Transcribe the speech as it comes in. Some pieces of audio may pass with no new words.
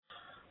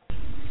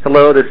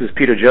Hello, this is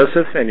Peter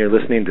Joseph, and you're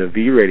listening to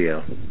V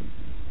Radio.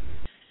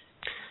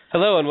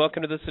 Hello, and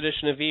welcome to this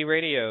edition of V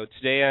Radio.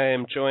 Today I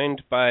am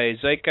joined by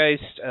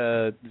Zeitgeist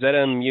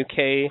ZM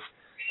UK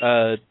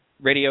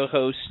radio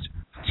host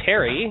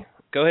Terry.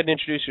 Go ahead and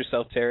introduce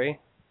yourself, Terry.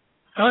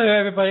 Hello,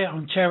 everybody.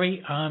 I'm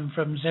Terry. I'm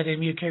from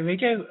ZM UK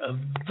Radio,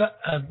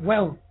 a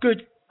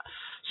good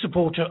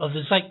supporter of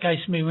the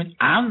Zeitgeist movement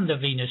and the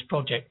Venus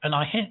Project. And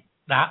I hint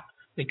that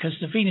because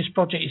the Venus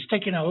Project is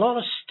taking a lot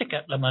of stick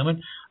at the moment,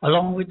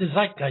 along with the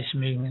Zeitgeist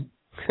movement.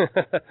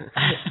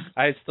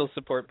 I still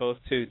support both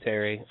too,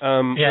 Terry.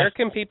 Where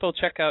can people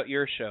check out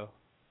your show?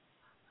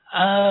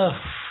 TalkShoe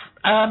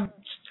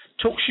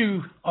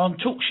on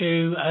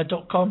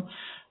talkshoe.com.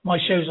 My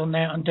show's on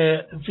there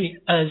under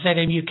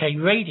ZM UK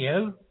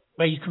Radio,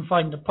 where you can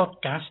find the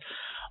podcast.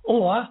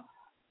 Or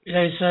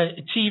there's a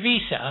TV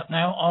set up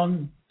now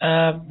on,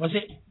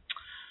 Bambuster,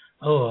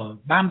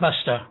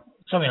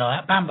 something like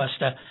that,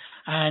 Bambuster.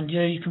 And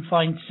you can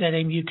find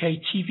ZM UK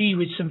TV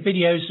with some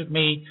videos of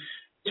me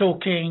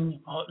talking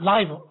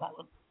live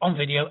on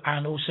video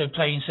and also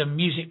playing some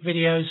music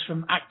videos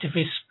from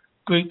activist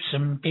groups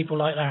and people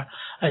like that.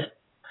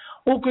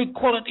 All good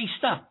quality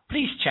stuff.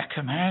 Please check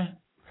them out.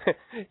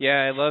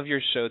 Yeah, I love your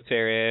show,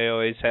 Terry. I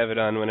always have it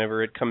on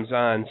whenever it comes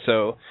on.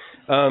 So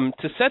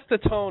to set the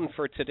tone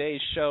for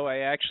today's show, I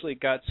actually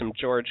got some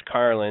George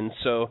Carlin.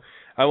 So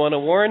I want to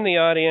warn the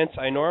audience,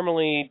 I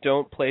normally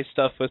don't play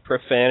stuff with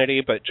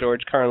profanity, but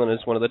George Carlin is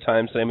one of the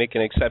times that I make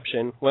an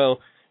exception. Well,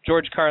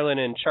 George Carlin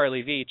and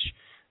Charlie Veitch,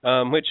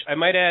 which I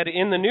might add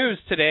in the news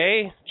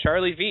today,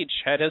 Charlie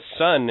Veitch had his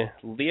son,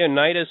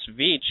 Leonidas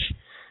Veitch,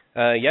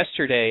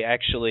 yesterday,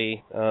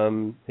 actually.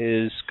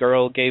 His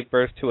girl gave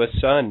birth to a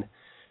son.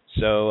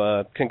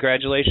 So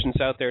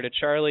congratulations out there to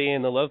Charlie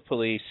and the Love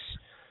Police.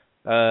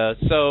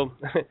 So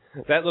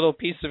that little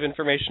piece of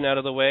information out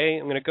of the way,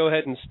 I'm going to go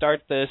ahead and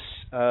start this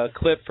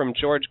clip from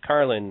George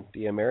Carlin,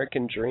 The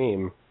American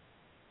Dream.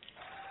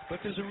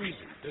 But there's a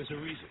reason. There's a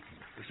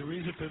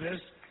reason for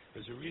this.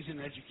 There's a reason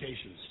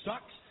education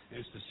sucks. And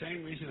it's the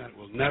same reason that it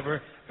will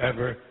never,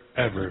 ever,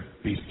 ever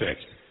be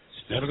fixed.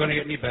 It's never going to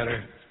get any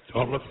better.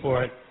 Don't look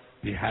for it.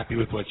 Be happy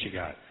with what you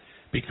got.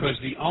 Because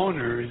the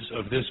owners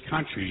of this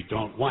country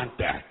don't want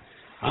that.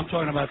 I'm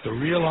talking about the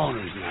real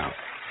owners now.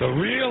 The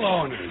real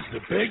owners, the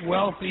big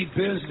wealthy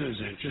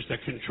business interests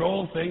that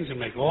control things and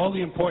make all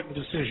the important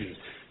decisions.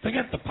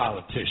 Forget the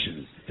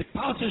politicians. The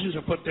politicians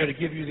are put there to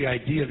give you the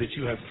idea that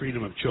you have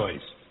freedom of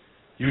choice.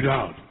 You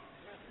don't.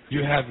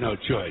 You have no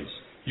choice.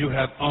 You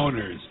have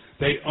owners.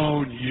 They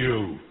own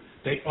you.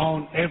 They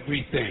own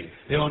everything.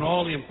 They own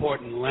all the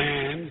important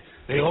land.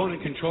 They own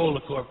and control the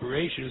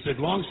corporations. They've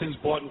long since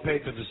bought and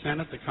paid for the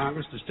Senate, the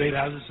Congress, the state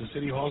houses, the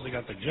city halls. They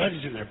got the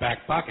judges in their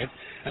back pocket.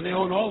 And they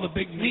own all the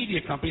big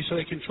media companies, so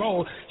they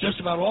control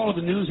just about all of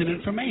the news and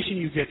information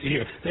you get to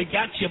hear. They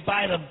got you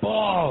by the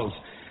balls.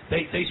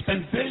 They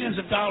spend billions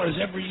of dollars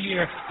every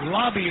year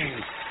lobbying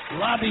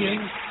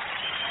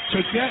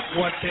to get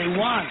what they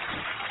want.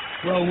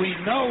 Well, we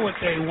know what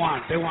they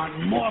want. They want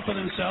more for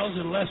themselves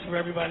and less for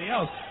everybody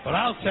else. But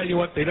I'll tell you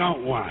what they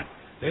don't want.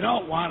 They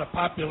don't want a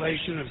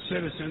population of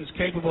citizens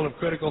capable of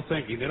critical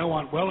thinking. They don't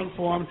want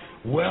well-informed,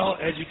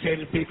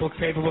 well-educated people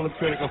capable of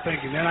critical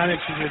thinking. They're not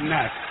interested in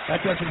that.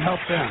 That doesn't help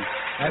them.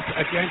 That's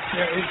against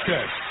their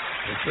interests.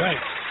 That's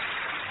right.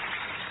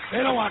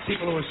 They don't want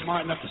people who are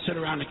smart enough to sit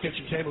around the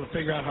kitchen table and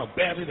figure out how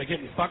badly they're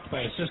getting fucked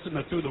by a system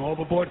that threw them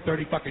overboard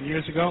 30 fucking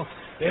years ago.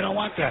 They don't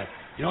want that.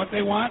 You know what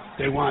they want?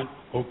 They want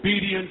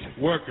obedient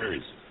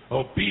workers.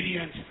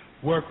 Obedient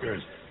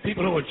workers.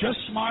 People who are just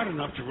smart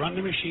enough to run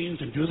the machines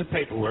and do the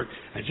paperwork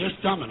and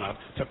just dumb enough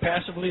to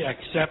passively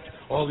accept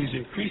all these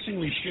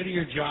increasingly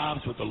shittier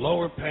jobs with the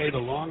lower pay, the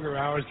longer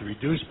hours, the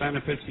reduced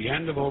benefits, the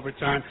end of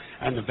overtime,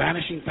 and the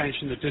vanishing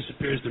pension that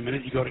disappears the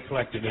minute you go to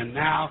collect it. And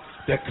now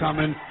they're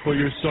coming for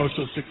your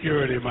Social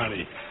Security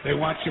money. They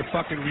want your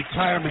fucking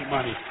retirement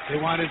money. They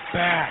want it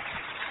back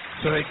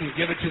so they can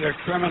give it to their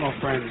criminal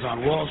friends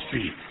on Wall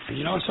Street. And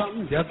you know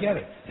something? They'll get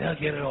it. They'll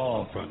get it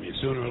all from you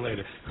sooner or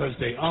later because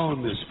they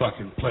own this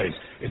fucking place.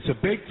 It's a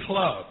big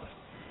club,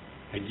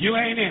 and you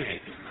ain't in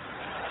it.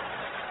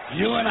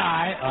 You and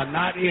I are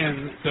not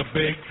in the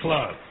big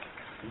club.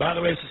 By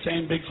the way, it's the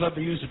same big club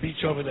they use to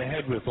beat you over the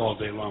head with all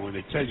day long when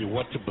they tell you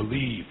what to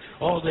believe.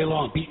 All day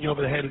long, beating you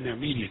over the head in their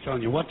media,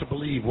 telling you what to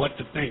believe, what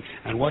to think,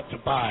 and what to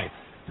buy.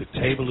 The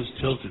table is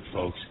tilted,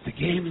 folks. The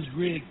game is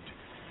rigged,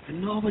 and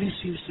nobody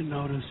seems to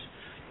notice.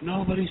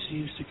 Nobody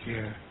seems to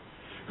care.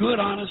 Good,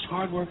 honest,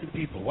 hard-working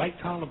people, white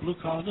collar, blue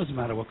collar, doesn't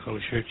matter what color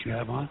shirt you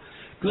have on.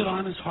 Good,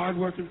 honest,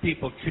 hard-working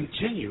people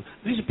continue.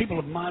 These are people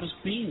of modest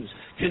means.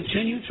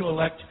 Continue to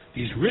elect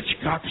these rich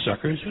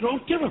cocksuckers who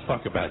don't give a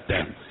fuck about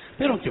them.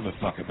 They don't give a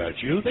fuck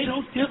about you. They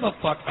don't give a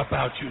fuck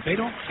about you. They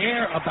don't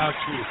care about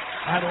you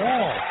at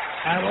all.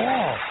 At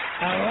all.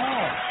 At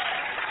all.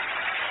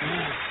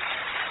 Yeah.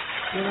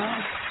 You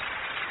know?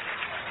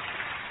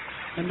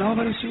 And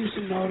nobody seems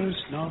to notice,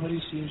 nobody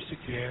seems to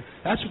care.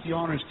 That's what the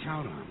owners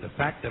count on, the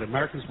fact that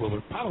Americans will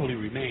probably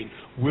remain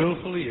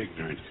willfully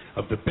ignorant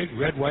of the big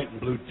red, white, and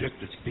blue dick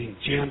that's being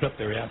jammed up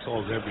their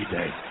assholes every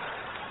day.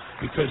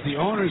 Because because the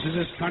owners of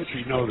this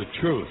country know the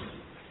truth.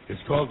 It's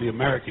called the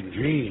American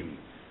dream,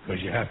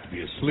 because you have to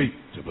be asleep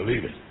to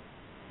believe it.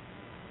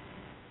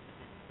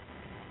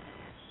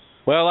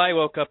 Well, I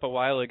woke up a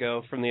while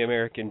ago from the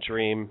American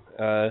dream.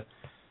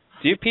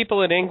 Do you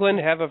people in England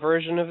have a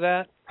version of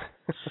that?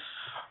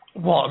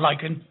 What, like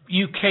a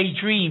UK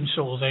dream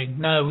sort of thing?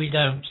 No, we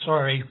don't.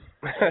 Sorry.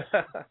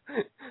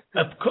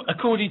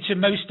 According to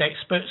most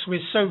experts, we're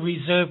so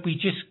reserved we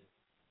just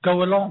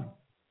go along.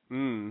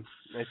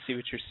 I see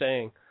what you're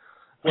saying.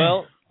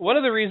 Well, one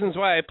of the reasons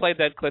why I played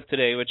that clip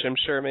today, which I'm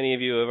sure many of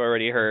you have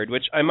already heard,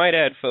 which I might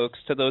add, folks,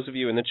 to those of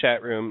you in the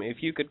chat room, if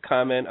you could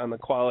comment on the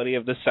quality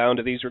of the sound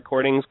of these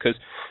recordings, because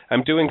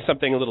I'm doing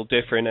something a little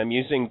different. I'm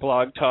using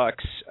Blog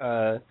Talk's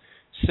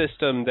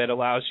system that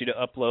allows you to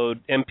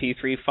upload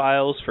MP3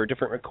 files for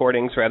different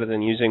recordings rather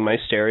than using my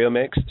stereo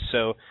mix.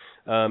 So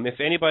if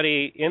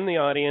anybody in the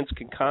audience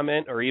can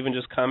comment, or even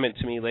just comment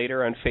to me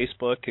later on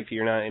Facebook, if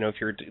you're not, if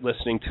you're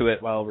listening to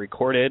it while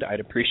recorded, I'd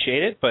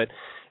appreciate it. But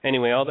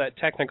anyway, all that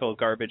technical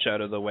garbage out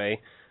of the way.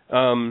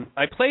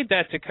 I played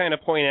that to kind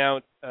of point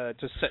out,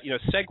 to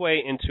segue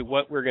into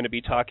what we're going to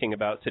be talking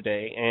about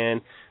today.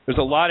 And there's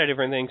a lot of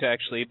different things,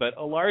 actually, but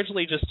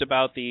largely just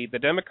about the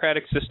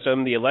democratic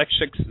system, the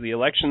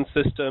election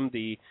system,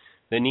 the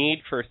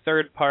need for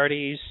third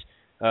parties,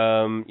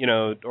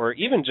 or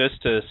even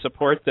just to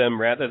support them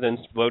rather than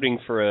voting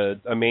for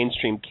a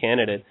mainstream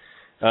candidate.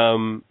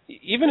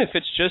 Even if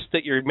it's just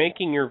that you're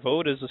making your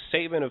vote as a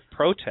statement of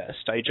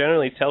protest, I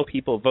generally tell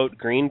people vote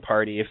Green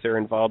Party if they're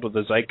involved with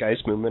the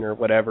Zeitgeist movement or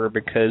whatever,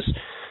 because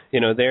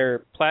their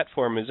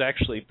platform is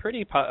actually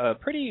pretty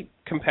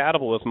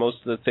compatible with most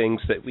of the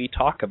things that we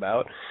talk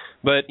about.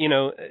 But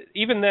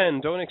even then,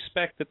 don't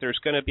expect that there's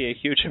going to be a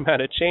huge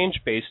amount of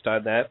change based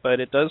on that. But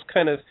it does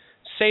kind of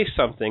say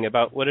something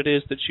about what it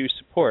is that you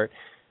support.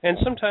 And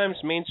sometimes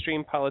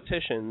mainstream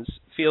politicians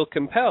feel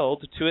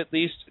compelled to at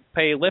least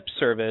pay lip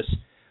service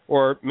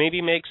or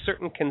maybe make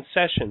certain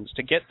concessions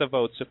to get the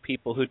votes of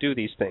people who do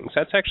these things.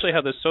 That's actually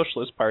how the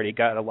Socialist Party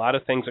got a lot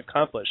of things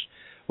accomplished,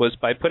 was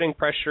by putting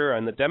pressure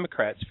on the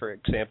Democrats, for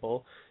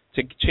example,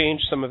 to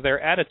change some of their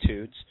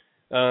attitudes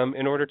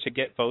in order to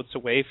get votes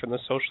away from the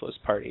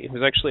Socialist Party. It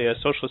was actually a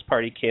Socialist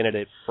Party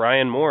candidate,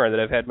 Brian Moore, that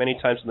I've had many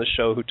times on the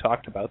show who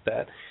talked about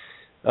that.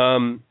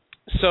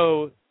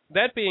 So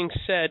that being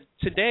said,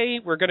 today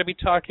we're going to be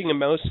talking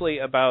mostly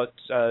about,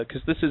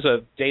 because this is a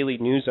daily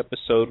news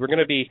episode, we're going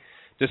to be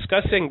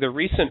discussing the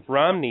recent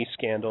Romney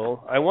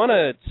scandal. I want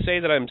to say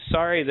that I'm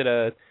sorry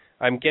that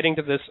I'm getting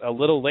to this a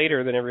little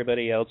later than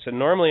everybody else, and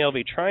normally I'll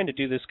be trying to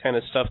do this kind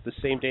of stuff the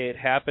same day it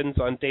happens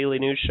on daily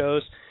news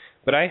shows,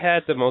 but I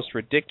had the most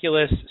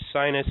ridiculous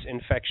sinus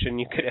infection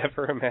you could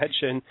ever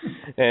imagine,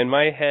 and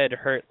my head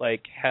hurt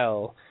like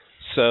hell.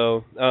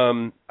 So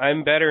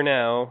I'm better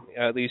now.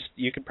 At least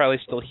you could probably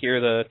still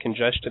hear the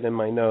congestion in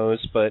my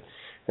nose, but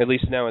at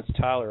least now it's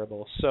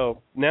tolerable.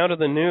 So now to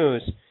the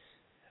news.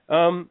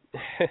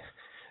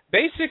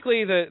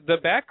 Basically, the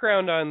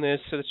background on this,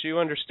 so that you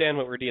understand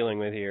what we're dealing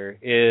with here,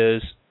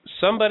 is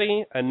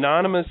somebody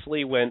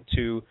anonymously went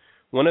to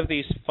one of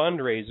these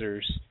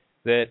fundraisers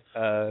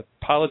that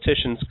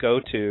politicians go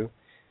to,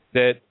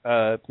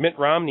 that Mitt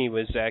Romney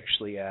was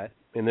actually at,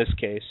 in this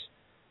case.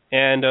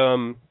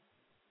 And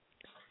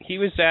he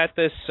was at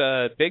this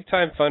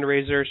big-time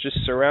fundraiser, just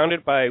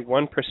surrounded by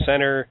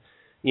one-percenter,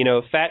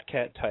 fat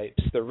cat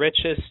types, the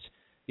richest,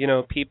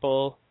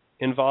 people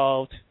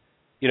involved,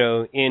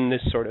 in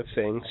this sort of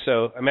thing.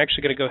 So I'm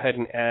actually going to go ahead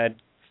and add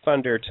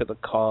Thunder to the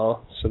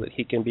call so that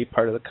he can be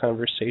part of the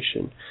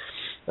conversation.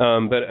 But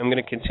I'm going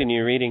to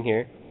continue reading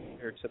here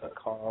to the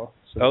call.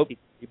 So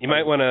you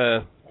might want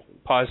to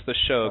pause the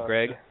show,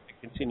 Greg.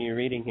 Continue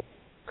reading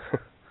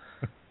here.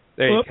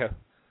 There you go.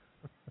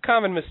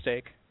 Common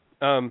mistake.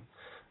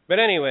 But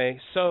anyway,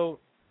 so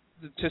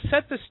to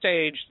set the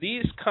stage,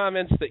 these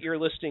comments that you're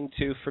listening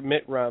to from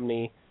Mitt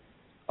Romney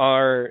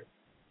are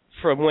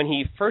from when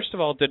he, first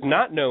of all, did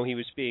not know he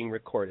was being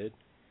recorded.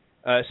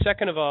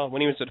 Second of all, when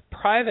he was at a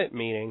private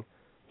meeting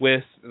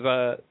with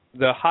the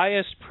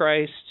highest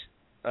priced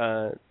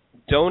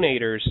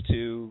donators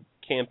to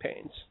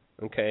campaigns,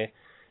 okay?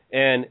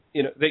 And,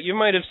 that you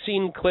might have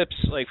seen clips,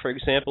 like, for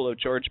example, of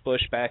George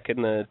Bush back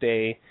in the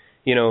day,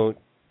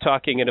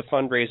 talking at a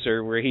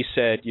fundraiser where he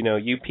said,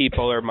 you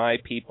people are my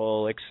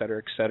people, et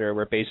cetera,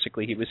 where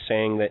basically he was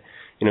saying that,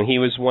 he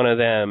was one of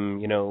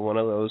them, one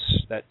of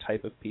those, that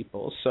type of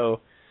people.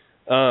 So,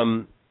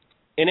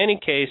 in any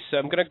case,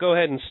 I'm going to go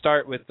ahead and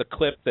start with the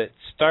clip that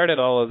started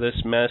all of this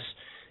mess,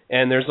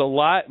 and there's a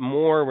lot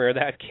more where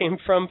that came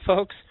from,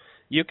 folks.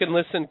 You can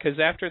listen, because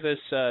after this,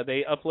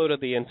 they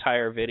uploaded the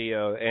entire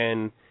video,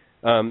 and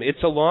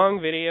it's a long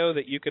video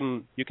that you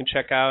can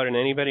check out, and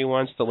anybody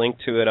wants the link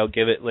to it, I'll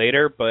give it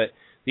later, but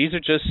these are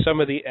just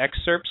some of the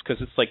excerpts,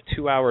 because it's like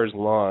 2 hours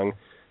long.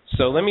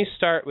 So let me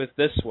start with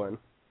this one.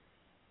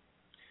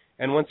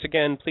 And once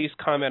again, please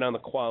comment on the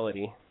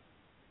quality.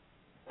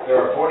 There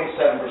are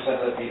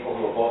 47% of the people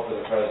who will vote for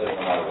the president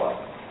no matter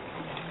what.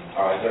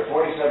 All right, there are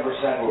 47%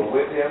 who are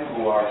with him,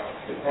 who are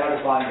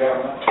dependent upon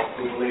government,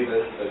 who believe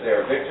that they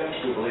are victims,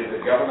 who believe that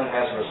government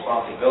has a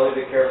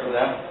responsibility to care for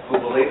them, who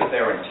believe that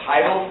they're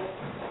entitled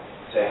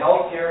to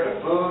health care, to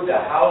food, to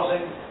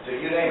housing, to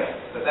you name it.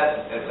 But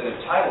it's an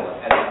entitlement,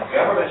 and the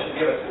government should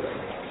give it to them.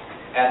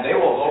 And they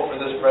will vote for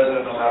this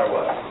president no matter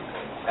what.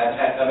 And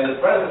I mean,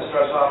 the president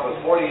starts off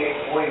with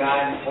 48,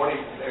 49, 40,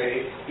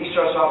 he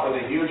starts off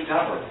with a huge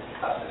number.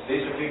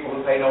 These are people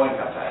who pay no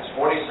income tax.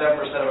 47%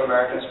 of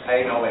Americans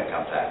pay no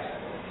income tax.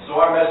 So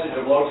our message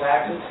of low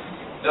taxes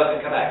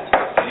doesn't connect.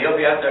 And you'll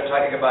be out there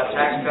talking about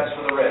tax cuts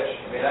for the rich.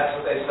 I mean, that's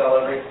what they sell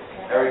every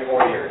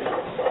 4 years.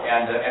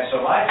 And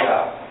so my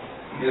job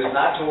is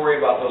not to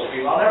worry about those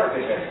people. I'll never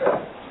convince them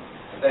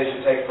that they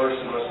should take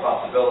personal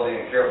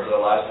responsibility and care for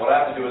their lives. What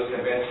I have to do is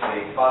convince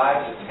the 5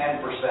 to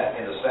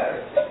 10% in the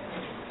Senate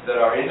that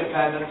are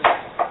independent,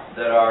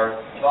 that are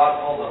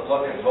thoughtful, that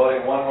look at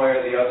voting one way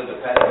or the other,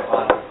 depending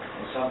upon,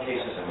 in some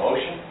cases,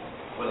 emotion,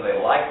 whether they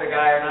like the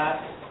guy or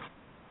not.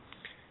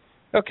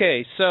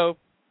 Okay, so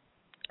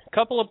a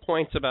couple of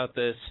points about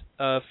this.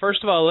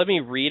 First of all, let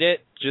me read it,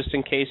 just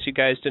in case you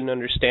guys didn't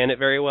understand it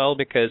very well,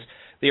 because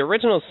the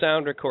original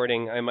sound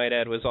recording, I might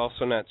add, was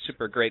also not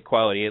super great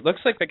quality. It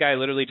looks like the guy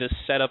literally just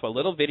set up a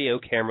little video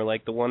camera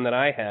like the one that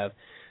I have,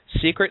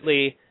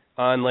 secretly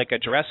on like a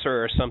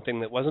dresser or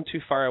something that wasn't too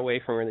far away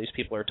from where these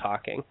people are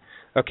talking.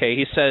 Okay,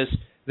 he says,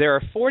 there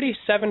are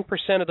 47%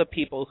 of the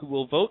people who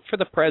will vote for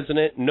the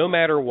president no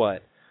matter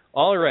what.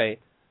 All right,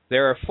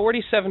 there are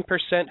 47%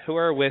 who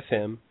are with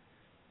him,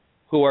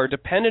 who are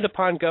dependent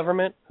upon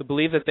government, who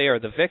believe that they are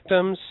the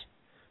victims,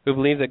 who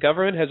believe that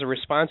government has a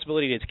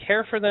responsibility to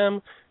care for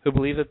them, who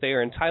believe that they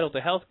are entitled to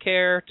health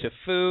care, to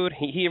food.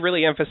 He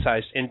really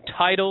emphasized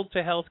entitled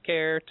to health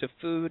care, to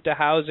food, to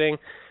housing,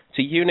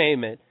 to you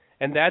name it.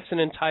 And that's an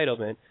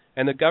entitlement,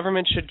 and the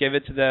government should give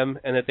it to them,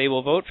 and that they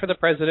will vote for the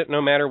president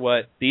no matter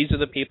what. These are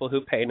the people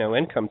who pay no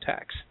income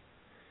tax.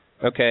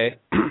 Okay,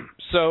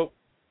 so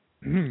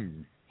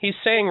he's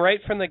saying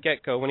right from the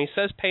get-go, when he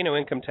says pay no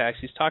income tax,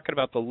 he's talking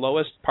about the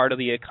lowest part of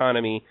the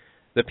economy,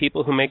 the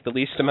people who make the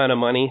least amount of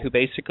money, who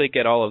basically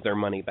get all of their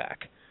money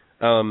back.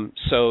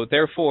 So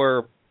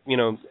therefore, you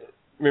know,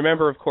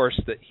 remember, of course,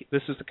 that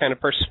this is the kind of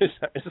person who's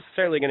not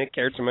necessarily going to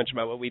care too much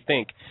about what we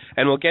think.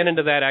 And we'll get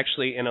into that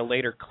actually in a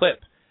later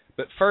clip.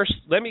 But first,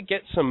 let me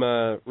get some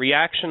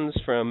reactions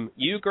from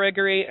you,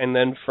 Gregory, and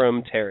then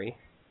from Terry.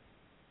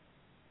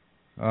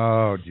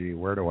 Oh, gee,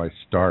 where do I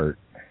start?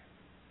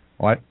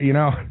 Well,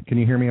 can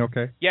you hear me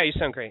okay? Yeah, you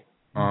sound great.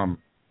 I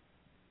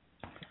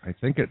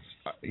think it's,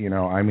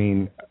 I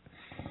mean,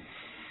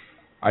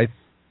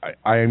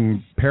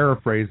 I'm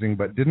paraphrasing,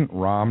 but didn't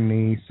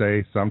Romney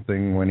say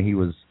something when he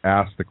was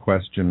asked the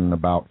question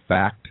about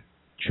fact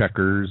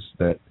checkers,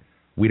 that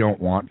we don't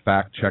want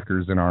fact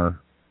checkers in our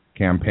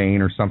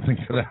campaign or something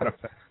to that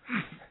effect?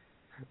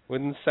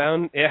 Wouldn't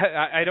sound.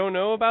 Yeah, I don't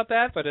know about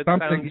that, but it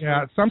something,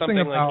 sounds something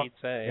like about, he'd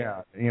say.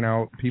 Yeah,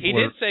 people. He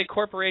did say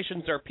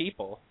corporations are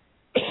people.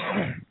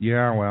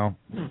 Yeah, well.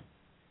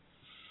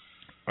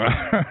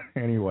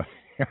 Anyway,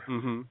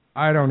 mm-hmm.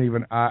 I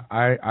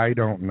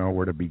don't know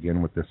where to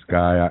begin with this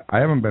guy. I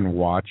haven't been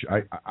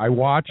I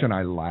watch and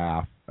I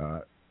laugh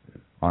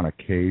on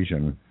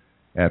occasion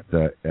at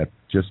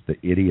just the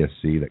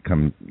idiocy that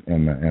comes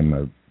and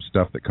the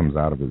stuff that comes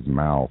out of his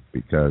mouth,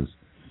 because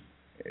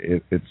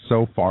it's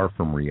so far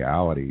from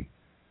reality.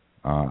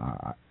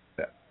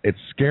 It's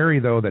scary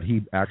though that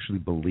he actually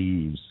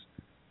believes,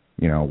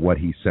 what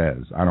he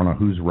says. I don't know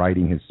who's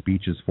writing his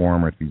speeches for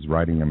him or if he's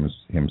writing them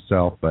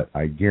himself, but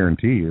I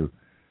guarantee you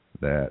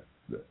that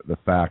the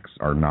facts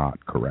are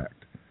not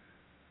correct.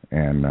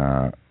 And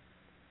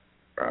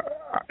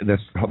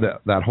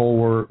that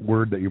whole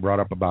word that you brought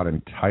up about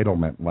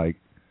entitlement, like,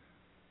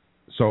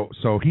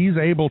 so he's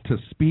able to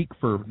speak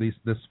for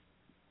this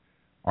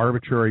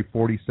arbitrary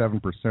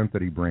 47%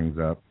 that he brings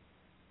up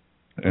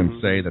and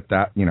say that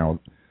that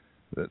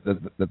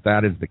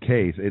is the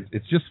case.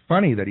 It's just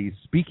funny that he's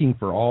speaking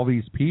for all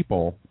these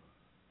people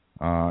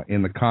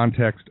in the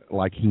context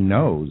like he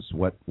knows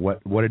what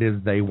it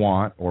is they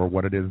want or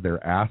what it is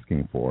they're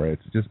asking for.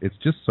 It's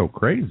just so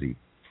crazy.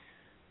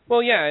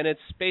 Well, yeah, and it's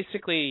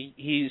basically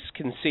he's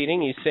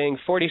conceding. He's saying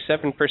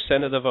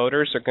 47% of the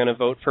voters are going to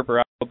vote for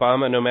Barack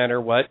Obama no matter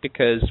what,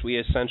 because we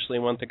essentially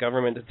want the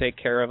government to take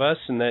care of us,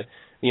 and that,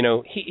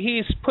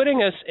 he's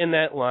putting us in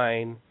that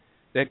line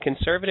that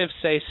conservatives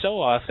say so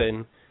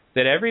often,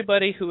 that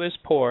everybody who is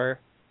poor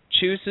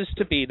chooses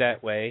to be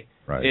that way,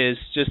 right, is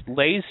just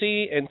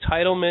lazy,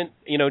 entitlement,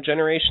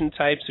 generation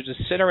types who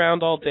just sit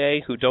around all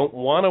day, who don't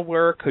want to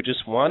work, who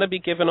just want to be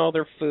given all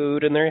their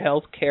food and their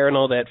health care and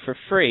all that for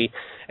free.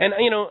 And,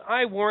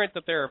 I warrant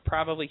that there are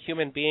probably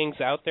human beings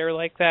out there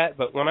like that,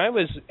 but when I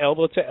was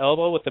elbow to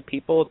elbow with the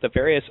people at the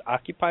various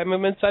Occupy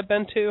movements I've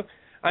been to,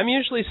 I'm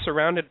usually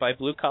surrounded by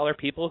blue-collar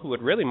people who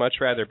would really much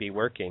rather be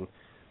working.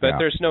 But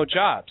there's no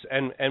jobs,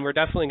 and we're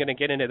definitely going to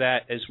get into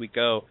that as we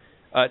go.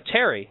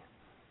 Terry.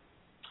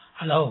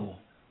 Hello.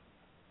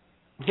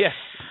 Yes,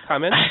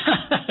 comment?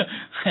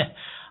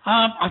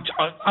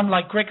 I'm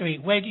like Gregory.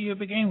 Where do you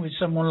begin with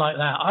someone like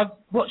that? I've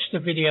watched the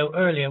video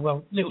earlier,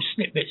 well, little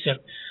snippets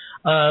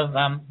of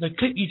the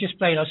clip you just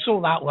played. I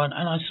saw that one,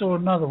 and I saw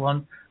another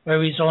one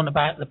where he's on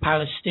about the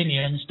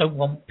Palestinians don't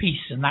want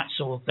peace and that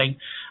sort of thing.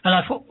 And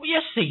I thought, well,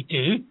 yes, they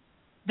do.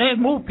 There are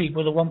more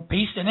people that want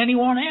peace than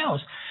anyone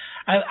else.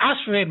 As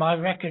for him, I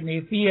reckon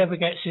if he ever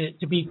gets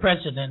to be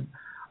president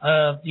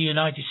of the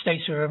United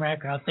States of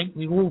America, I think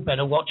we all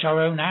better watch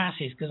our own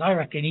asses, because I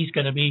reckon he's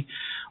going to be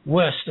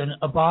worse than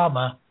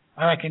Obama.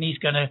 I reckon he's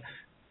going to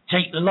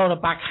take a lot of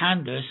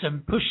backhanders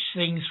and push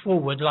things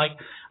forward, like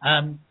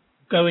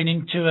going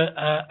into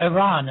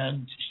Iran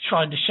and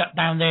trying to shut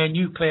down their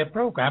nuclear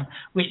program,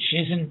 which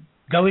isn't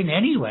going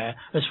anywhere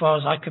as far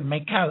as I can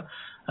make out.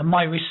 And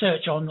my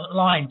research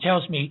online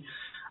tells me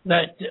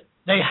that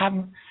they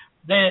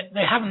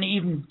haven't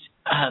even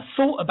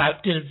thought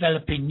about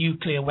developing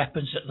nuclear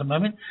weapons at the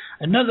moment.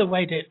 Another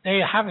way that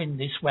they're having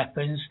these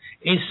weapons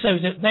is so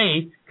that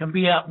they can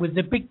be up with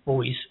the big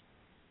boys.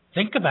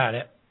 Think about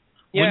it.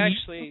 Yeah,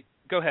 actually,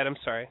 go ahead. I'm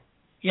sorry.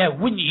 Yeah,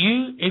 wouldn't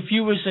you, if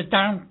you was a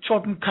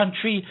downtrodden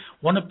country,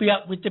 want to be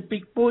up with the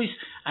big boys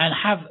and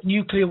have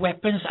nuclear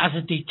weapons as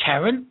a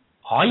deterrent?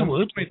 I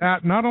would.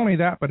 Not only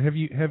that, but have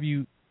you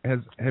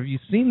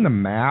seen the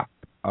map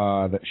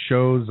that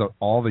shows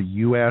all the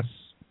U.S.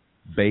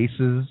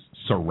 bases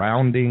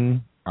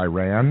surrounding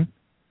Iran?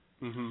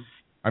 Mm-hmm.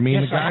 I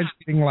mean, yes, the guy's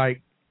getting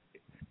like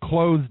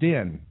closed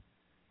in.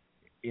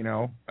 You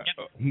know,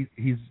 yep.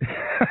 He's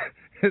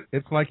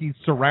it's like he's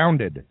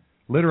surrounded.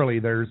 Literally,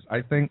 there's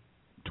I think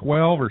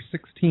 12 or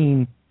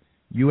 16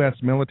 U.S.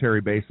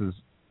 military bases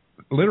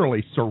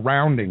literally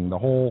surrounding the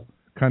whole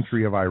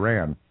country of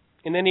Iran.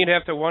 And then you'd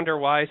have to wonder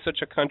why such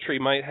a country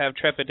might have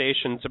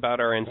trepidations about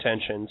our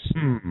intentions.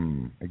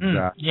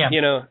 Exactly. Yeah.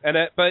 You know,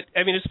 but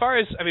I mean,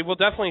 we'll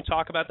definitely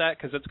talk about that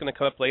because it's going to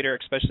come up later,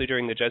 especially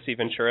during the Jesse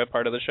Ventura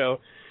part of the show.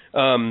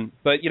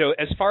 But you know,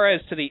 as far as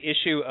to the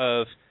issue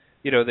of,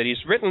 you know, that he's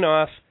written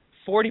off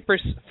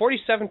 47%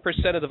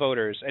 of the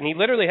voters, and he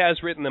literally has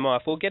written them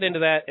off. We'll get into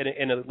that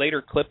in a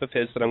later clip of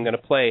his that I'm going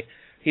to play.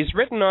 He's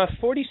written off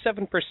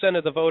 47%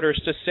 of the voters,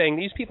 just saying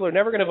these people are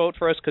never going to vote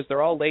for us because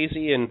they're all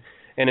lazy and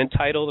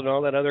entitled and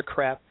all that other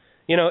crap.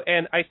 You know,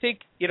 and I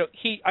think, you know,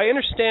 I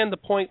understand the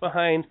point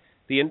behind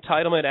the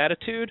entitlement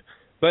attitude,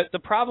 but the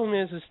problem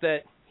is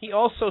that he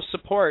also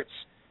supports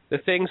the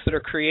things that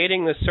are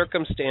creating the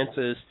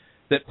circumstances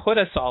that put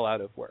us all out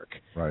of work.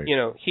 Right. You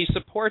know, he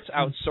supports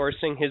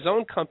outsourcing. His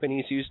own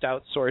companies used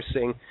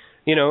outsourcing,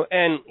 you know,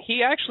 and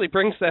he actually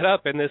brings that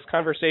up in this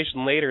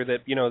conversation later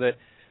that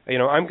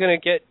I'm going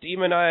to get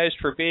demonized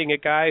for being a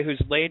guy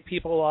who's laid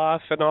people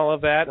off and all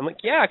of that. I'm like,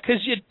 yeah,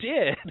 because you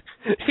did.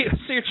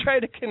 So you're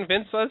trying to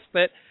convince us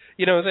that,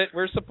 you know, that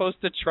we're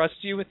supposed to trust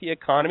you with the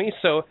economy.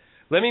 So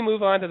let me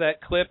move on to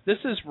that clip. This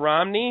is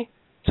Romney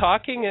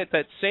talking at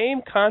that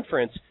same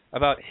conference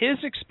about his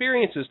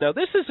experiences. Now,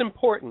 this is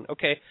important,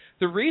 okay?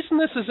 The reason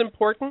this is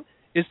important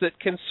is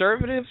that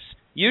conservatives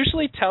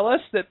usually tell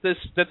us that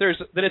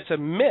it's a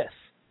myth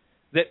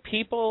that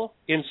people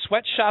in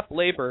sweatshop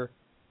labor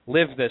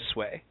live this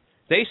way.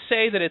 They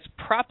say that it's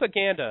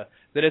propaganda,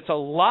 that it's a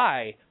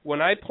lie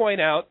when I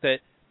point out that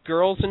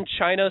girls in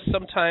China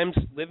sometimes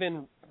live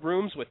in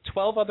rooms with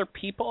 12 other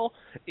people,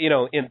 you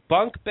know, in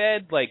bunk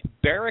bed, like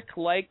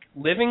barrack-like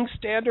living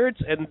standards,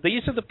 and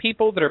these are the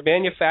people that are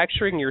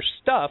manufacturing your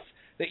stuff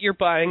that you're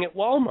buying at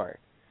Walmart.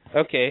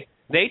 Okay,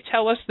 they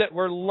tell us that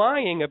we're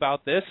lying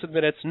about this and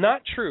that it's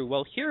not true.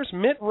 Well, here's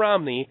Mitt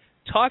Romney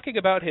talking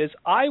about his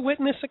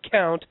eyewitness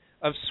account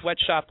of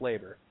sweatshop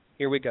labor.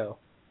 Here we go.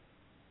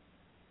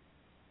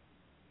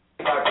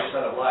 5%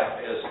 of life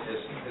is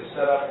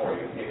set up for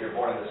you if you're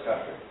born in this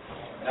country.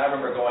 And I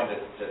remember going to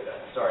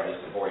sorry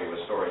just to bore you with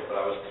stories, but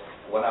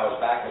when I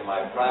was back in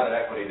my private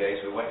equity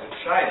days, we went to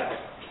China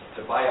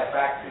to buy a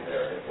factory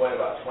there. It employed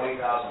about 20,000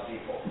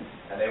 people,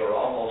 and they were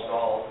almost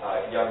all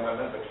young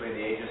women between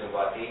the ages of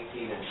about 18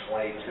 and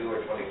 22 or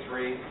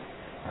 23.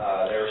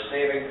 They were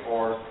saving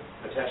for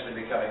potentially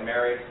becoming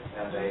married,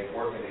 and they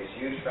worked in these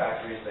huge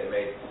factories. They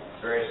made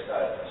various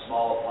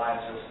small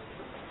appliances,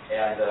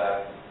 and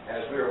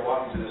as we were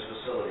walking through this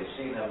facility,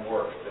 seeing them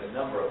work, the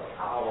number of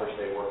hours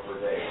they worked per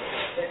day,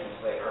 the pittance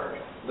they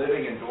earned,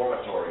 living in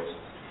dormitories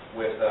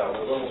with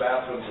little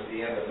bathrooms at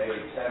the end of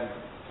maybe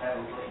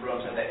 10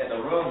 rooms. And in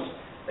the rooms,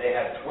 they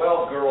had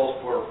 12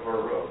 girls per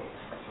room,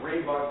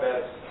 3 bunk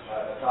beds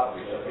on top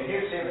of each other. Can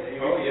you see that?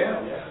 Oh, yeah.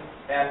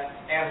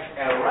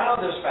 And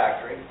around this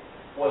factory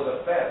was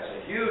a fence, a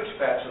huge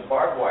fence with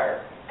barbed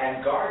wire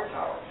and guard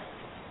towers.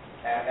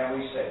 And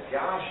we said,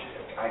 gosh,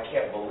 I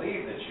can't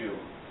believe that you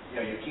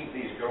keep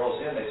these girls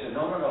in. They said,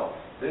 no.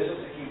 This is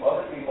to keep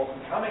other people from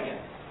coming in.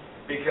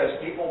 Because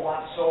people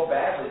want so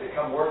badly to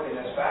come work in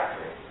this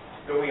factory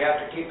that we have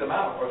to keep them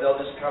out, or they'll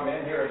just come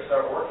in here and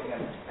start working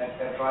and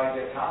try and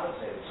get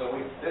compensated. So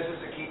this is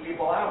to keep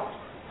people out.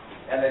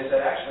 And they said,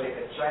 actually,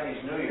 at Chinese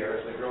New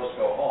Year, as the girls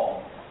go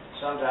home,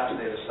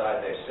 sometimes they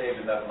decide they've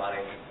saved enough money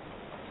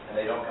and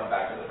they don't come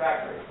back to the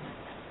factory.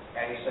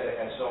 And he said,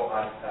 and so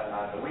on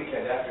the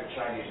weekend after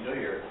Chinese New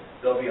Year,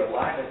 there'll be a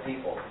line of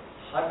people,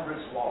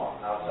 hundreds long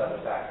outside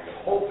the factory,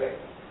 hoping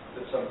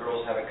that some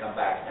girls haven't come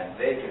back and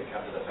they can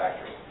come to the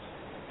factory.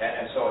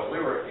 And so as we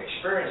were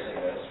experiencing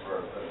this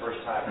for the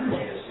first time,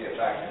 going to see a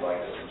factory like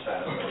this in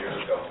China some years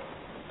ago,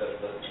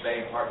 the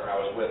main partner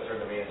I was with turned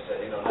to me and said,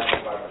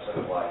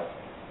 95% of life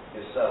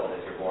is settled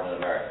if you're born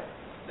in America.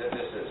 This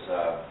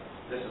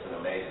is an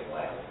amazing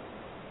land.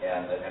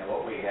 And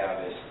what we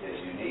have is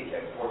unique,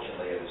 and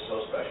fortunately it is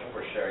so special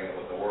we're sharing it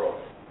with the world.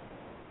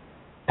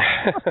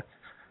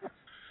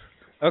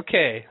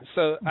 Okay,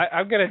 so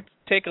I'm going to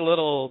take a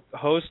little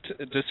host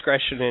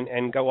discretion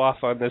and go off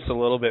on this a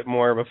little bit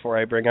more before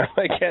I bring on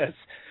my guests.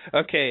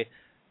 Okay,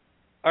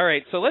 all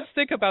right, so let's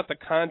think about the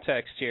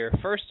context here.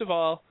 First of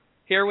all,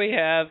 here we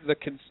have the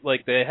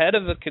head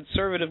of the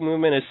conservative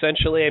movement,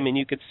 essentially. I mean,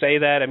 you could say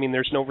that. I mean,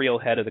 there's no real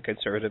head of the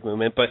conservative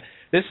movement, but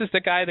this is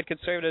the guy the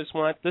conservatives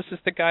want. This is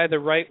the guy the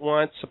right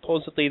wants.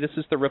 Supposedly, this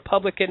is the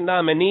Republican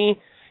nominee.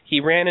 He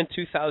ran in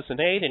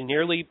 2008 and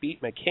nearly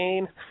beat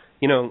McCain.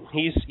 You know,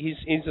 he's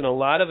in a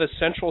lot of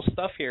essential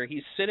stuff here.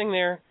 He's sitting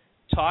there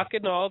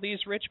talking to all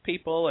these rich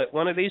people at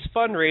one of these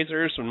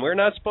fundraisers when we're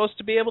not supposed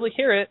to be able to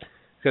hear it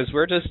because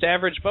we're just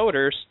average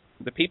voters.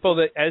 The people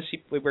that,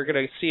 we're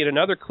going to see in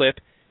another clip,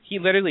 he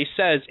literally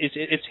says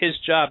it's his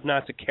job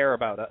not to care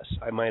about us,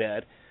 I might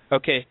add.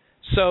 Okay,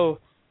 so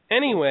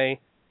anyway,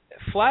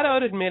 flat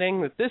out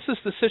admitting that this is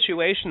the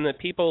situation that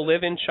people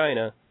live in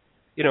China,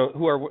 you know,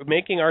 who are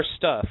making our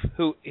stuff,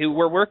 who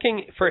were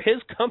working for his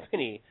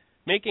company,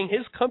 making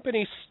his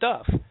company's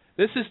stuff.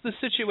 This is the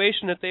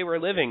situation that they were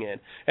living in.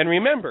 And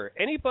remember,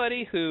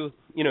 anybody who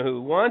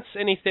wants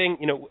anything,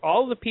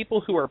 all the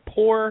people who are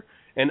poor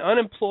and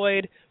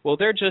unemployed, well,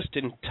 they're just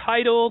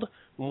entitled,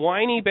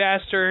 whiny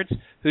bastards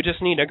who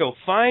just need to go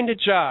find a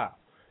job.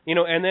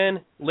 And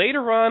then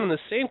later on in the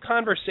same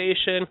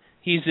conversation,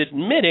 he's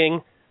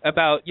admitting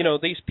about,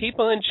 these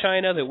people in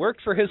China that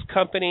worked for his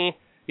company,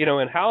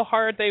 and how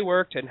hard they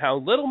worked and how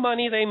little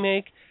money they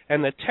make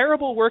and the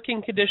terrible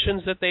working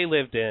conditions that they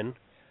lived in,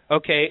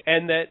 okay,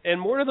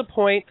 and more to the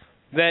point,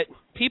 that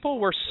people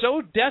were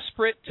so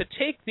desperate to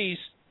take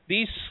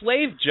these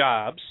slave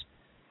jobs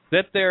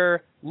that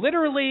they're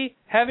literally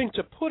having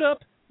to put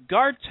up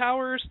guard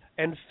towers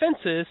and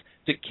fences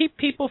to keep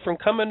people from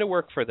coming to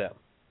work for them,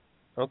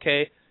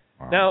 okay?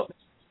 Wow. Now,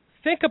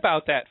 think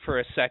about that for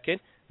a second,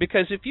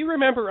 because if you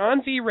remember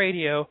on V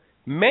Radio,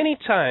 many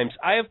times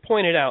I have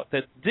pointed out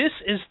that this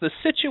is the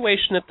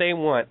situation that they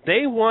want.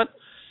 They want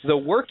the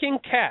working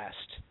caste,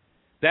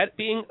 that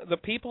being the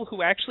people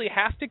who actually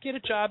have to get a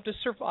job to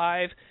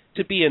survive,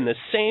 to be in the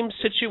same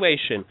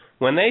situation.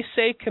 When they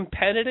say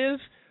competitive,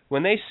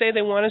 when they say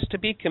they want us to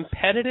be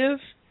competitive,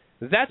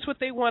 that's what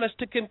they want us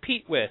to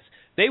compete with.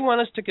 They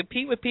want us to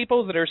compete with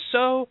people that are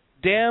so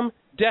damn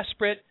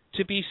desperate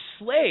to be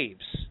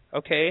slaves,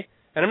 okay?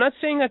 And I'm not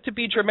saying that to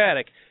be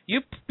dramatic.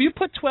 You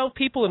put 12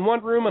 people in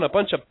one room on a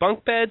bunch of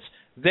bunk beds,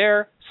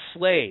 they're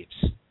slaves,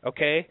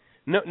 okay?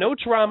 No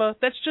drama.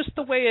 That's just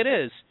the way it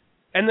is.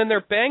 And then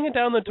they're banging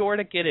down the door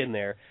to get in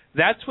there.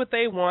 That's what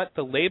they want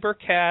the labor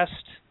caste,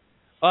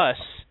 us,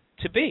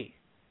 to be,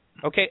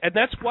 okay? And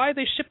that's why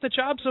they ship the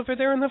jobs over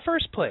there in the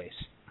first place.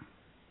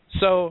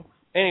 So,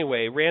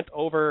 anyway, rant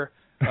over.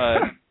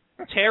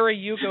 Terry,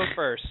 you go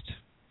first.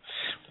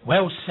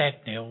 Well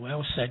said, Neil,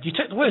 well said. You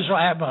took the words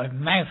right out of my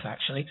mouth,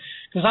 actually,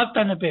 because I've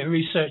done a bit of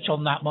research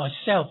on that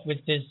myself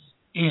with this,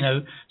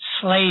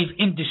 slave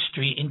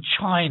industry in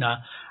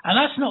China. And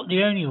that's not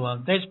the only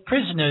one. There's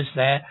prisoners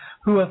there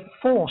who are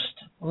forced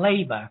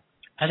labor,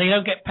 and they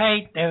don't get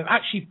paid. They're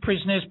actually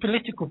prisoners,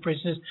 political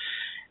prisoners.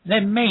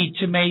 They're made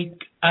to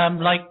make,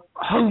 like,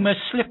 Homer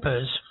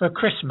slippers for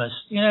Christmas.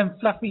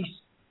 Fluffy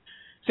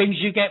things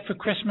you get for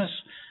Christmas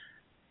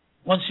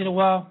once in a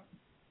while.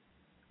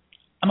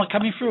 Am I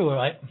coming through all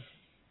right?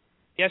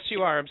 Yes,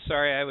 you are. I'm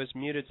sorry. I was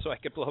muted so I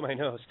could blow my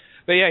nose.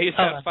 But, yeah, you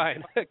sound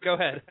fine. Go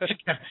ahead.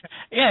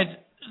 Yeah,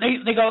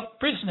 they got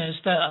prisoners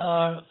that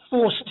are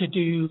forced to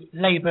do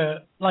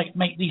labor, like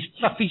make these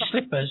fluffy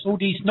slippers, all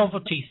these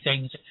novelty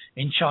things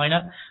in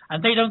China,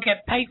 and they don't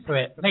get paid for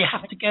it. They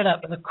have to get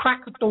up at the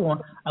crack of dawn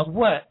and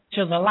work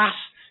till the last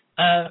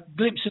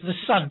glimpse of the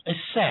sun is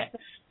set.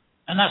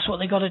 And that's what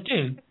they got to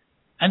do.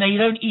 And they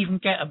don't even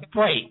get a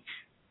break.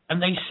 And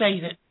they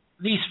say that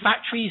these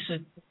factories are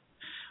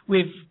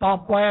with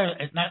barbed wire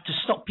now to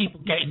stop people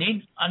getting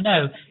in. I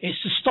know,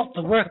 it's to stop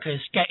the workers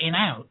getting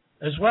out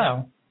as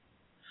well.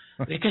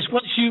 Because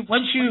once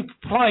you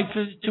apply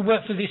to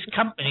work for this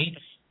company,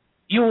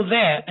 you're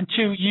there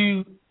until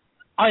you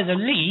either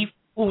leave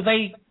or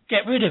they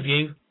get rid of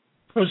you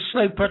for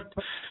slow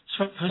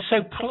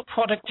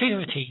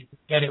productivity.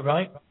 Get it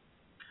right?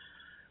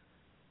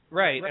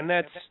 Right, and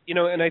that's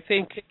and I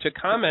think to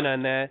comment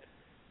on that,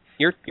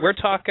 we're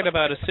talking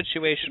about a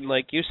situation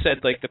like you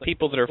said, like the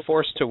people that are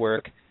forced to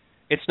work.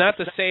 It's not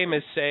the same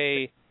as,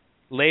 say,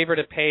 labor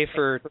to pay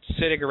for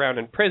sitting around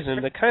in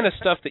prison. The kind of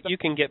stuff that you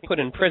can get put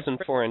in prison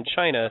for in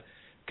China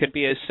could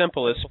be as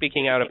simple as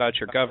speaking out about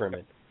your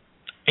government.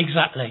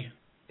 Exactly.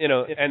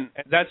 And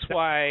that's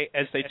why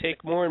as they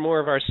take more and more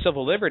of our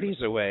civil liberties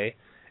away,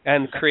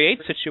 and create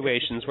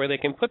situations where they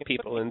can put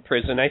people in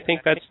prison. I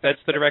think that's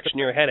the direction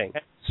you're heading.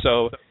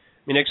 So, I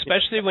mean,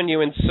 especially when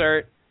you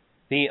insert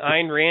the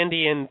Ayn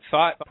Randian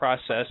thought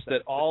process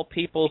that all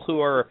people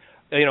who are,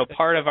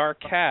 part of our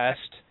caste,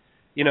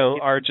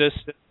 are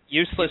just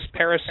useless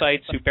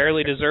parasites who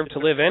barely deserve to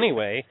live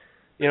anyway,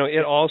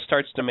 it all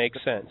starts to make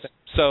sense.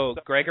 So,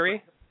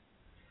 Gregory?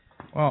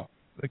 Well,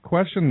 the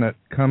question that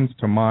comes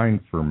to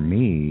mind for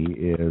me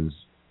is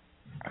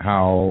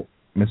how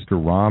Mr.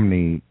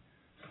 Romney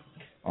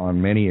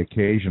on many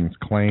occasions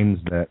claims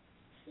that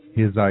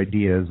his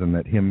ideas and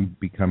that him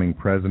becoming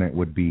president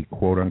would be,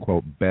 quote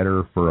unquote,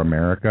 better for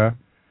America.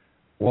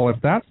 Well, if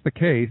that's the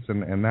case,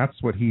 and that's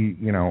what he,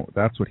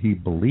 that's what he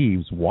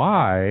believes,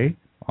 why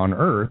on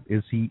earth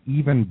is he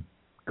even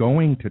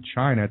going to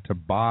China to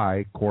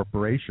buy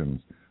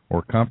corporations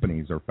or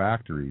companies or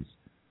factories?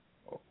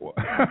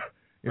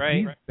 If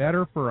he's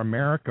better for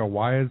America,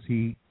 why is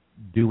he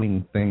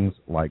doing things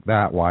like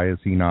that? Why is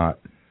he not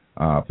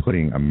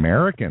putting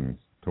Americans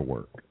to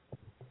work?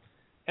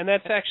 And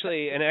that's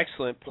actually an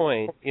excellent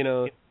point,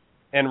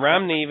 and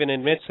Romney even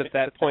admits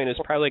that point is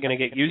probably going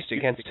to get used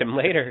against him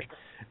later.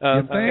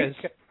 Because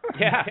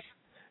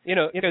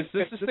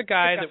this is the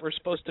guy that we're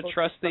supposed to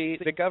trust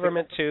the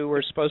government to.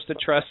 We're supposed to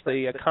trust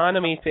the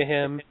economy to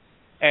him,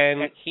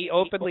 and he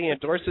openly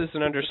endorses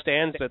and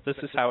understands that this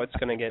is how it's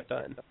going to get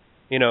done.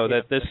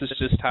 That this is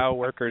just how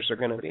workers are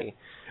going to be.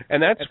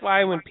 And that's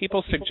why when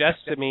people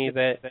suggest to me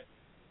that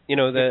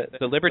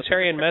the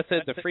libertarian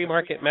method, the free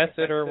market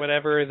method or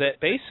whatever, that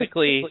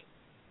basically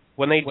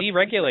when they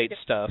deregulate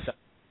stuff,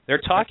 they're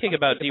talking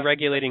about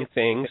deregulating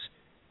things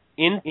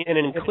and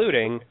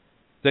including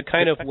the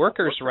kind of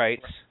workers'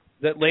 rights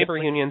that labor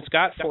unions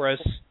got for us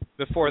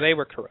before they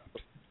were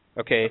corrupt.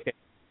 Okay?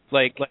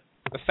 Like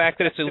the fact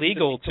that it's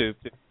illegal to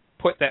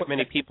put that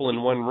many people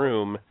in one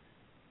room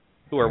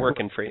who are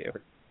working for you.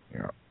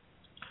 Yeah.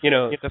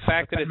 The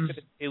fact that it's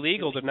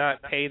illegal to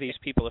not pay these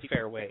people a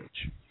fair wage.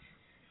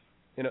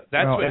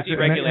 That's what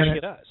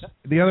deregulation does.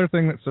 The other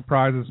thing that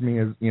surprises me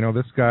is,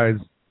 this guy's,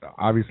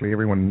 obviously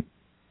everyone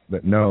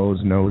that knows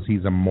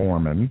he's a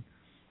Mormon,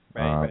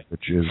 right.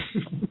 Which is,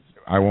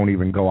 I won't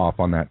even go off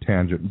on that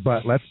tangent,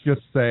 but let's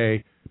just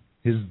say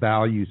his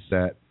value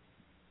set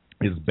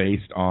is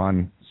based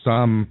on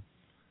some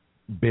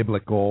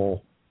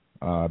biblical,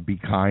 be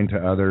kind to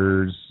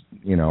others,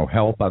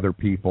 help other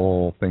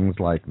people, things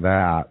like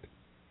that.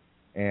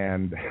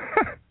 And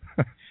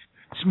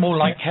it's more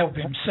like help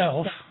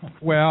himself.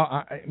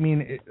 Well,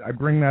 I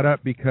bring that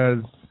up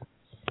because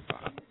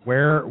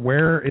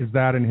where is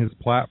that in his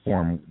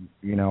platform?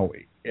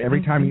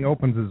 Every time he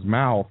opens his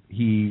mouth,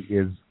 he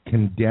is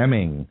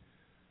condemning.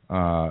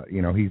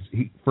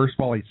 He first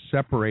of all, he's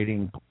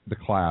separating the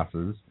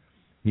classes.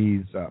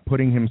 He's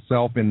putting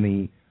himself in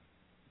the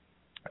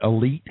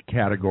elite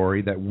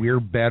category, that we're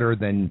better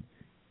than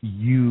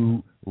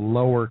you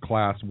lower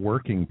class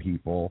working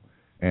people,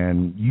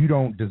 and you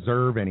don't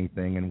deserve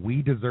anything, and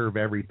we deserve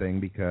everything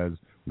because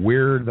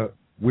we're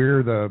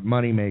the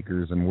money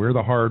makers and we're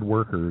the hard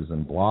workers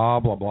and blah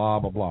blah blah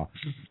blah blah.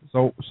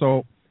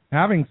 So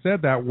having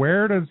said that,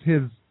 where does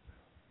his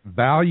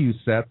value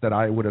set that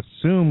I would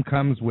assume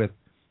comes with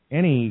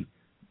any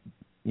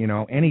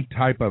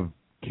type of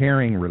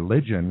caring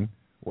religion,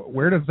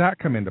 where does that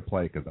come into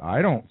play? Because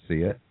I don't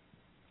see it.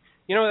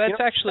 That's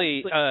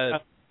actually.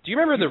 Do you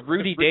remember the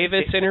Rudy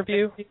Davis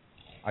interview?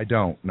 I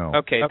don't know.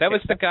 Okay, that was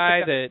the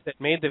guy that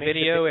made the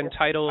video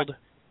entitled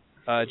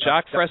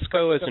Jacques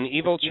Fresco is an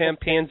evil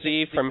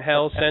chimpanzee from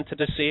hell sent to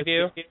deceive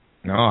you.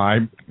 No, I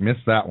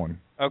missed that one.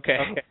 Okay.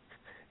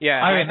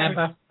 Yeah. I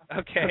remember.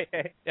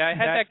 Okay. Yeah, I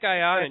had that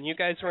guy on, and you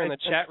guys were in the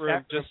chat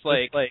room just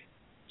like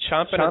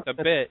chomping at the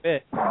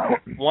bit,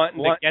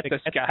 wanting to get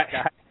this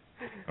guy.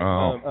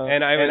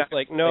 And I was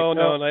like, no,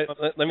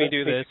 let me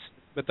do this.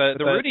 But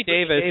the Rudy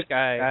Davis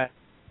guy,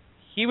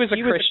 he was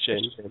a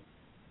Christian,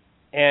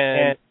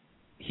 and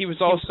he was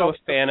also a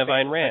fan of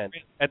Ayn Rand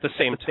at the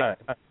same time.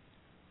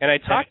 And I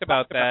talked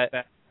about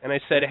that, and I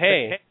said,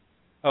 hey,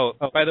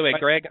 by the way,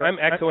 Greg, I'm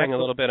echoing a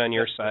little bit on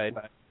your side.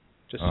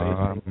 Just so you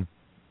know.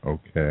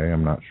 Okay,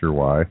 I'm not sure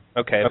why.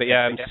 Okay, but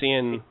yeah, I'm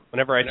seeing,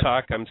 whenever I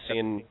talk, I'm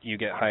seeing you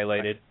get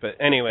highlighted. But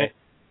anyway,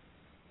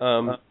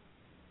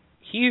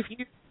 he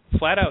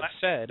flat out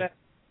said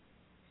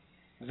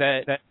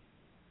that,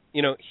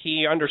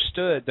 he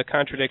understood the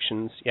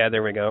contradictions,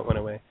 there we go, it went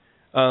away,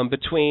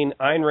 between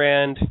Ayn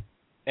Rand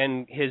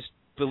and his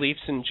beliefs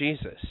in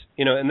Jesus.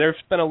 And there's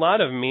been a lot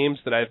of memes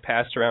that I've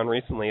passed around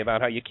recently about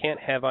how you can't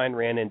have Ayn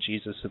Rand and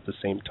Jesus at the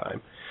same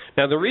time.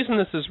 Now, the reason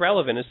this is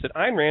relevant is that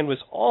Ayn Rand was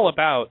all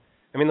about,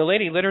 the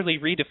lady literally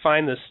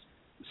redefined this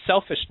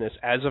selfishness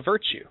as a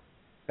virtue.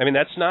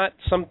 That's not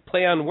some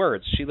play on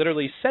words. She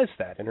literally says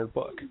that in her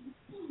book.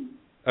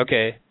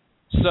 Okay,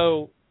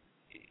 so,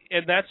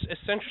 and that's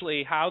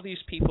essentially how these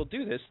people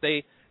do this.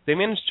 They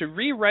manage to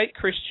rewrite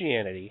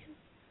Christianity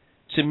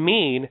to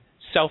mean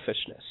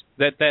selfishness.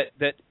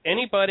 That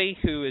anybody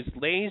who is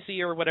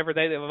lazy or whatever,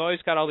 they've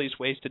always got all these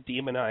ways to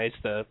demonize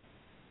the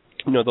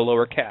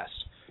lower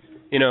caste.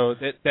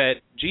 That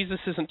Jesus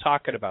isn't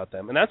talking about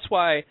them. And that's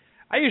why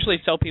I usually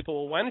tell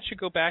people, well, why don't you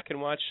go back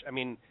and watch, I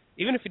mean,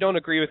 even if you don't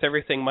agree with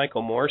everything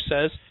Michael Moore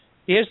says,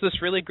 he has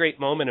this really great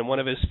moment in one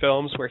of his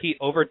films where he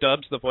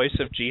overdubs the voice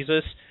of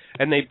Jesus,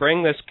 and they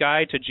bring this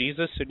guy to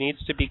Jesus who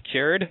needs to be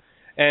cured,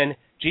 and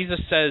Jesus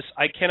says,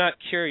 I cannot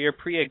cure your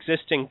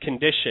pre-existing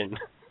condition.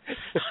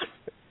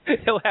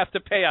 He'll have to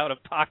pay out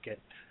of pocket.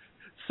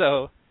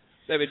 So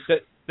I mean,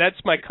 that's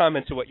my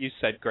comment to what you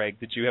said, Greg.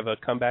 Did you have a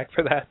comeback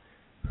for that?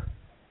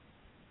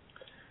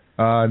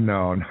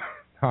 No,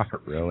 not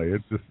really.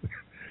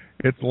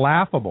 It's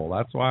laughable.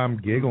 That's why I'm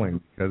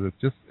giggling, because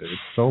it's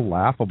so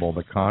laughable,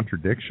 the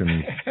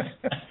contradictions,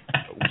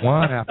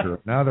 one after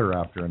another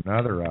after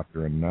another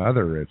after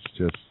another. It's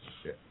just,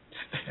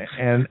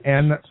 and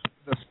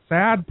the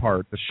sad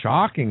part, the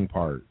shocking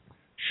part,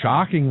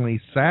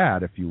 shockingly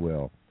sad, if you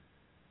will,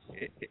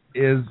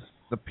 is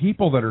the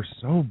people that are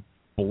so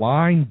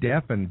blind,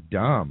 deaf, and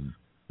dumb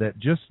that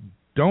just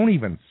don't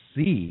even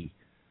see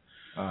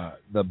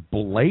the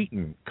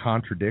blatant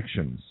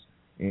contradictions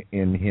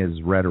in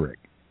his rhetoric.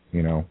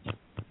 You know.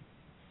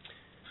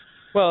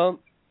 Well,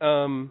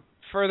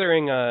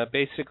 furthering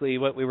basically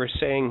what we were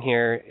saying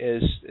here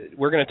is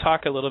we're going to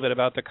talk a little bit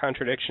about the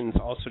contradictions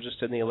also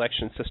just in the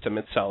election system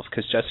itself,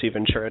 because Jesse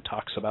Ventura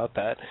talks about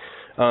that.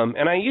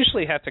 And I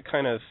usually have to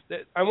kind of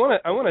I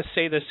want to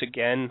say this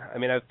again. I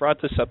mean, I've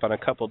brought this up on a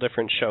couple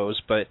different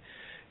shows, but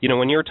you know,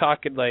 when you're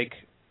talking, like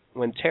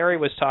when Terry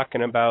was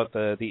talking about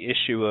the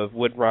issue of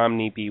would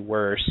Romney be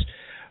worse,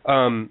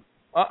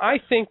 I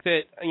think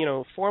that, you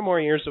know, 4 more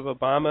years of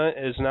Obama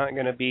is not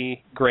going to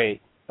be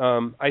great.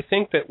 I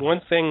think that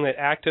one thing that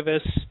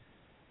activists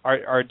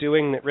are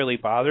doing that really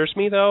bothers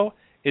me, though,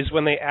 is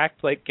when they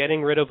act like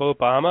getting rid of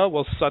Obama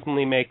will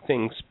suddenly make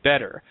things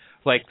better.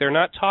 Like, they're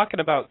not talking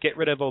about get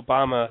rid of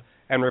Obama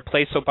and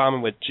replace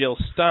Obama with Jill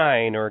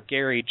Stein or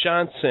Gary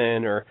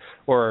Johnson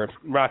or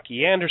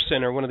Rocky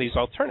Anderson or one of these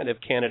alternative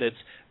candidates.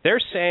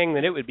 They're saying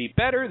that it would be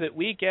better that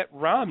we get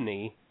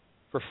Romney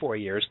for 4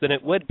 years than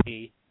it would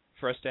be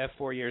for us to have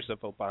 4 years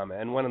of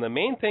Obama. And one of the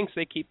main things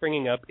they keep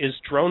bringing up is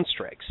drone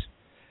strikes,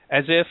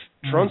 as if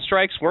drone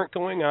strikes weren't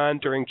going on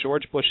during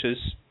George Bush's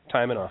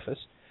time in office,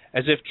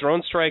 as if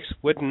drone strikes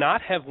would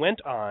not have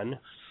went on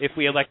if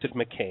we elected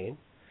McCain,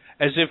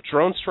 as if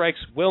drone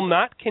strikes will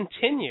not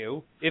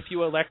continue if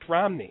you elect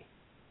Romney,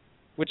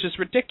 which is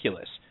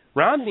ridiculous.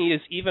 Romney is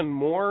even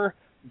more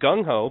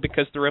gung-ho,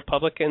 because the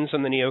Republicans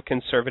and the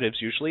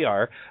neoconservatives usually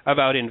are,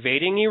 about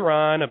invading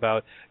Iran,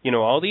 about, you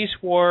know, all these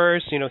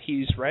wars. You know,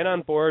 he's right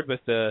on board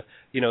with the,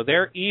 you know,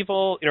 they're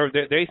evil. You know,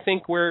 they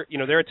think we're, you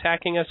know, they're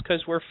attacking us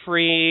because we're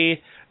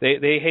free.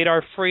 They hate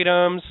our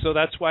freedoms, so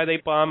that's why they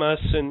bomb us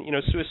and, you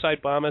know,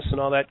 suicide bomb us and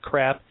all that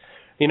crap.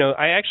 You know,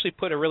 I actually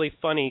put a really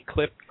funny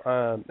clip,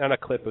 not a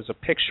clip, it was a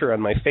picture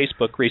on my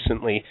Facebook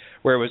recently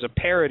where it was a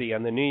parody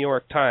on the New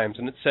York Times,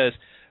 and it says,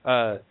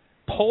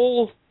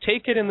 poll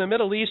taken in the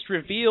Middle East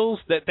reveals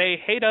that they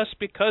hate us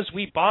because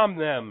we bomb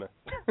them.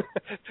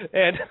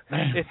 And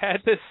it had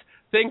this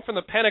thing from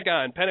the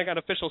Pentagon. Pentagon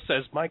official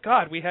says, my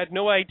God, we had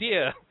no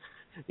idea.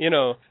 You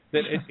know,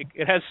 that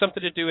it has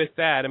something to do with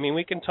that. I mean,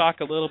 we can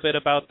talk a little bit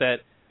about that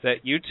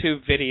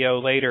YouTube video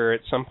later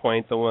at some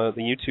point, the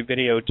YouTube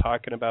video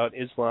talking about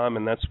Islam,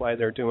 and that's why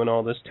they're doing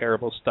all this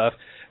terrible stuff.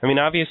 I mean,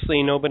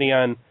 obviously nobody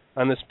on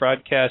this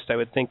broadcast I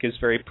would think is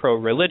very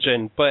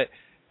pro-religion, but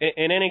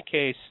in any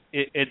case,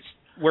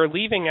 we're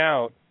leaving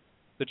out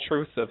the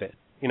truth of it.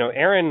 You know,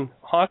 Aaron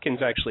Hawkins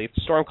actually,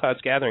 Storm Clouds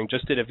Gathering,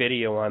 just did a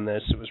video on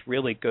this. It was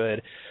really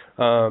good,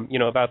 you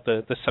know, about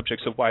the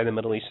subjects of why the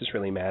Middle East is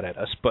really mad at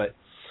us. But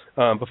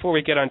before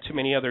we get on too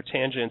many other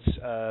tangents,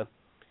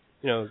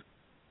 you know,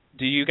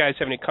 do you guys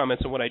have any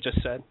comments on what I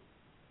just said?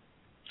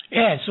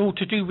 Yeah, it's all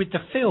to do with the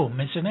film,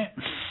 isn't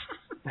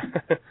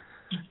it?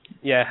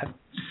 Yeah,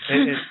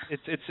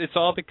 it's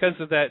all because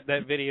of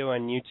that video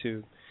on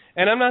YouTube.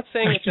 And I'm not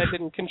saying that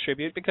didn't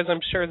contribute, because I'm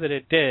sure that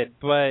it did,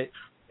 but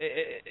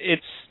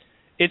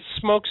it's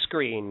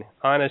smokescreen,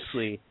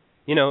 honestly.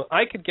 You know,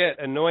 I could get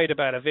annoyed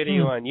about a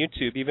video on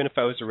YouTube even if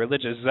I was a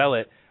religious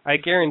zealot. I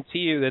guarantee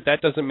you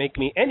that doesn't make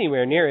me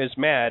anywhere near as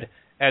mad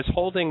as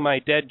holding my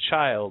dead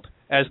child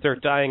as they're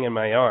dying in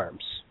my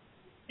arms.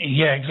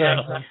 Yeah,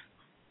 exactly.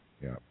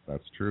 Yeah,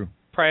 that's true.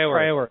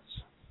 Priorities.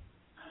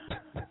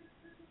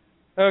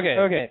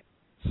 Okay.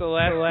 So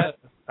last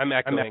I'm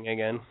echoing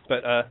again,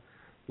 but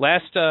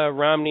last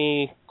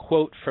Romney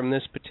quote from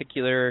this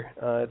particular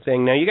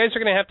thing. Now, you guys are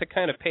going to have to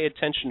kind of pay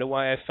attention to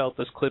why I felt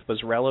this clip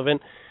was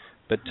relevant,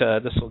 but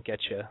this will get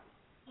you.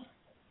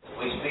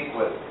 We speak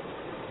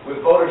with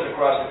voters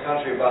across the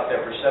country about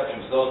their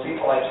perceptions. Those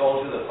people I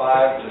told you, the 5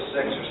 to 6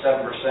 or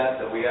 7%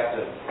 that we have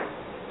to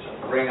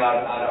bring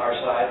on our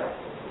side,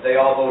 they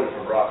all voted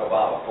for Barack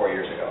Obama 4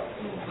 years ago.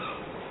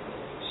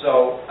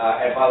 So,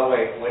 and by the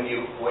way, when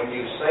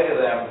you say to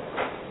them,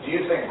 do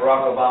you think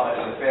Barack Obama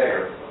is a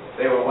failure?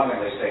 They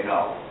overwhelmingly say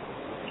no.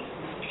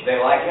 They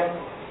like him,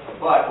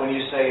 but when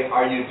you say,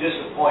 are you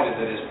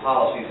disappointed that his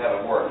policies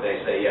haven't worked,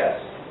 they say yes.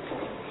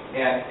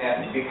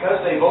 And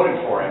because they voted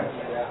for him,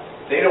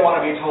 they don't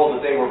want to be told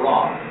that they were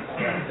wrong,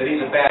 that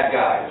he's a bad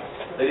guy,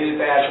 that he's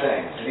bad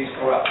things, that he's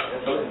corrupt.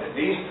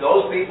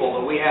 Those people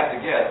that we have to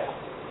get,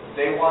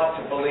 they want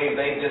to believe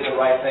they did the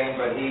right thing,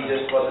 but he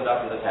just wasn't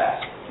up to the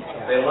task.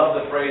 They love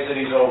the phrase that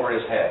he's over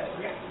his head.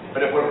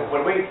 But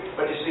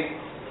you see,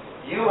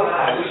 you and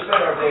I, we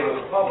spend our day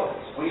with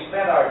Republicans. We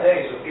spend our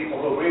days with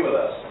people who agree with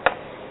us.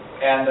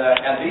 And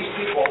these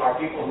people are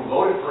people who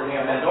voted for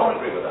him and don't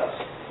agree with us.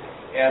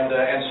 And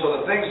so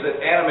the things that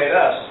animate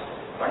us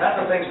are not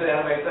the things that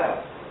animate them.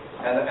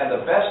 And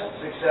the best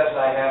success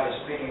I have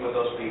is speaking with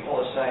those people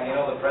is saying,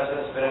 the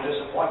president's been a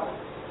disappointment.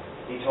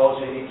 He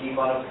told you he'd keep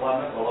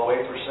unemployment below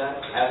 8%.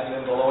 Hasn't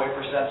been below 8%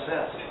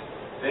 since.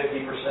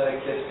 50%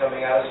 of kids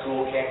coming out of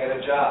school can't get a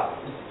job.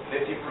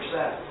 50%.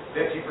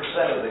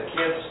 50% of the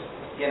kids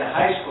in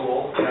high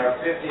school in our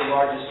 50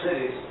 largest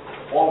cities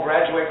won't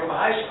graduate from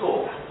high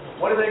school.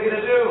 What are they going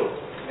to do?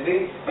 I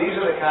mean, these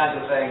are the kinds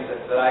of things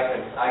that I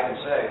can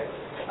say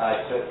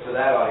to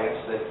that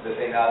audience that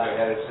they nod their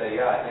head and say,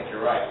 yeah, I think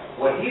you're right.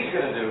 What he's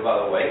going to do,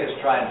 by the way, is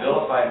try and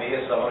vilify me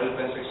as someone who's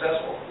been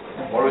successful,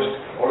 or who's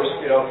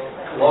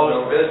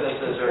closed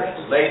businesses or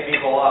laid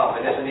people off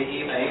and isn't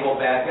an evil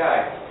bad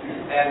guy,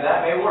 and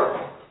that may work.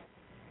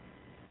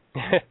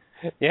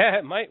 Yeah,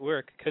 it might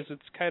work because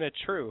it's kind of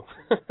true.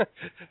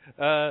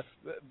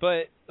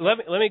 But let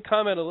me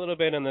comment a little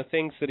bit on the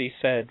things that he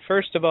said.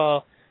 First of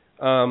all,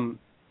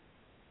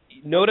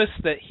 notice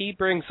that he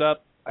brings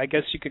up, I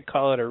guess you could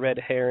call it a red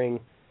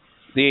herring,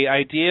 the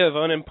idea of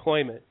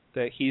unemployment,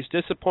 that he's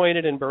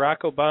disappointed in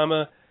Barack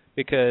Obama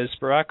because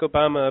Barack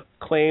Obama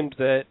claimed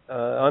that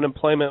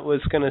unemployment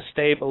was going to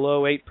stay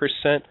below 8%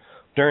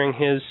 during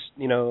his,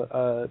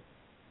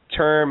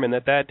 term, and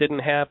that didn't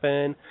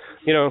happen.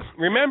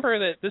 Remember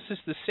that this is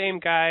the same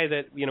guy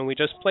that, we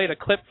just played a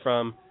clip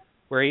from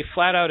where he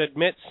flat out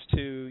admits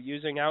to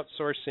using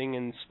outsourcing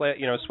and,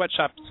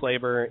 sweatshop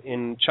labor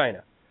in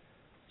China.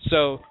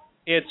 So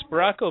it's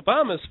Barack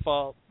Obama's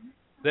fault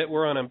that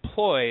we're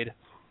unemployed.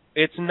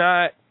 It's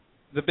not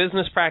the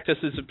business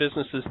practices of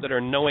businesses that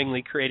are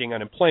knowingly creating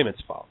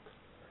unemployment's fault.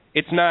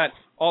 It's not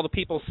all the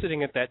people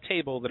sitting at that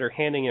table that are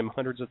handing him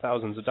hundreds of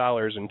thousands of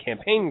dollars in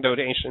campaign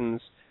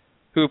donations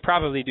who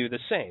probably do the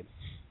same.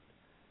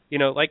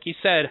 Like you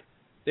said,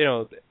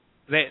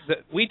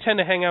 we tend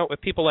to hang out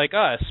with people like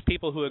us,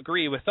 people who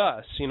agree with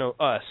us,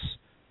 us,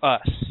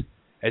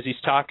 as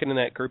he's talking to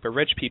that group of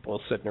rich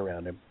people sitting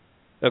around him.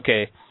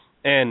 Okay,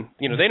 and,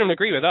 they don't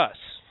agree with us.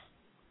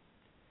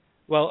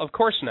 Well, of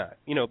course not,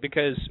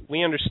 because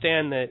we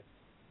understand that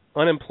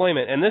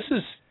unemployment, and this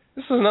is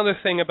another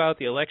thing about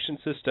the election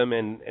system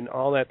and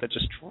all that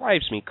just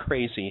drives me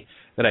crazy,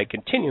 that I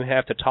continue to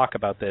have to talk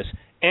about this.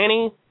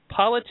 Any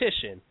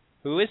politician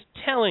who is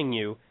telling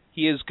you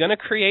he is going to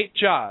create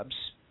jobs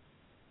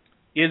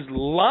is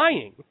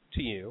lying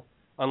to you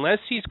unless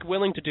he's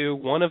willing to do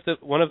one of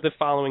the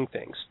following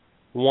things.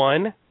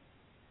 1,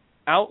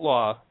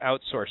 outlaw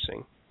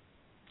outsourcing.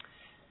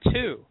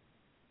 2,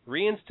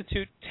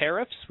 reinstitute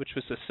tariffs, which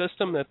was a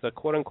system that the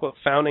quote-unquote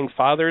founding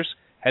fathers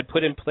had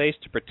put in place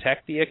to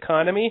protect the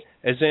economy,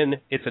 as in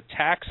it's a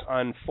tax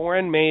on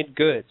foreign-made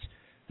goods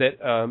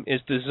that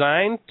is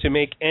designed to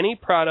make any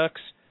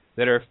products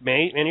that are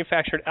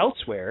manufactured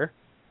elsewhere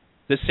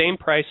the same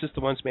price as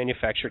the ones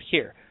manufactured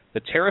here.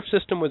 The tariff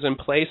system was in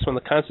place when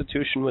the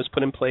Constitution was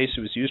put in place.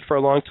 It was used for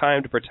a long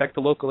time to protect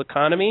the local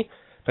economy,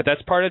 but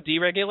that's part of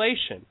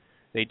deregulation.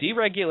 They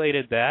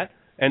deregulated that,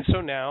 and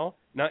so now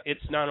not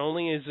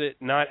only is it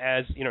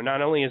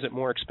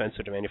more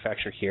expensive to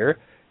manufacture here,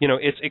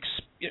 it's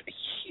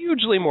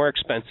hugely more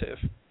expensive,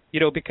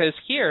 because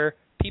here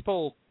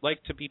people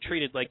like to be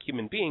treated like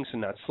human beings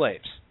and not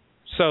slaves.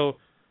 So,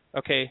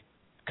 okay.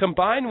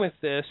 Combined with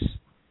this,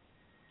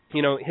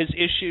 his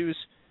issues,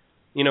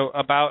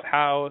 about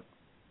how,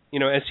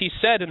 as he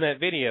said in that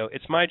video,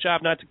 it's my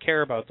job not to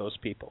care about those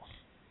people.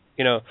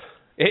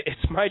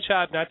 It's my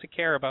job not to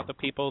care about the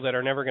people that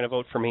are never going to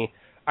vote for me.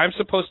 I'm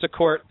supposed to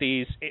court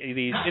these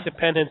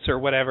independents or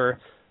whatever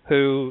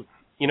who,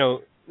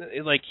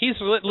 like he's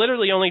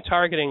literally only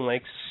targeting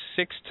like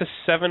 6 to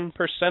 7%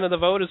 of the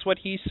vote is what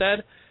he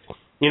said.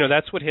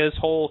 That's what his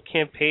whole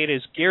campaign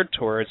is geared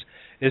towards,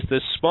 is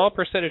this small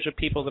percentage of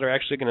people that are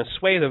actually going to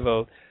sway the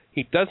vote.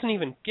 He doesn't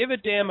even give a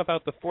damn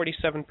about the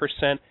 47%.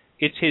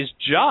 It's his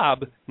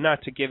job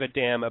not to give a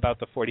damn about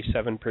the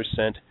 47%.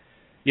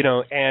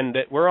 And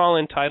that we're all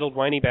entitled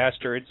whiny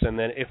bastards, and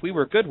that if we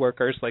were good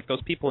workers like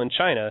those people in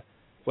China,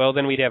 well,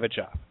 then we'd have a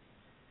job.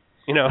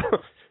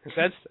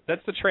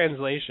 That's the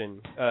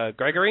translation.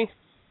 Gregory?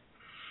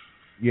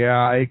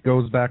 Yeah, it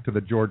goes back to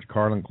the George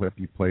Carlin clip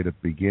you played at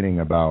the beginning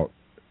about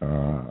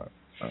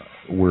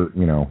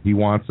he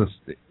wants us.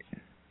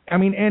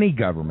 Any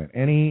government,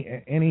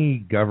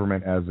 any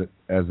government as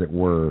it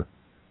were,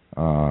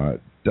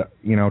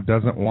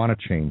 doesn't want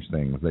to change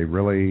things. They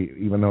really,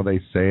 even though they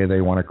say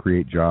they want to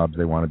create jobs,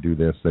 they want to do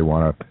this, they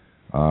want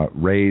to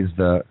raise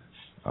the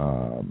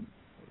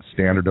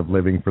standard of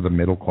living for the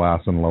middle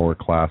class and lower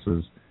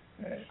classes.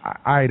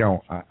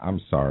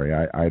 I'm sorry,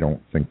 I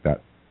don't think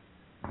that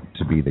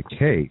to be the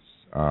case.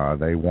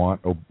 They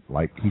want,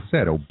 like he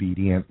said,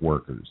 obedient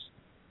workers.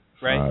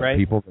 Right.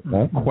 People that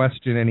won't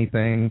question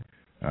anything,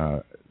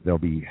 They'll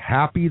be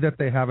happy that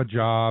they have a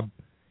job,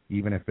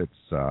 even if it's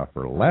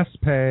for less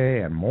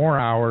pay and more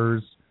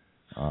hours.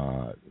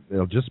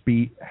 They'll just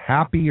be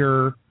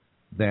happier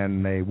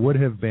than they would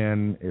have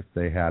been if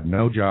they had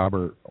no job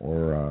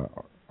or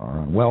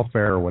on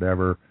welfare or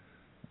whatever.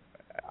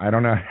 I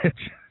don't know.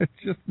 It's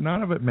just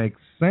none of it makes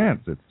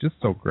sense. It's just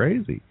so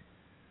crazy.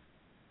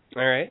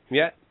 All right.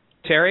 Yeah.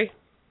 Terry?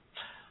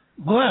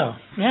 Well,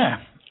 yeah,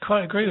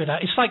 quite agree with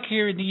that. It's like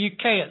here in the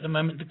UK at the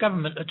moment, the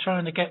government are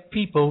trying to get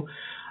people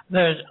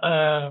that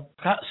are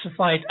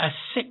classified as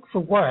sick for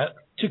work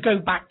to go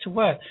back to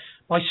work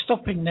by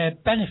stopping their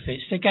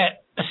benefits to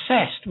get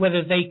assessed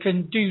whether they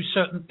can do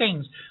certain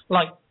things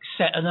like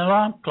set an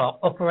alarm clock,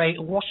 operate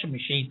a washing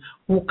machine,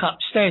 walk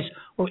upstairs,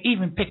 or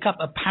even pick up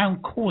a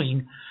pound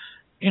coin,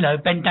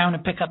 bend down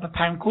and pick up a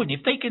pound coin.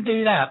 If they can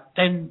do that,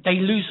 then they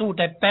lose all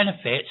their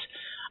benefits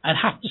and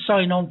have to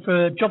sign on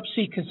for a job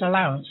seekers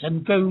allowance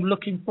and go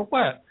looking for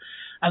work.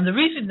 And the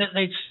reason that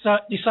they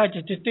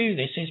decided to do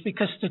this is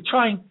because to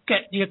try and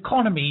get the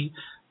economy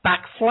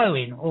back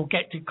flowing or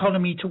get the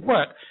economy to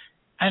work.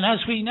 And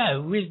as we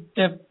know, with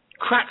the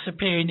cracks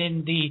appearing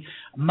in the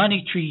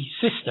monetary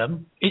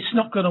system, it's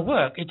not going to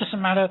work. It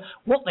doesn't matter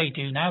what they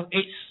do now,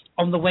 it's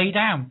on the way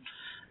down.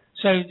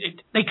 So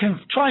they can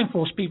try and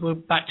force people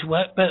back to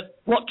work, but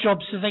what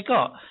jobs have they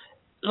got?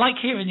 Like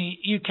here in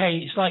the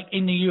UK, it's like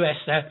in the US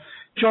there,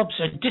 jobs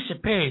are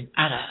disappearing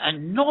at a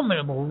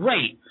nominal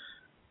rate.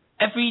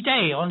 Every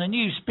day on the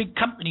news, big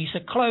companies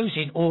are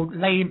closing or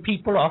laying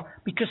people off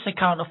because they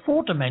can't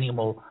afford them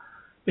anymore,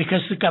 because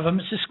the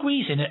governments are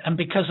squeezing it, and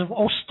because of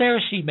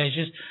austerity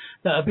measures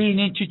that are being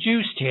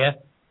introduced here.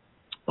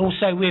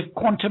 Also with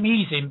quantum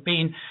easing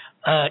being,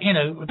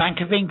 the Bank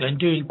of England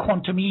doing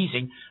quantum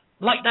easing,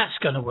 like that's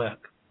going to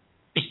work.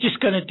 It's just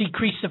going to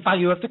decrease the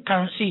value of the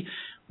currency,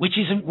 which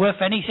isn't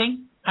worth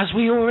anything, as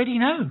we already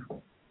know.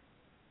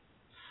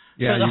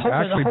 Yeah,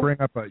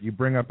 you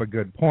bring up a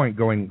good point,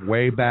 going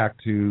way back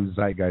to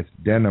Zeitgeist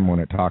Addendum when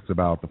it talks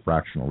about the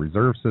fractional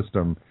reserve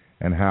system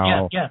and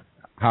how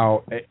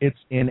it's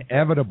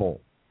inevitable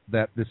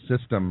that the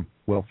system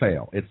will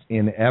fail. It's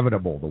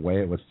inevitable the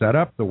way it was set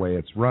up, the way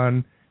it's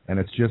run, and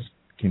it's just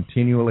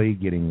continually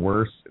getting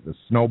worse. The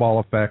snowball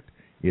effect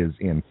is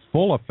in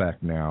full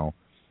effect now.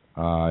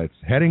 It's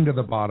heading to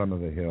the bottom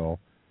of the hill.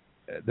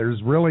 There's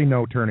really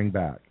no turning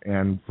back.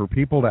 And for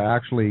people to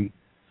actually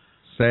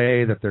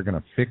say that they're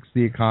going to fix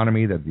the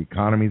economy, that the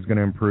economy is going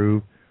to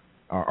improve,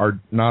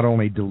 are not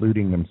only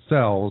deluding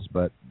themselves,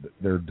 but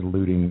they're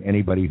deluding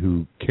anybody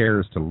who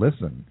cares to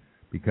listen,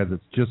 because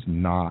it's just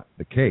not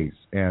the case.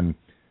 And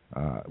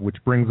which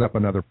brings up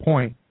another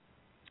point,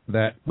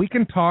 that we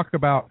can talk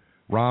about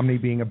Romney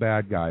being a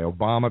bad guy,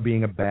 Obama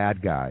being a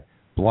bad guy,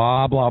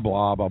 blah, blah,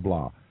 blah, blah,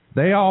 blah.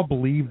 They all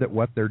believe that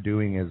what they're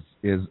doing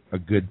is a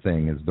good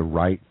thing, is the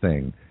right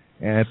thing.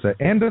 And at the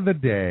end of the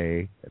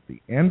day,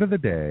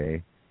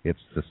 it's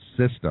the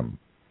system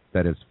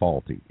that is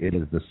faulty. It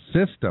is the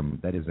system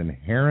that is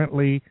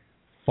inherently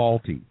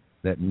faulty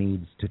that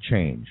needs to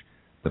change.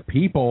 The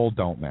people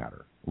don't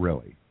matter,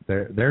 really.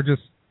 They're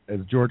just, as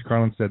George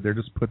Carlin said, they're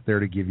just put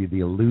there to give you the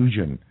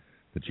illusion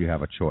that you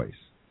have a choice.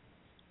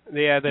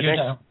 Yeah,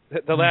 I'm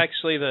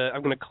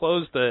going to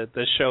close the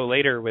show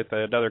later with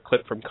another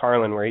clip from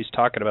Carlin where he's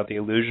talking about the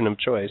illusion of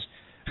choice.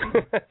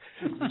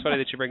 It's funny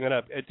that you bring that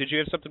up. Did you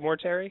have something more,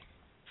 Terry?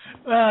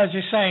 Well, I was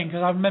just saying,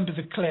 because I remember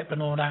the clip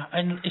and all that,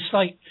 and it's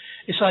like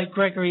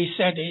Gregory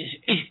said,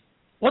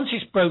 once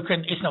it's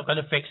broken, it's not going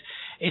to fix.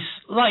 It's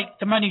like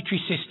the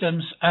monetary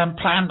system's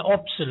planned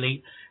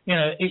obsolete.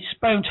 It's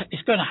going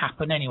to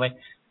happen anyway.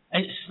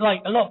 It's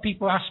like a lot of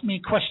people ask me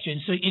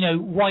questions. So,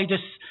 why does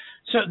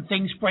certain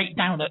things break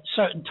down at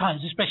certain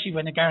times, especially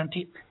when they're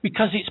guaranteed?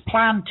 Because it's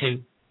planned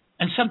to.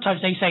 And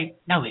sometimes they say,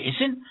 no, it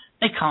isn't.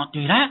 They can't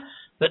do that,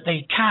 but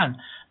they can.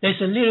 There's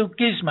a little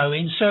gizmo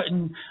in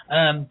certain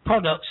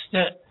products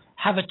that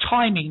have a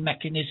timing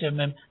mechanism,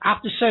 and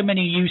after so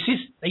many uses,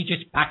 they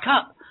just back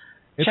up.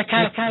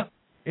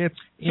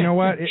 You know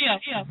what?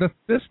 The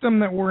system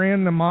that we're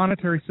in, the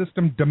monetary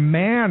system,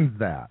 demands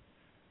that.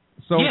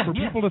 So for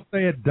people to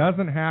say it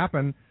doesn't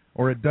happen,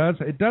 or it does,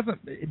 it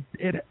doesn't.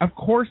 Of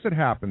course it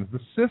happens.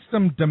 The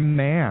system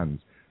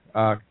demands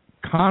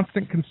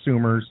constant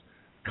consumers,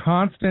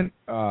 constant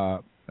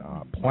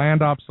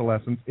planned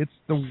obsolescence.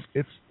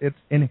 It's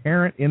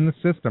inherent in the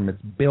system.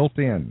 It's built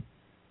in.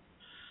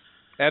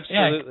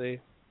 Absolutely.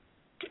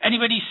 Yeah.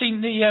 Anybody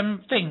seen the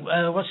thing?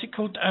 What's it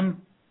called?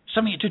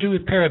 Something to do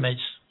with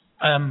pyramids.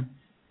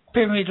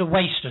 Pyramid of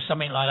waste or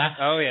something like that.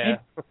 Oh yeah.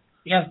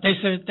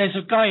 There's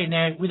a guy in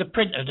there with a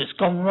printer that's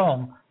gone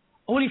wrong.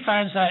 All he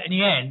finds out in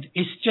the end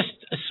is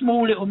just a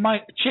small little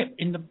chip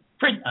in the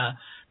printer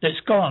that's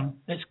gone,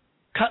 that's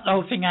cut the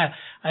whole thing out.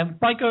 And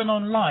by going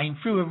online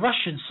through a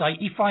Russian site,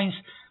 he finds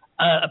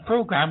a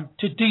program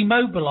to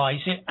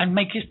demobilize it and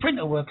make his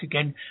printer work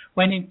again.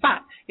 When in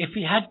fact, if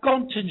he had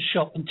gone to the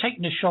shop and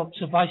taken the shop's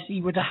advice,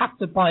 he would have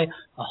to buy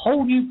a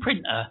whole new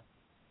printer.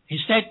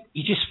 Instead,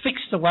 he just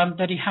fixed the one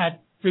that he had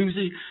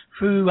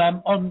through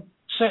on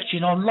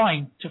searching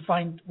online to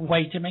find a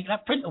way to make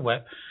that printer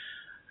work.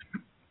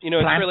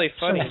 it's really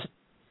funny.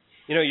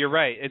 You're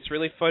right. It's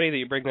really funny that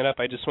you bring that up.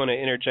 I just want to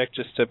interject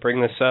just to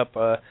bring this up.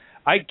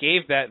 I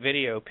gave that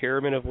video,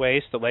 Pyramid of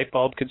Waste, the Light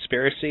Bulb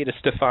Conspiracy, to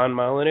Stefan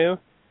Molyneux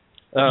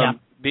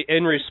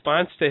in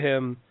response to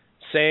him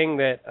saying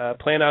that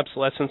planned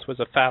obsolescence was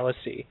a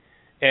fallacy.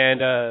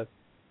 And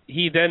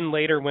he then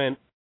later went,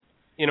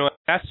 I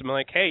asked him,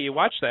 like, hey, you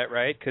watched that,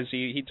 right? Because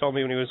he told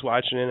me when he was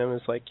watching it, and I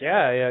was like,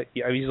 yeah.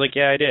 He's like,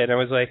 yeah, I did. And I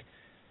was like,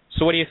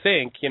 so what do you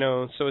think?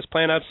 So is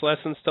planned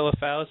obsolescence still a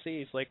fallacy?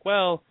 He's like,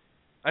 well,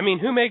 I mean,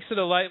 who makes it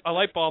a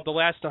light bulb to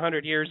last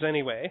 100 years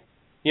anyway?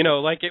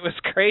 Like it was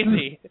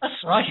crazy. That's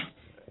right.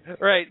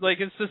 Right, like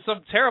it's just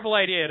some terrible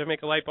idea to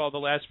make a light bulb to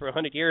last for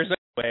 100 years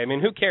anyway. I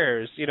mean, who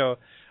cares?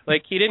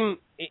 Like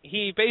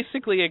he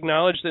basically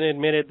acknowledged and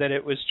admitted that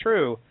it was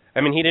true.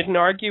 I mean, he didn't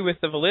argue with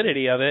the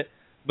validity of it,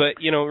 but,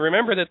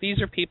 remember that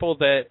these are people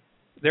that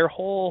their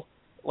whole,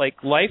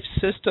 life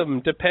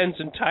system depends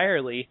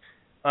entirely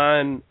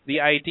on the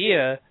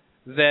idea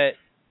that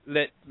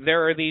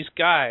there are these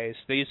guys,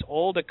 these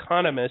old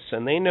economists,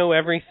 and they know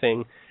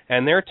everything,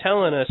 and they're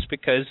telling us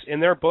because in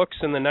their books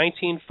in the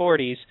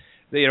 1940s,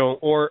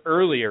 or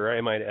earlier,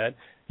 I might add,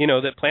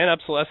 that planned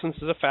obsolescence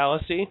is a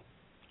fallacy,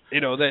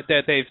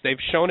 that they've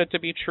shown it to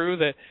be true,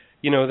 that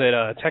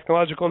that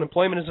technological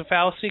unemployment is a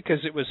fallacy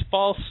because it was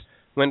false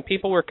when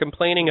people were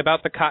complaining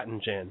about the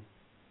cotton gin.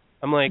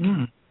 I'm like,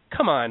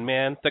 come on,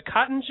 man, the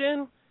cotton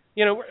gin?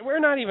 We're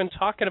not even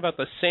talking about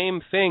the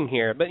same thing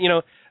here. But,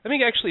 let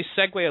me actually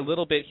segue a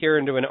little bit here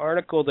into an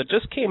article that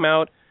just came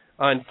out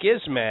on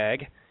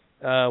Gizmag,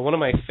 one of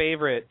my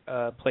favorite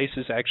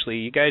places, actually.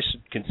 You guys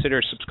should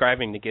consider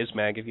subscribing to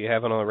Gizmag if you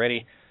haven't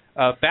already.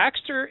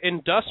 Baxter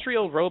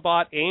Industrial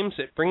Robot aims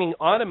at bringing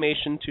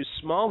automation to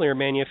smaller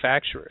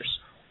manufacturers.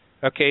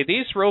 Okay,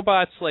 these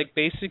robots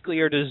basically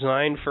are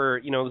designed for,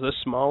 the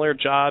smaller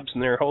jobs,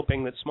 and they're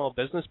hoping that small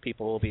business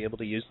people will be able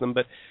to use them.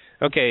 But,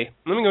 okay,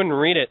 let me go ahead and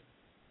read it.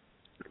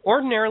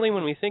 Ordinarily,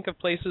 when we think of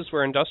places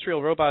where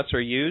industrial robots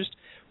are used,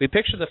 we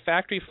picture the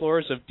factory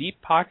floors of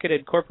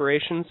deep-pocketed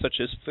corporations such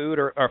as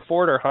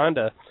Ford or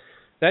Honda.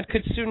 That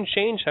could soon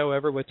change,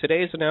 however, with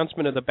today's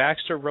announcement of the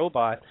Baxter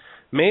robot.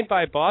 Made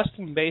by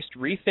Boston-based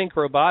Rethink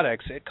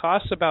Robotics, it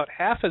costs about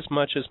half as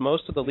much as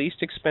most of the least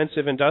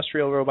expensive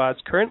industrial robots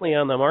currently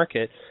on the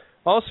market.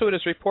 Also, it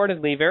is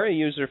reportedly very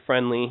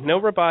user-friendly.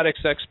 No robotics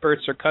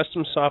experts or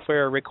custom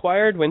software are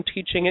required when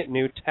teaching it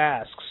new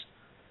tasks.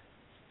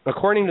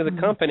 According to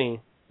the company,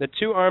 the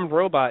two-armed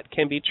robot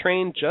can be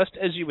trained just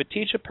as you would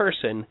teach a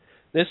person.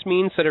 This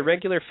means that a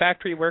regular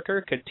factory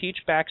worker could teach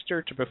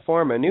Baxter to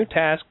perform a new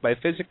task by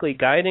physically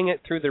guiding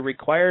it through the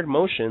required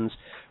motions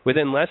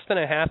within less than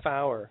a half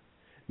hour.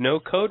 No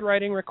code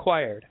writing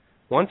required.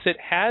 Once it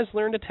has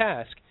learned a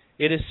task,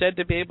 it is said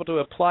to be able to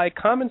apply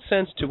common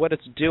sense to what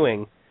it's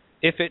doing.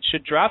 If it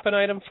should drop an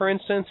item, for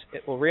instance,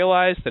 it will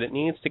realize that it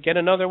needs to get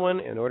another one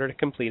in order to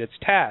complete its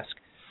task.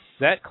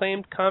 That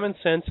claimed common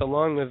sense,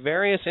 along with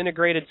various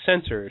integrated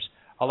sensors,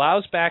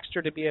 allows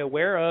Baxter to be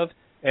aware of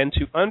and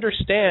to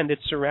understand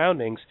its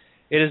surroundings.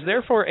 It is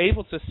therefore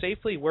able to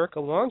safely work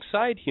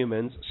alongside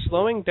humans,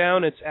 slowing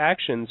down its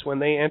actions when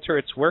they enter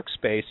its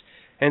workspace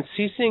and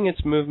ceasing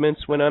its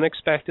movements when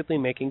unexpectedly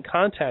making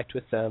contact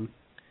with them.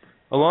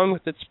 Along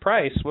with its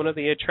price, one of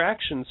the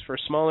attractions for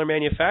smaller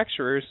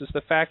manufacturers is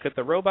the fact that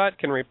the robot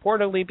can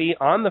reportedly be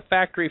on the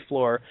factory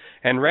floor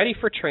and ready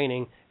for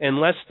training in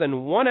less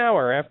than 1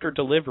 hour after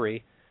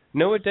delivery.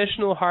 No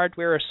additional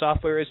hardware or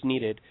software is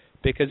needed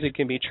because it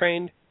can be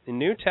trained in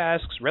new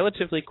tasks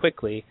relatively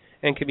quickly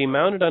and can be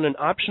mounted on an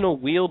optional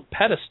wheeled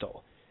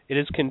pedestal. It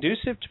is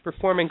conducive to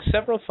performing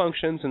several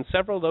functions in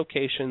several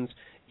locations,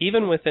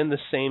 even within the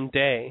same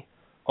day.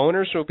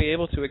 Owners will be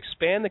able to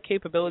expand the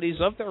capabilities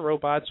of their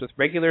robots with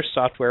regular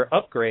software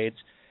upgrades.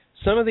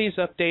 Some of these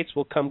updates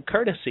will come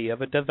courtesy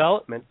of a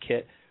development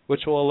kit,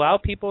 which will allow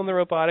people in the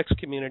robotics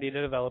community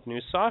to develop new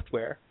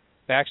software.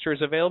 Baxter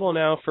is available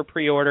now for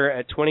pre-order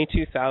at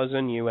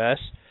 $22,000 US,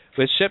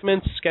 with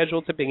shipments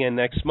scheduled to begin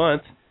next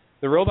month.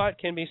 The robot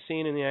can be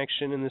seen in the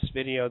action in this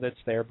video that's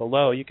there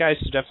below. You guys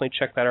should definitely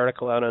check that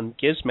article out on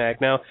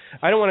Gizmag. Now,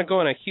 I don't want to go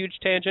on a huge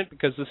tangent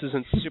because this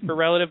isn't super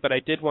relative, but I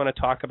did want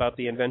to talk about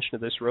the invention of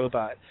this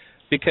robot.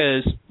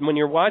 Because when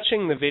you're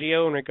watching the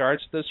video in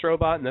regards to this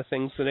robot and the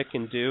things that it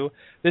can do,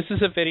 this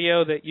is a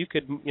video that you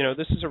could,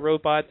 this is a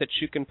robot that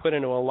you can put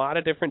into a lot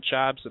of different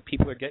jobs that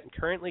people are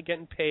currently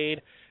getting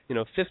paid,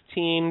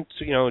 $15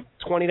 to,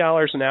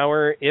 $20 an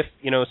hour, if,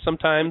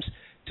 sometimes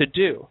to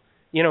do.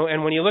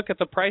 And when you look at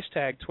the price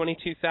tag,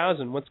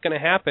 $22,000, what's going to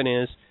happen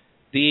is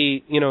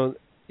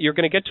you're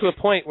going to get to a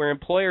point where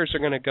employers are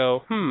going to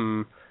go,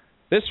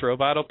 this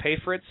robot will pay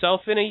for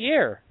itself in a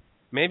year,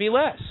 maybe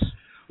less,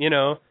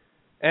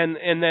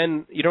 and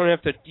then you don't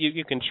have to,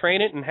 you can train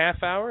it in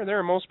half hour. There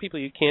are most people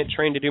you can't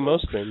train to do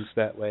most things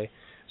that way.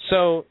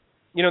 So,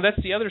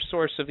 that's the other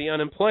source of the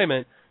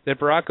unemployment that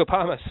Barack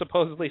Obama is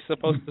supposedly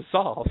supposed to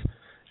solve.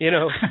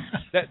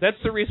 That's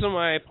the reason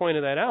why I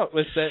pointed that out,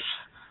 was that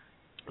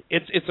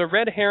it's a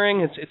red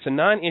herring. It's a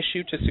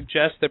non-issue to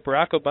suggest that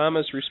Barack Obama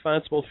is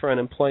responsible for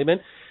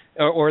unemployment.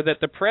 or that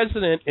the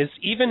president is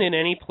even in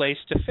any place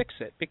to fix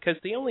it. Because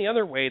the only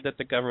other way that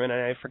the government,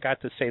 and I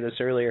forgot to say this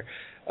earlier,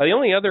 the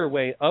only other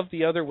way of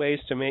the other ways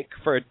to make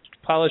for a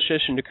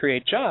politician to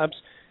create jobs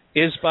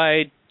is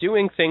by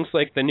doing things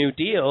like the New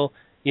Deal,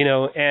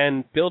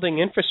 and building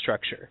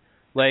infrastructure.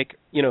 Like,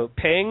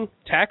 paying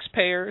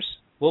taxpayers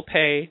will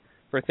pay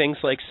for things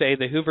like, say,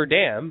 the Hoover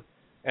Dam,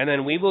 and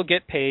then we will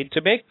get paid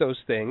to make those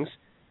things,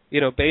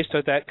 based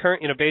on that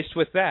based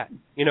with that.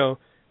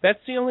 That's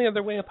the only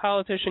other way a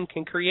politician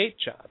can create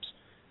jobs.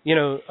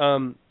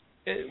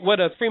 What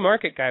a free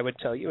market guy would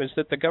tell you is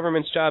that the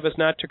government's job is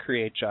not to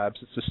create jobs.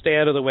 It's to stay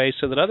out of the way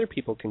so that other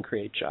people can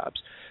create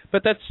jobs.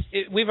 But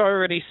we've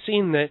already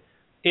seen that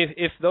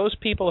if those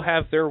people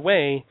have their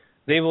way,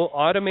 they will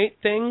automate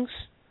things,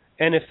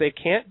 and if they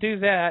can't do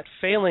that,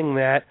 failing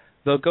that,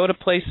 they'll go to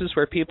places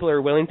where people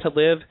are willing to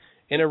live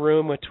in a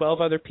room with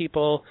 12 other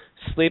people,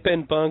 sleep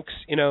in bunks,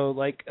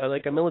 like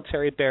a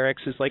military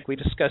barracks, is like we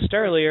discussed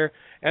earlier,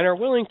 and are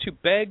willing to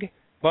beg,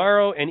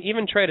 borrow, and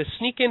even try to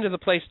sneak into the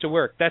place to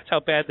work. That's how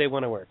bad they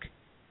want to work.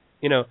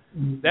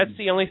 That's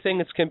the only thing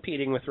that's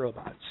competing with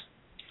robots.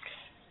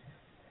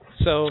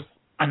 So.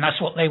 And that's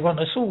what they want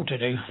us all to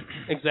do.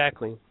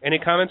 Exactly. Any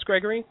comments,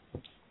 Gregory?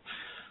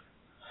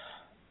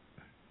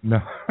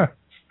 No.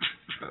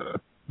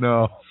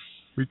 No.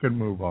 We can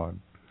move on.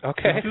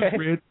 Okay.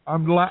 Like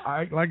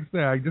I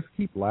say, I just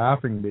keep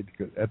laughing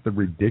at the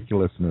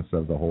ridiculousness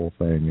of the whole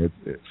thing.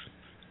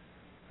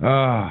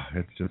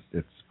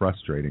 It's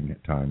frustrating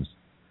at times.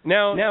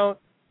 Now,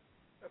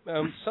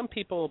 some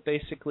people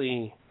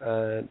basically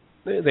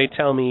they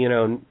tell me,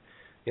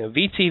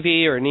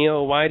 VTV or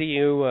Neil, why do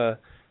you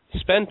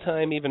spend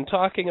time even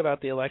talking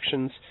about the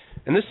elections?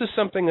 And this is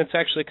something that's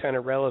actually kind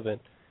of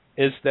relevant,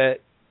 is that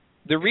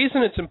the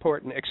reason it's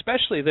important,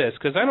 especially this,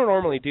 because I don't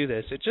normally do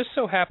this, it just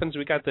so happens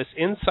we got this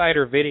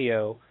insider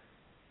video,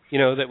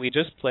 that we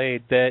just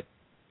played,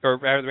 or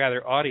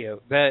rather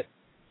audio, that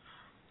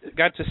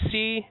got to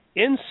see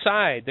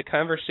inside the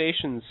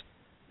conversations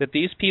that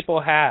these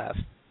people have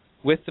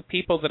with the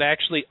people that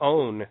actually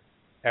own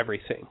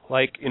everything.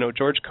 Like,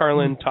 George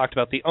Carlin talked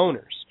about the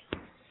owners.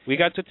 We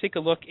got to take a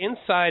look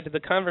inside the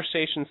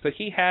conversations that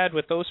he had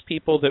with those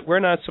people that we're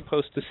not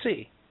supposed to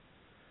see.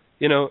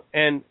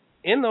 And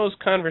in those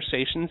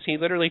conversations, he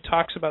literally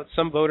talks about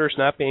some voters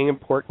not being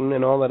important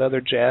and all that other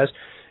jazz.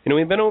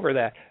 We've been over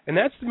that. And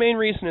that's the main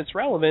reason it's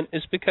relevant,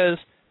 is because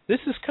this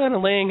is kind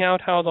of laying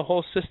out how the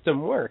whole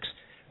system works.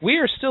 We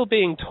are still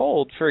being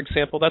told, for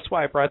example, that's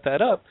why I brought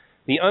that up,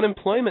 the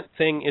unemployment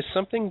thing is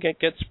something that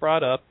gets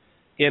brought up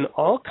in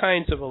all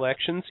kinds of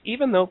elections,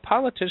 even though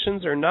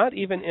politicians are not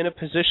even in a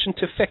position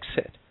to fix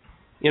it.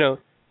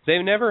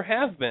 They never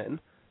have been.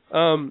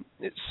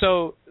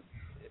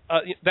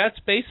 That's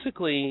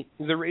basically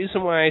the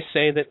reason why I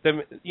say that,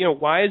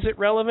 why is it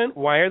relevant?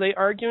 Why are they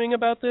arguing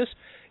about this?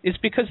 Is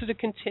because it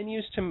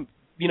continues to,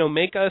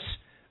 make us,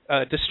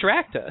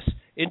 distract us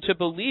into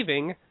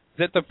believing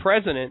that the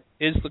president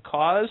is the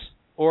cause,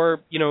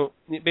 or,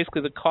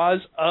 basically the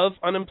cause of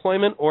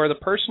unemployment, or the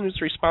person who's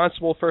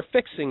responsible for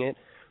fixing it,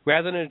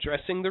 rather than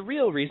addressing the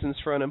real reasons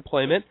for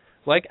unemployment,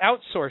 like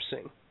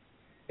outsourcing,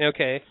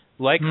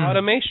 like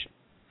automation.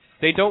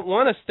 They don't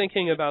want us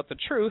thinking about the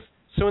truth,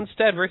 so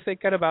instead we're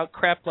thinking about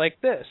crap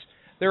like this.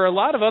 There are a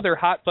lot of other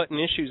hot-button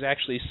issues,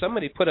 actually.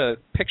 Somebody put a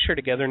picture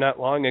together not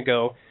long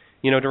ago,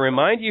 to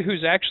remind you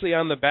who's actually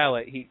on the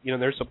ballot.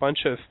 There's a bunch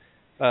of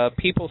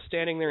people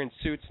standing there in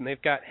suits, and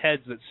they've got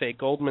heads that say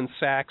Goldman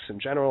Sachs and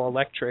General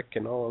Electric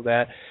and all of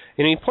that.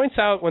 And he points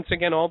out, once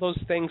again, all those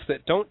things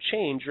that don't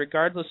change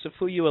regardless of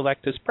who you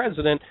elect as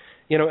president,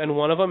 and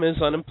one of them is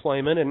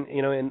unemployment,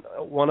 and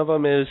one of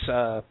them is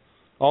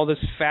all this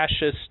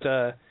fascist,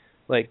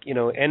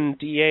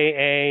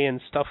 NDAA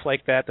and stuff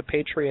like that, the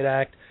Patriot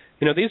Act.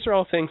 These are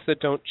all things that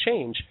don't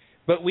change.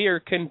 But we are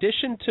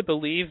conditioned to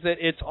believe that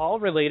it's all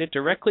related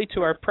directly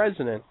to our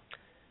president.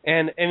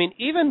 And,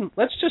 even,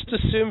 let's just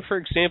assume, for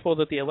example,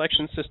 that the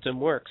election system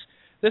works.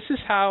 This is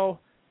how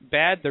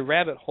bad the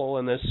rabbit hole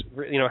in this,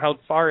 how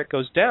far it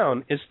goes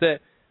down, is that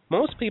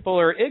most people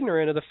are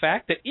ignorant of the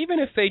fact that even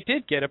if they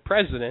did get a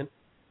president,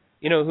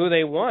 who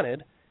they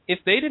wanted, if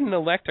they didn't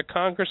elect a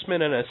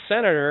congressman and a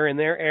senator in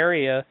their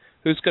area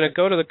who's going to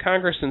go to the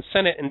Congress and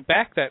Senate and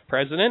back that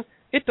president,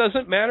 it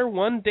doesn't matter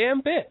one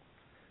damn bit.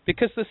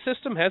 Because the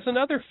system has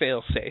another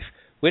fail-safe,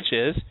 which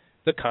is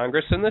the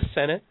Congress and the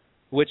Senate,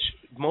 which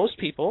most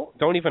people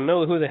don't even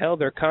know who the hell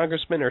their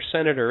congressman or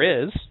senator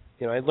is.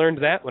 I learned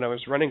that when I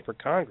was running for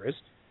Congress.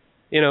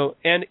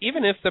 And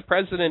even if the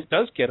president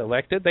does get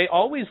elected, they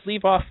always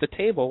leave off the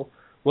table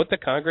what the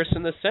Congress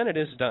and the Senate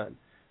has done.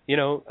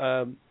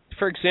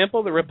 For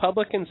example, the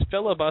Republicans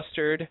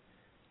filibustered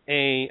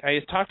I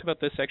talked about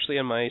this actually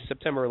on my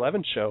September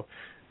 11th show,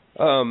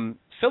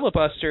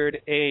 filibustered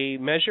a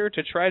measure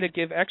to try to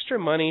give extra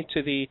money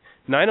to the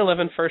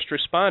 9/11 first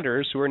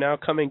responders who are now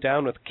coming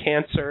down with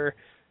cancer,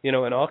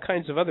 and all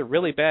kinds of other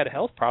really bad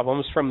health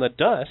problems from the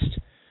dust.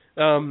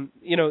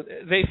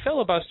 They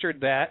filibustered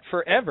that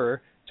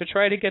forever to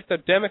try to get the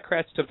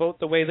Democrats to vote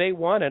the way they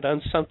wanted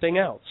on something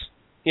else.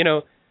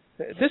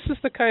 this is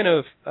the kind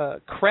of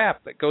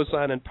crap that goes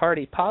on in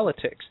party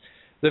politics.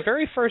 The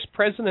very first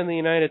president of the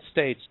United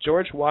States,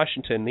 George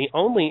Washington, the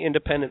only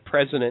independent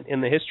president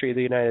in the history of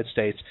the United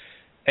States,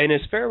 in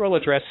his farewell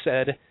address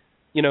said,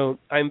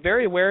 I'm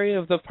very wary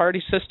of the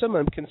party system.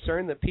 I'm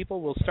concerned that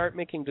people will start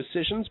making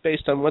decisions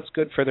based on what's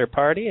good for their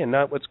party and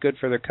not what's good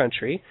for their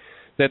country.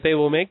 That they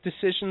will make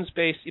decisions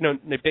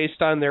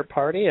based on their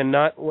party and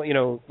not,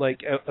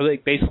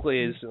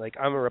 basically is like,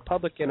 I'm a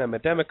Republican, I'm a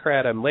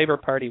Democrat, I'm Labor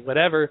Party,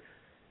 whatever,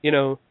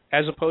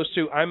 as opposed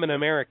to I'm an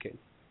American,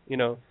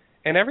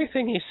 And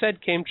everything he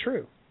said came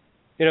true.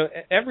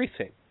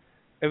 Everything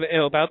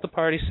about the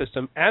party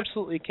system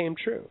absolutely came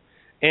true.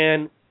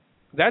 And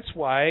that's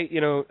why,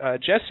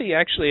 Jesse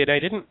actually, and I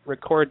didn't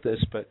record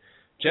this, but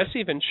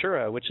Jesse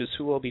Ventura, which is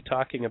who we'll be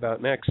talking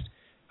about next,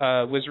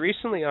 was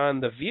recently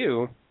on The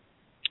View,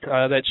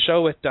 that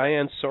show with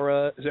Diane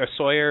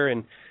Sawyer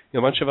and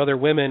a bunch of other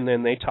women,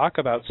 and they talk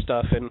about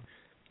stuff. And,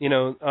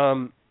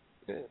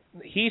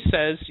 he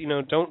says,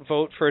 don't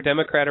vote for a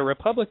Democrat or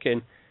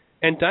Republican.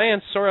 And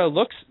Diane Sawyer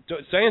looks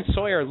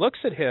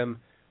at him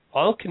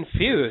all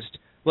confused,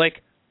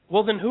 like,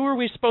 well, then who are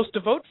we supposed to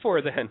vote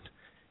for then?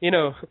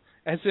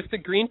 As if the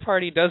Green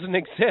Party doesn't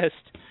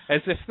exist,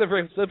 as if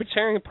the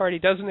Libertarian Party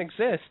doesn't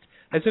exist,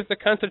 as if the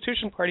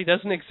Constitution Party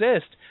doesn't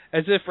exist,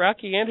 as if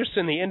Rocky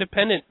Anderson, the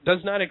Independent, does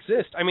not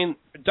exist. I mean,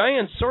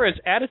 Diane Sawyer's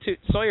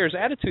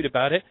attitude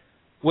about it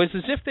was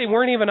as if they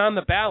weren't even on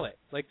the ballot,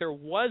 like there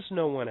was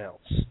no one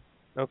else,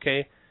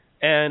 okay?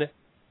 And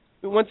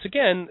once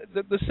again,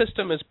 the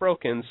system is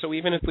broken, so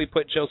even if we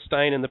put Jill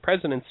Stein in the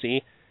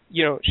presidency,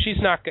 she's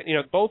not,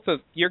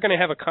 you're going to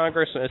have a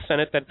Congress and a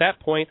Senate that at that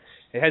point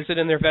has it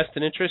in their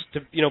vested interest to,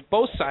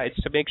 both sides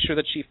to make sure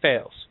that she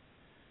fails.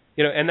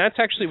 And that's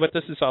actually what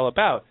this is all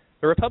about.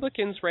 The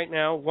Republicans right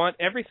now want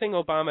everything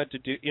Obama to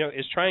do,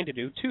 is trying to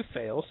do to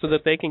fail so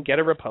that they can get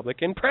a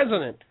Republican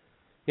president.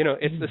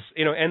 It's this,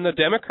 and the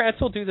Democrats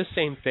will do the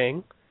same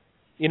thing.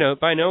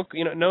 By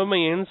no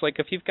means, like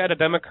if you've got a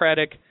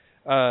Democratic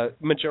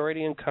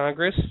majority in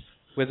Congress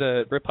with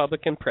a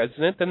Republican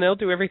president, then they'll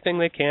do everything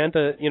they can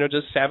to,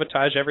 just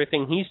sabotage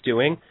everything he's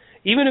doing,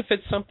 even if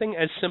it's something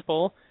as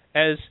simple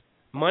as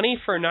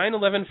money for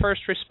 9/11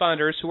 first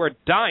responders who are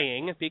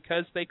dying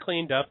because they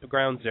cleaned up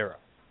Ground Zero.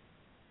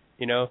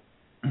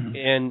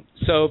 And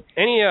so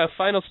any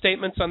final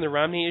statements on the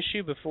Romney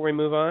issue before we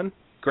move on?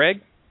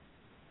 Greg?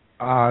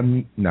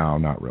 No,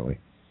 not really.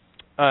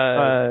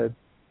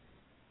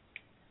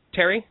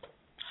 Terry?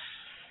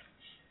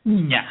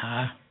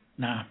 Nah,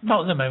 not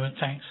at the moment,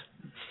 thanks.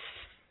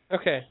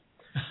 Okay.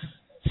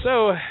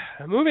 So,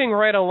 moving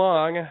right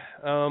along,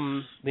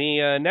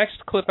 the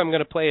next clip I'm going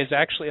to play is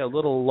actually a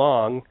little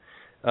long,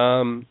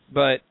 so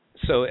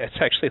it's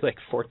actually like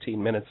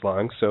 14 minutes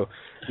long. So,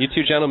 you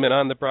two gentlemen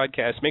on the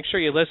broadcast, make sure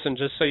you listen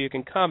just so you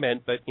can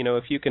comment. But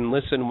if you can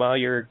listen while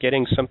you're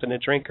getting something to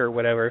drink or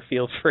whatever,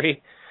 feel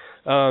free.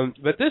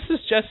 But this is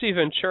Jesse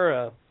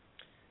Ventura.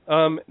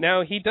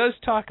 Now, he does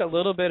talk a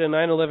little bit of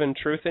 9/11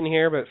 truth in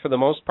here, but for the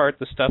most part,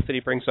 the stuff that he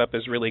brings up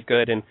is really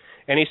good. And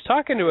he's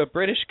talking to a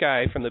British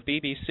guy from the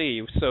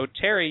BBC. So,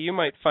 Terry, you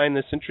might find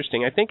this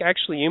interesting. I think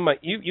actually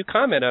you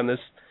comment on this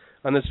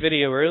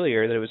video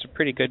earlier that it was a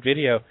pretty good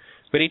video.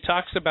 But he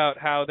talks about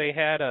how they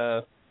had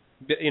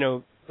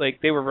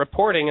they were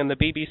reporting on the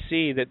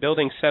BBC that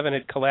Building 7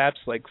 had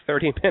collapsed like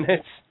 30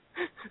 minutes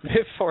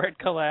before it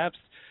collapsed.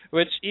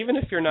 Which, even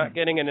if you're not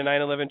getting into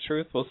 9/11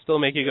 truth, will still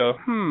make you go,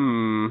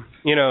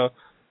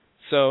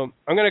 So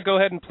I'm going to go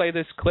ahead and play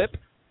this clip.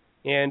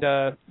 And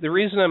the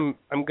reason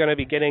I'm going to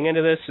be getting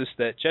into this is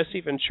that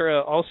Jesse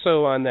Ventura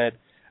also on that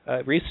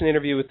recent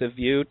interview with The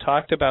View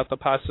talked about the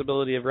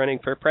possibility of running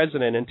for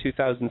president in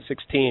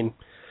 2016.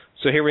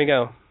 So here we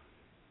go.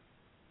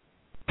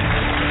 I'm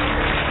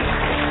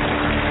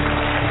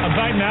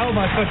back now with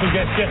my special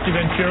guest, Jesse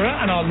Ventura,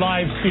 and our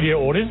live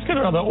studio audience. Let's get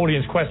another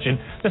audience question.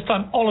 This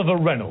time, Oliver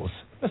Reynolds.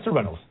 Mr.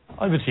 Reynolds,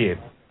 over to you.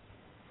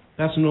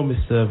 Good afternoon,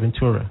 Mr.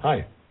 Ventura.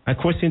 Hi. My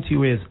question to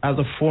you is, as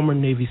a former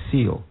Navy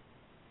SEAL,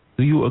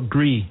 do you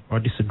agree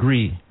or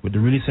disagree with the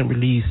recent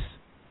release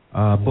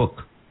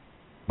book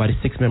by the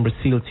 6-member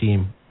SEAL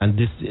team and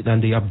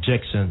the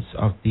objections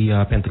of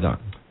the Pentagon?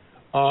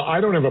 I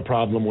don't have a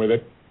problem with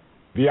it.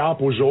 The op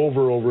was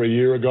over a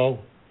year ago,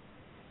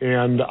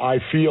 and I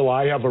feel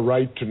I have a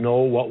right to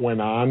know what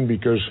went on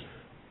because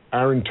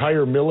our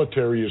entire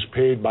military is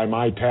paid by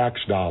my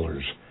tax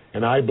dollars.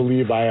 And I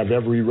believe I have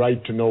every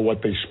right to know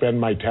what they spend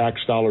my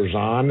tax dollars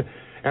on.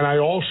 And I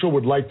also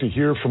would like to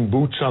hear from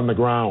boots on the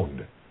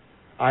ground.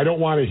 I don't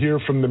want to hear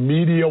from the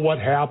media what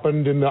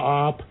happened in the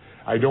op.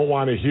 I don't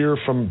want to hear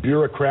from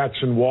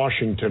bureaucrats in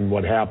Washington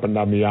what happened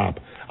on the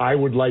op. I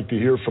would like to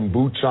hear from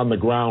boots on the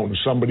ground,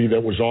 somebody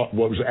that was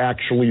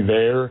actually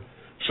there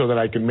so that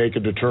I can make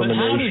a determination.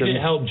 But how does it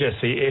help,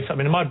 Jesse,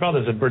 my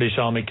brother's a British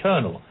Army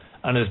colonel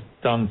and has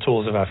done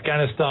tours of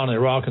Afghanistan and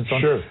Iraq and so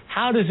on. Sure.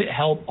 How does it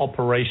help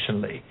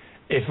operationally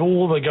if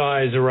all the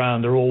guys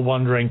around are all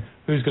wondering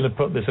who's going to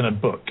put this in a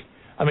book?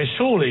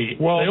 Surely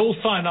they all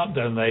sign up,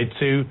 don't they,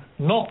 to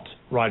not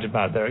write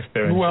about their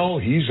experience? Well,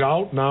 he's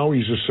out now.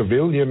 He's a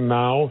civilian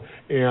now.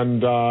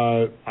 And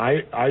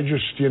I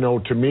just,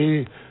 to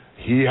me,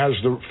 he has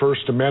the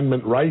First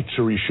Amendment rights,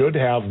 or he should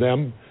have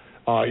them.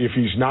 If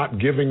he's not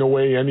giving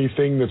away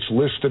anything that's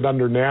listed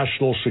under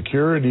national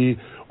security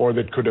or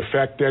that could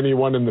affect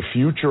anyone in the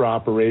future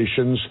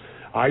operations,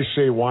 I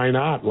say, why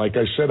not? Like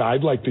I said,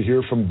 I'd like to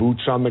hear from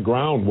boots on the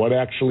ground what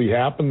actually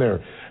happened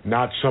there,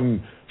 not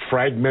some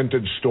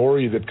fragmented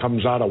story that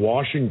comes out of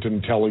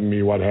Washington telling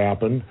me what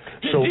happened.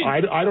 So I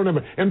don't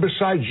have. And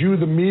besides, you,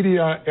 the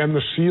media, and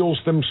the SEALs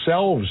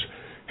themselves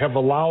have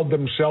allowed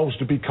themselves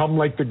to become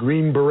like the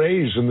Green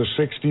Berets in the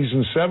 60s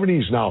and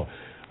 70s now.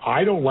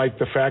 I don't like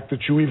the fact that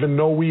you even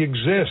know we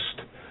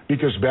exist,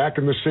 because back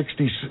in the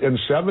 60s and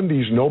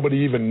 70s, nobody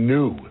even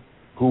knew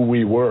who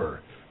we were.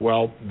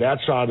 Well,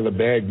 that's out of the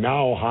bag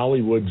now.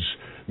 Hollywood's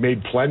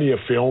made plenty of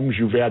films.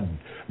 You've had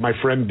my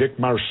friend Dick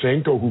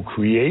Marcinko, who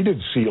created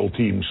SEAL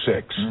Team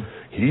 6.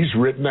 He's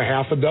written a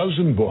half a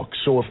dozen books.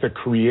 So if the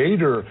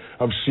creator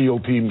of SEAL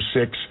Team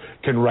 6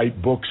 can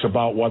write books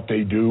about what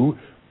they do,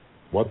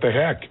 what the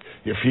heck?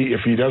 If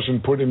he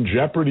doesn't put in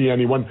jeopardy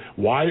anyone,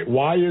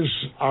 why is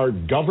our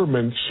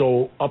government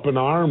so up in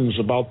arms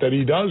about that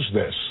he does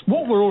this?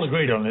 What we're all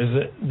agreed on is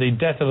that the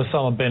death of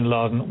Osama bin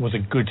Laden was a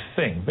good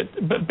thing.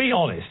 But be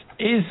honest,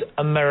 is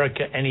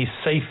America any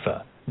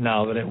safer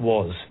now than it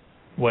was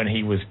when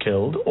he was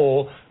killed?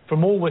 Or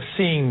from all we're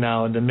seeing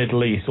now in the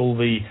Middle East, all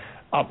the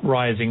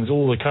uprisings,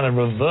 all the kind of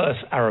reverse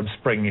Arab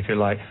Spring, if you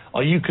like,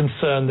 are you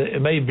concerned that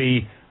it may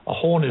be a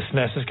hornet's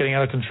nest that's getting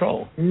out of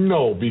control?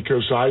 No,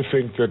 because I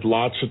think that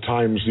lots of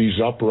times these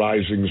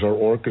uprisings are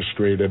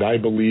orchestrated. I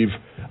believe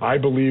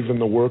in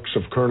the works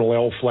of Colonel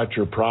L.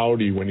 Fletcher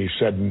Prouty when he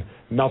said,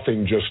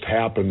 nothing just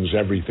happens,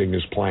 everything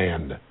is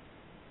planned.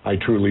 I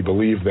truly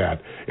believe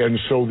that. And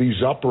so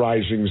these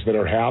uprisings that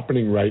are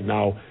happening right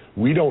now,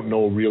 we don't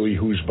know really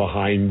who's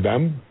behind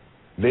them.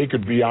 They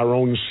could be our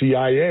own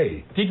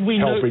CIA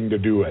helping to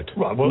do it.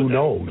 Right, well, who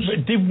knows?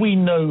 But did we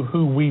know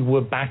who we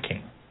were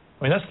backing?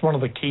 I mean, that's one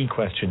of the key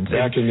questions.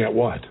 Backing at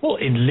what? Well,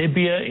 in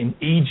Libya, in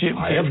Egypt.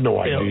 I have no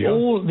idea.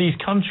 All these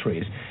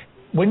countries.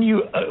 When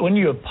you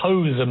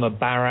oppose a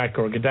Mubarak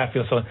or a Gaddafi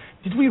or something,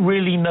 did we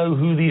really know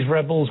who these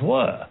rebels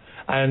were?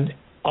 And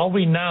are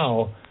we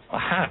now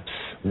perhaps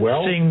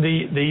seeing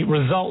the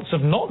results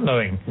of not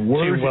knowing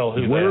too well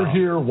who they are? We're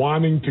here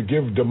wanting to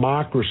give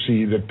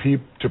democracy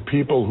to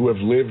people who have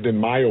lived, in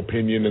my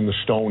opinion, in the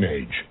Stone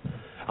Age.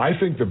 I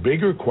think the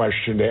bigger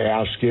question to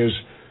ask is,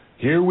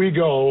 here we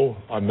go,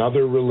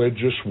 another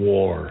religious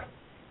war.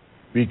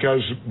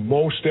 Because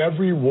most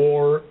every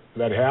war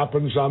that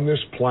happens on this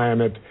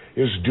planet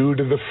is due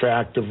to the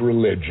fact of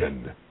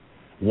religion.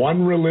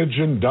 One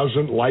religion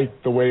doesn't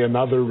like the way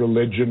another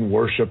religion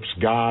worships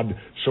God,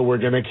 so we're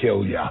going to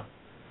kill you.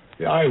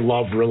 I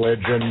love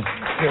religion,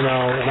 and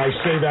I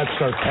say that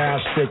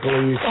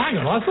sarcastically. Hang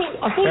on, I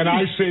thought and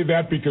I say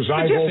that because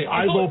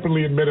I've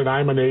openly admitted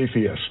I'm an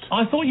atheist.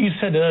 I thought you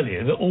said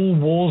earlier that all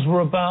wars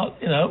were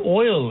about,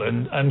 oil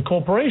and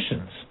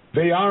corporations.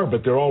 They are,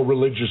 but they're all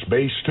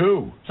religious-based,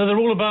 too. So they're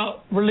all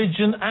about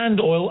religion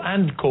and oil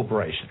and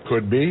corporations.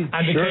 Could be,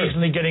 and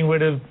occasionally getting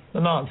rid of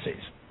the Nazis.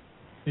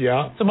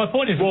 Yeah. So my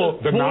point is,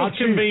 the Nazis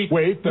can be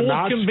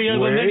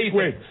over many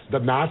things. The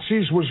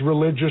Nazis was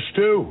religious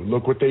too.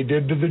 Look what they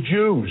did to the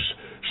Jews.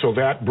 So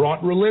that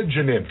brought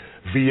religion in.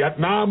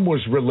 Vietnam was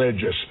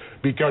religious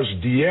because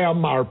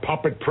Diem, our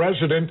puppet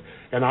president,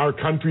 and our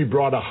country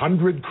brought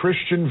 100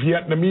 Christian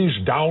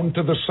Vietnamese down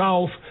to the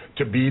south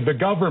to be the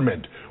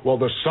government. Well,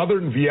 the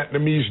southern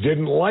Vietnamese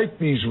didn't like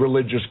these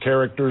religious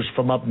characters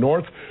from up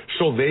north,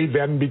 so they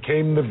then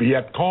became the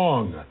Viet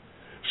Cong.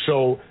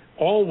 So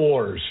all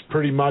wars,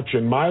 pretty much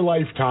in my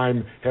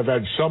lifetime, have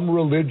had some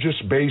religious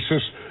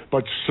basis,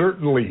 but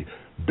certainly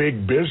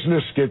big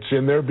business gets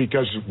in there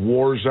because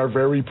wars are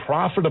very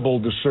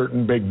profitable to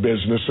certain big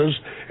businesses.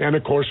 And,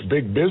 of course,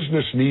 big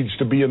business needs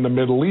to be in the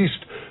Middle East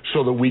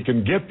so that we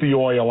can get the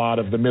oil out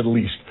of the Middle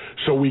East,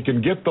 so we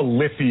can get the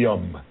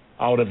lithium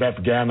out of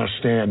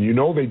Afghanistan.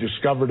 They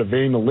discovered a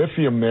vein of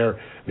lithium there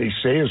they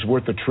say is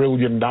worth $1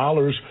 trillion.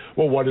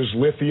 Well, what is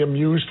lithium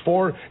used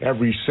for?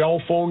 Every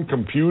cell phone,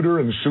 computer,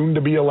 and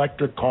soon-to-be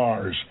electric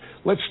cars.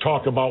 Let's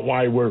talk about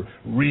why we're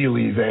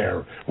really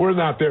there. We're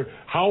not there.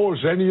 How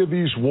does any of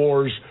these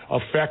wars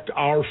affect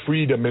our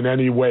freedom in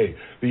any way?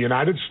 The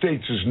United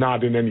States is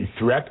not in any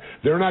threat.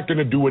 They're not going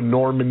to do a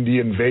Normandy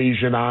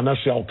invasion on us,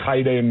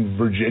 Al-Qaeda in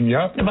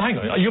Virginia. Yeah, but hang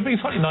on, you're being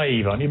slightly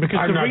naive, aren't you? Because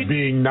I'm not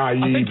being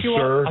naive,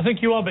 sir. I think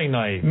you are being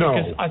naive. No.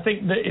 Because I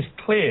think that it's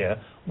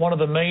clear one of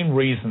the main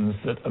reasons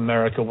that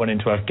America went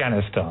into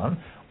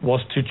Afghanistan was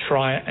to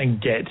try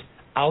and get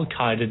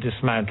Al-Qaeda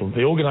dismantled,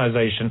 the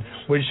organization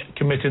which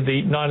committed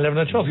the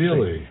 9/11 atrocity.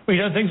 Really? Well,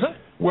 you don't think so?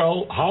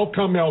 Well, how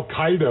come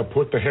Al-Qaeda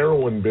put the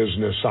heroin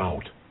business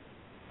out?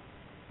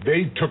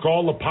 They took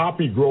all the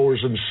poppy growers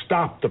and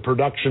stopped the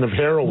production of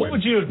heroin. What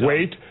would you have done?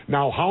 Wait,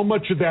 now how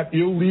much of that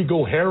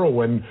illegal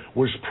heroin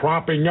was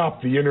propping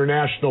up the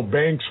international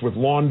banks with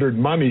laundered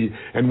money,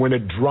 and when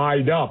it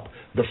dried up,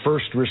 the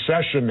first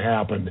recession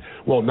happened.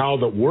 Well, now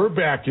that we're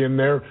back in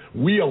there,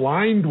 we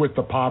aligned with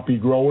the poppy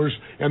growers,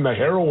 and the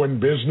heroin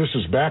business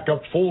is back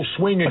up full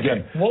swing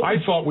again. I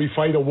thought we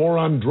fight a war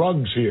on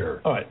drugs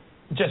here. All right,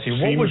 Jesse,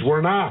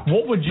 we're not.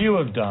 What would you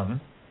have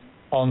done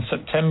on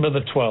September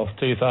the 12th,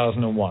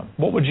 2001?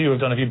 What would you have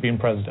done if you'd been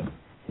president?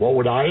 What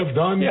would I have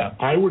done? Yeah.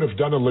 I would have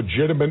done a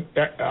legitimate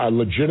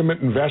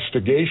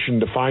investigation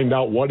to find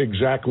out what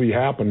exactly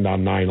happened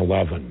on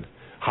 9/11.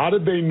 How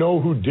did they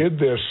know who did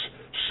this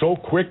so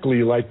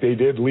quickly like they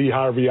did Lee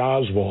Harvey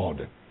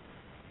Oswald?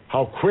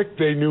 How quick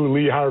they knew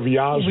Lee Harvey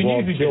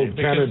Oswald killed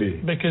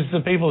Kennedy. Because the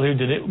people who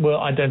did it were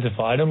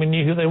identified and we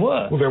knew who they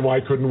were. Well, then why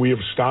couldn't we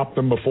have stopped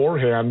them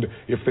beforehand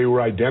if they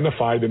were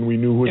identified and we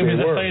knew who they were? It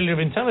was a failure of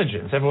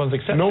intelligence. Everyone's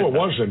accepted No, it that.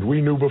 wasn't.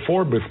 We knew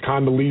before with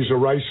Condoleezza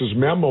Rice's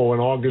memo on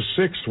August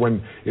 6th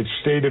when it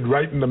stated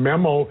right in the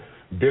memo,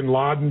 bin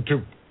Laden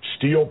to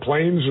steal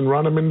planes and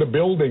run them into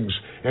buildings.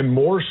 And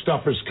more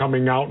stuff is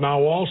coming out now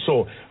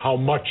also, how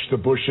much the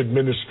Bush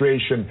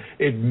administration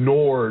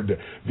ignored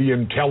the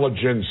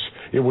intelligence.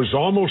 It was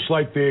almost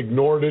like they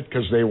ignored it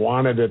because they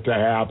wanted it to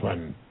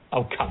happen.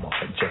 Oh, come off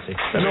it, Jesse.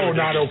 No,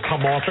 not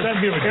come off it.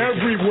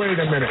 Wait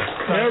a minute.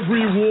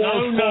 Every war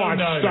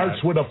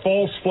starts with a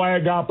false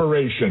flag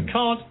operation. You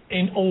can't,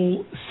 in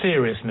all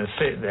seriousness,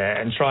 sit there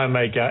and try and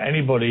make out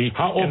anybody.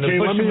 Let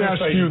me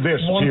ask you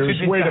this,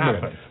 Piers. Wait a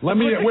minute.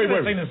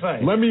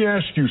 Let me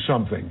ask you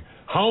something.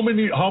 How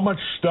much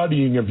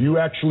studying have you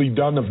actually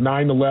done of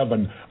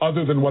 9/11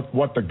 other than what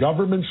the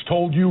government's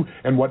told you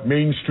and what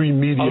mainstream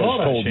media has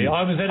told you?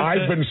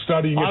 I've been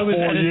studying it 4 years. I was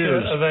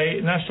editor of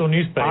a national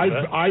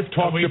newspaper. I've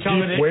talked to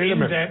people. Wait a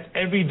minute. In depth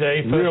every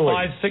day for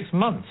 5-6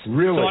 months.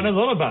 Really? So I know a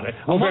lot about it.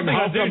 Well, one thing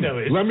I do know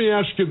is, let me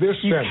ask you this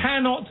you then.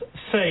 cannot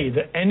say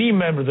that any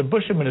member of the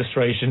Bush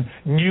administration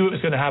knew it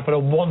was going to happen or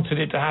wanted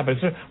it to happen.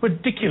 It's a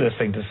ridiculous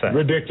thing to say.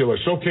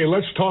 Ridiculous. Okay,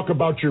 let's talk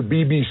about your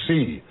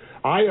BBC.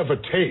 I have a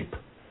tape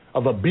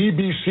of a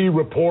BBC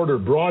reporter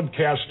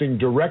broadcasting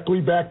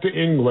directly back to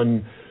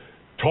England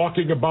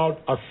talking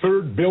about a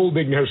third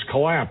building has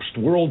collapsed.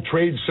 World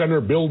Trade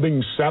Center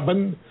Building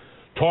 7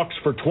 talks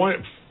for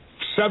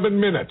 7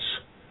 minutes.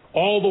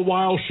 All the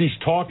while she's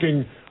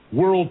talking,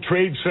 World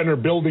Trade Center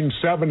Building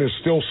 7 is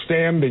still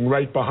standing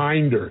right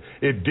behind her.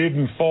 It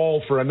didn't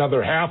fall for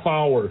another half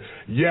hour.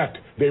 Yet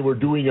they were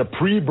doing a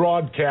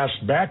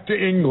pre-broadcast back to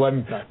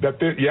England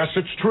that, yes,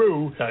 it's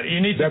true,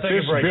 you need to that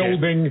this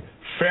building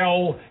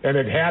fell and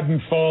it hadn't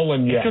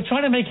fallen yet. If you're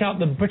trying to make out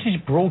the British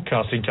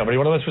Broadcasting Company,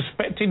 one of the most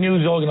respected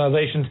news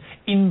organisations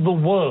in the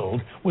world,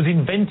 was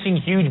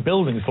inventing huge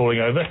buildings falling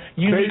over,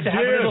 you need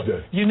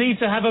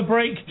to have a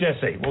break,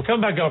 Jesse. We'll come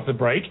back after the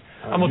break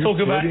and we'll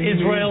talk about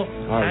Israel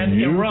and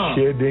Iran. Are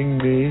you kidding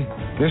me?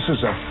 This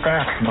is a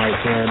fact, my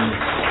friend.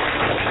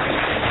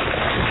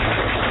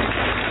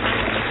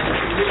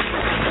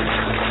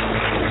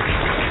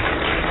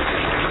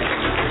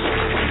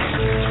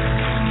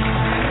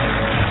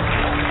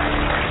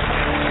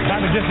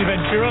 Jesse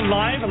Ventura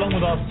live along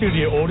with our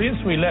studio audience.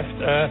 We left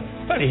a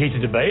fairly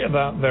heated debate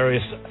about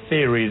various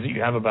theories that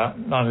you have about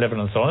 9/11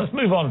 and so on. Let's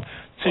move on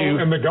to...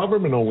 and the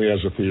government only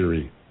has a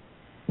theory.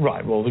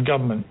 Right, well, the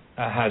government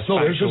has... No,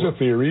 this is a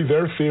theory.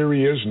 Their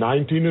theory is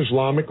 19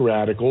 Islamic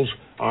radicals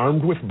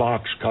armed with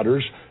box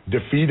cutters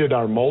defeated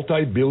our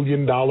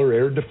multi-billion-dollar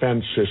air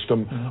defense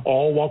system,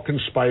 all while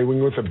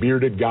conspiring with a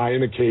bearded guy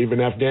in a cave in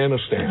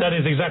Afghanistan. That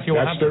is exactly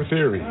what happened. That's their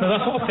theory. No,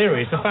 that's not a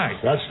theory. It's a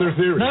fact. That's their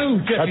theory. No,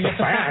 Jesse, that's a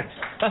fact.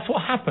 That's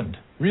what happened.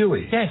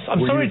 Really? Yes. I'm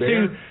sorry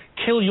to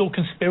kill your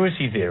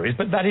conspiracy theories,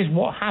 but that is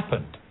what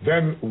happened.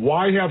 Then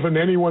why haven't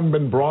anyone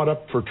been brought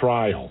up for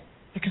trial?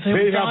 Because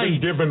they haven't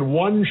given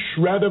one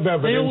shred of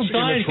evidence in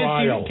a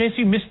trial. In case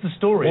you missed the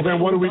story. Well, then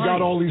what do we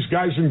got all these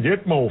guys in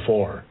Gitmo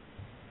for?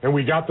 And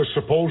we got the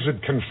supposed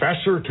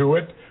confessor to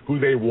it, who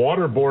they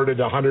waterboarded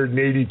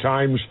 180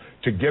 times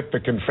to get the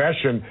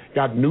confession.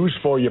 Got news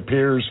for you,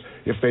 Piers.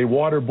 If they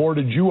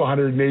waterboarded you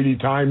 180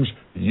 times,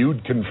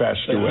 you'd confess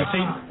to it.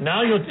 See,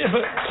 now you're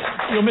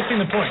missing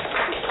the point.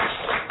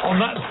 On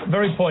that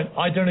very point,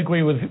 I don't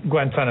agree with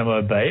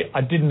Guantanamo Bay.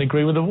 I didn't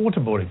agree with the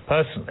waterboarding,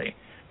 personally.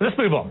 But let's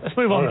move on. Let's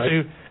move on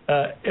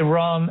to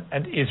Iran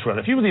and Israel.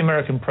 If you were the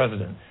American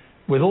president,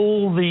 with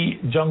all the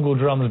jungle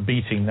drums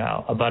beating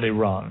now about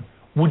Iran,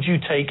 would you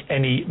take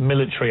any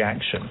military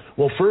action?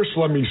 Well, first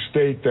let me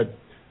state that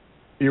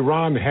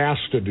Iran has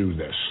to do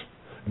this.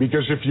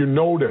 Because if you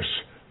notice,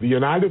 the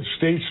United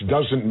States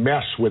doesn't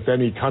mess with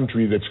any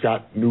country that's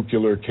got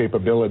nuclear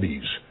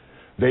capabilities.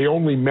 They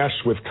only mess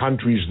with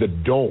countries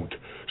that don't.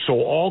 So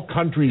all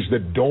countries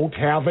that don't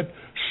have it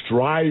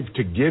strive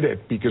to get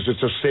it because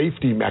it's a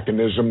safety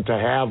mechanism to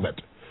have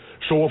it.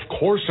 So of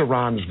course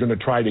Iran's going to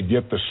try to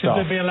get the stuff.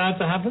 Should they be allowed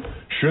to have it?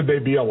 Should they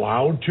be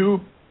allowed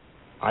to?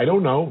 I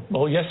don't know.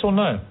 Well, yes or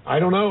no? I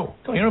don't know.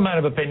 You're a man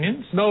of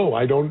opinions. No,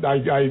 I don't.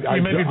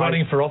 You may be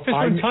running for office.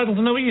 You're entitled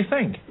to know what you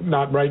think.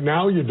 Not right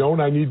now. You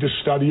don't. I need to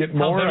study it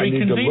more. How very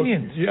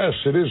convenient. Yes,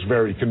 it is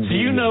very convenient. So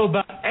you know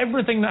about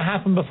everything that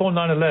happened before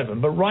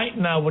 9/11, but right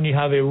now, when you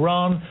have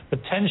Iran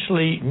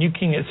potentially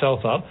nuking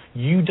itself up,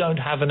 you don't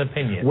have an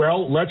opinion.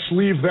 Well, let's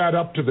leave that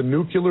up to the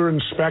nuclear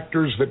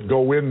inspectors that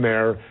go in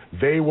there.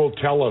 They will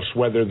tell us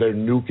whether they're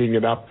nuking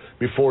it up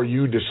before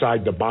you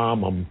decide to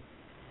bomb them.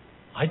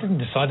 I didn't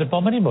decide to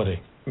bomb anybody.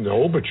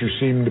 No, but you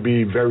seem to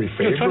be very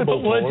favorable. You're trying to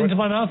put words into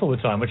my mouth all the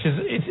time, which is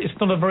it's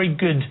not a very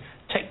good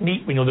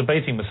technique when you're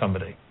debating with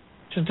somebody.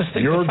 Just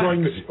stick to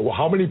facts.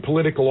 How many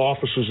political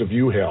offices have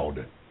you held?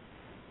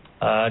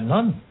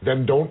 None.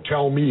 Then don't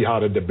tell me how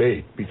to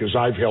debate, because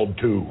I've held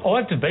 2. Oh,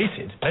 I've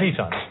debated many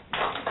times.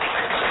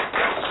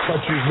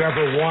 But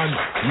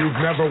you've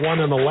never won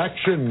an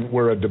election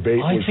where a debate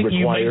was required. I think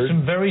you make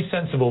some very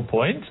sensible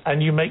points,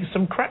 and you make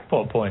some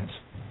crackpot points.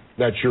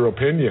 That's your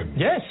opinion?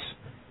 Yes.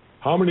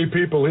 How many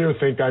people here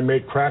think I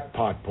make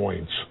crackpot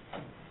points?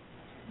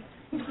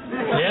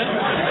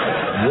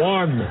 Yeah.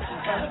 1.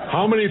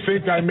 How many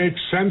think I make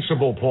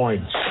sensible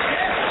points?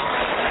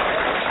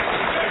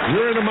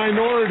 You're in a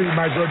minority,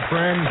 my good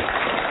friend.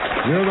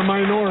 You're the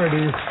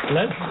minority.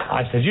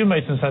 I said you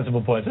made some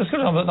sensible points. Let's go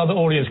to another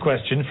audience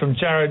question from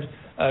Jared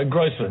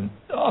Grossman.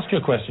 Ask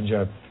your question,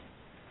 Jared.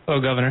 Hello,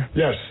 Governor.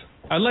 Yes.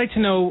 I'd like to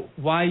know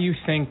why you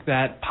think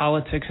that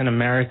politics in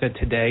America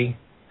today,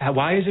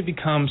 why has it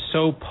become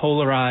so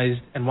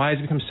polarized, and why has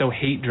it become so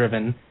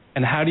hate-driven,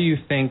 and how do you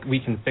think we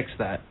can fix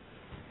that?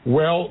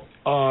 Well,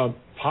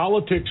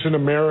 politics in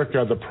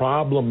America,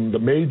 the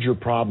major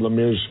problem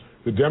is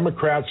the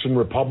Democrats and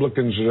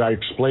Republicans, as I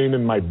explain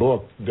in my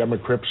book,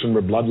 Democrats and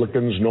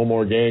Republicans, No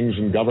More Gangs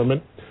in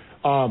Government,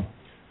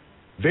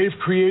 they've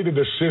created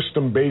a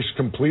system based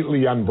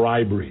completely on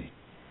bribery.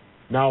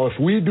 Now, if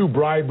we do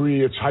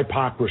bribery, it's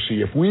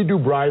hypocrisy. If we do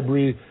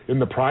bribery in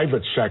the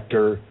private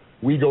sector,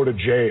 we go to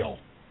jail.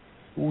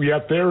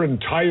 Yet their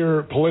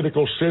entire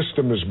political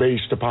system is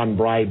based upon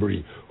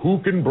bribery. Who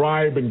can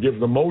bribe and give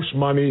the most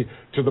money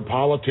to the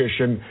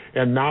politician?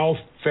 And now,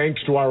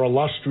 thanks to our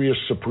illustrious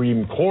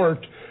Supreme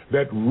Court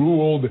that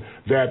ruled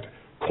that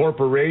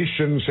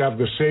corporations have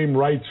the same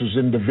rights as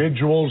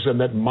individuals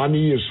and that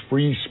money is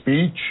free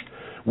speech,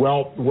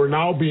 well, we're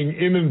now being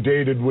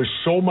inundated with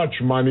so much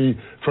money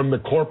from the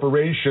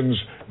corporations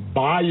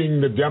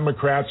buying the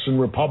Democrats and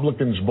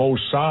Republicans, both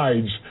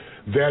sides,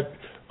 that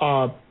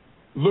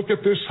look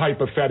at this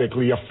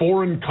hypothetically. A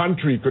foreign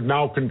country could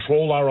now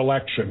control our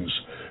elections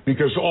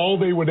because all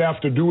they would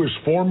have to do is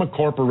form a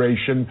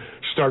corporation,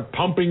 start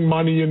pumping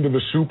money into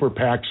the super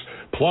PACs,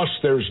 plus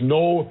there's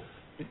no,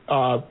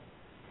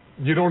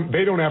 they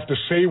don't have to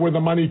say where the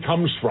money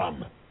comes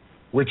from,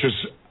 which is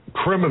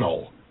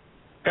criminal.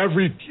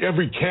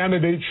 Every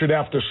candidate should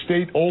have to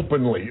state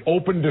openly,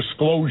 open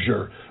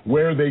disclosure,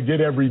 where they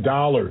get every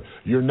dollar.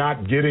 You're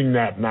not getting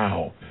that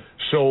now.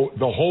 So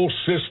the whole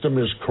system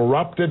is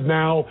corrupted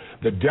now.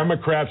 The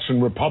Democrats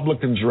and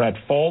Republicans are at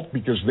fault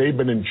because they've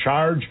been in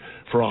charge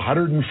for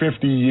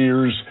 150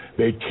 years.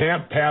 They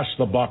can't pass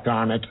the buck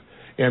on it.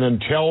 And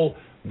until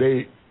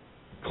they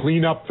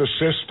clean up the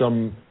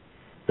system,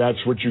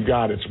 that's what you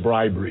got. It's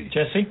bribery.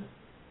 Jesse,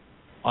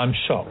 I'm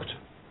shocked.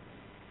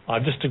 I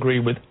just agree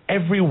with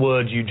every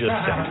word you just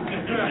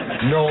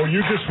said. No,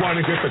 you just want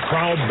to get the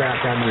crowd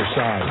back on your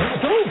side.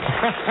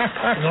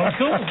 Not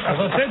at all. As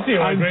I said to you,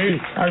 I agree.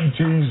 I'm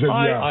teasing.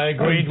 I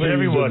agreed with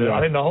every word. I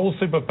think the whole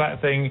super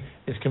PAC thing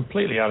is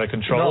completely out of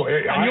control.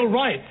 And you're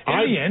right.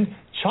 In the end,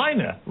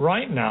 China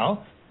right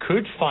now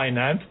could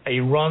finance a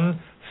run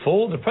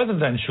for the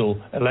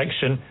presidential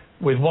election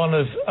with one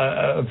of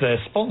their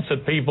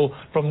sponsored people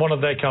from one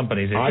of their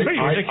companies. It's pretty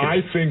ridiculous.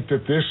 I think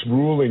that this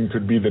ruling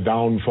could be the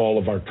downfall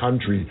of our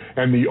country,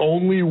 and the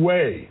only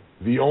way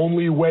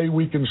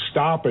we can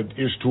stop it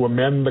is to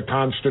amend the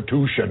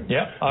Constitution.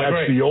 Yeah, I That's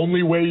agree. the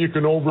only way you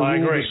can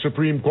overrule the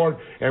Supreme Court,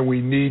 and we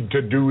need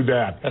to do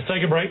that. Let's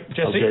take a break,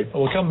 Jesse. Okay.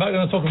 We'll come back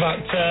and talk about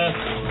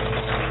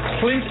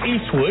Clint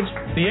Eastwood.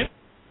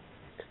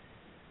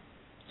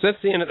 So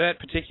that's the end of that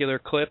particular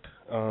clip.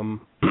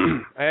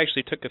 I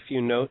actually took a few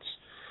notes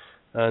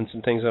on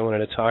some things I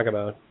wanted to talk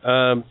about.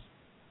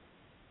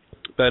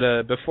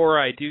 But before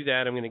I do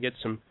that, I'm going to get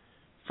some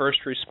first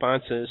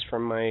responses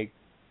from my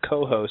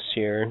co-hosts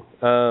here.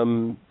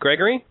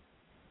 Gregory?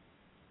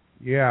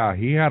 Yeah,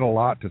 he had a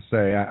lot to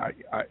say.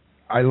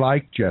 I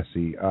like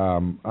Jesse.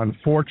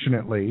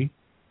 Unfortunately,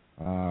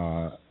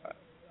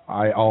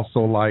 I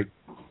also like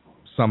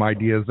some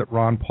ideas that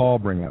Ron Paul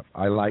bring up.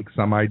 I like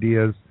some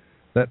ideas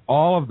that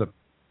all of the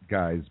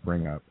guys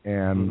bring up.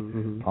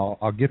 And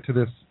I'll get to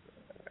this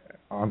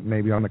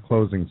maybe on the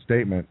closing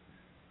statement,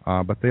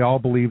 but they all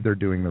believe they're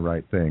doing the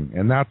right thing,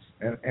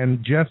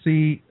 and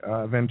Jesse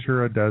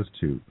Ventura does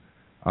too.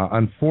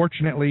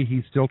 Unfortunately,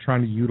 he's still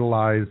trying to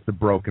utilize the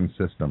broken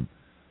system,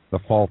 the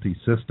faulty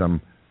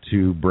system,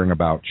 to bring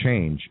about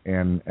change.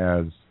 And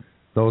as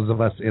those of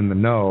us in the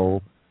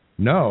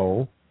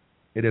know,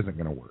 it isn't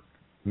going to work.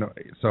 No,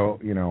 so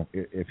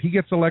if he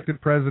gets elected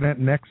president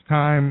next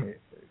time,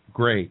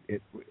 great.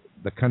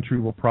 The country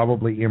will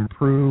probably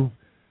improve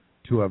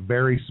to a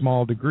very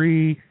small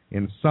degree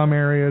in some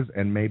areas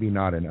and maybe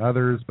not in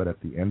others, but at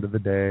the end of the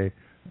day,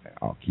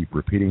 I'll keep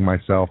repeating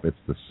myself, it's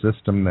the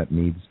system that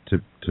needs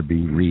to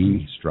be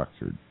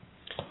restructured.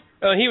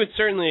 He would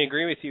certainly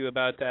agree with you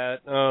about that.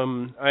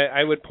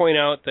 I would point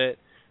out that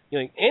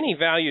any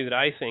value that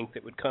I think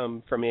that would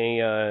come from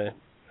a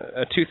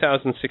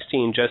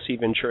 2016 Jesse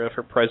Ventura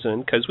for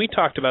president, because we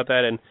talked about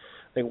that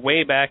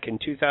way back in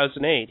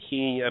 2008.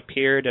 He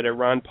appeared at a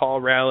Ron Paul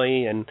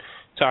rally and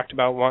talked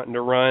about wanting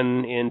to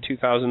run in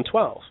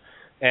 2012.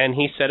 And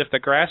he said if the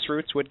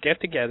grassroots would get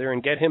together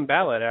and get him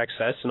ballot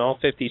access in all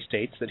 50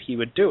 states, that he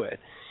would do it.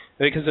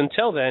 Because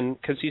until then,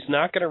 because he's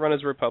not going to run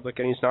as a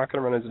Republican, he's not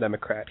going to run as a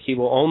Democrat. He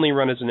will only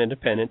run as an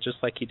independent, just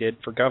like he did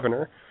for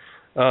governor.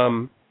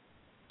 The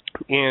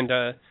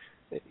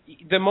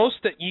most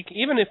that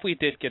even if we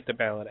did get the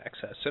ballot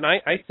access, and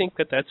I think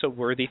that that's a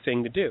worthy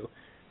thing to do.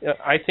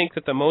 I think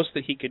that the most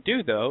that he could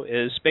do, though,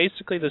 is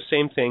basically the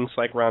same things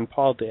like Ron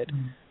Paul did.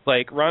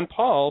 Like Ron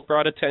Paul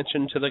brought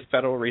attention to the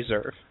Federal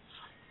Reserve.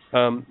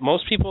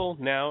 Most people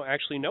now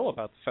actually know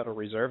about the Federal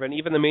Reserve, and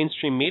even the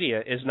mainstream media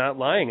is not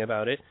lying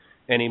about it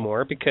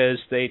anymore because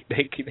they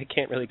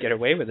can't really get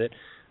away with it.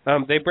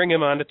 They bring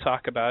him on to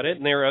talk about it,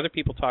 and there are other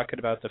people talking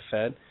about the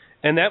Fed,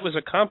 and that was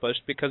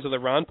accomplished because of the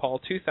Ron Paul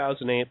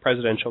 2008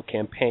 presidential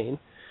campaign.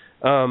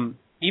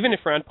 Even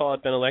if Ron Paul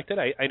had been elected,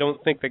 I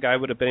don't think the guy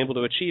would have been able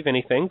to achieve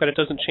anything, but it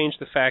doesn't change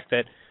the fact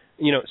that,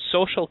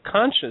 social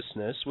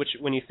consciousness, which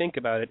when you think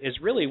about it, is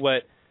really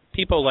what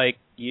people like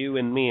you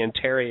and me and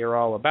Terry are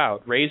all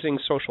about. Raising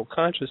social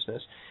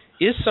consciousness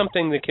is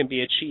something that can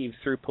be achieved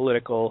through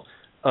political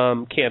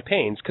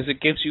campaigns because it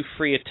gives you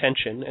free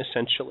attention,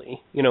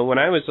 essentially. When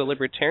I was a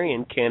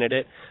Libertarian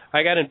candidate,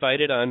 I got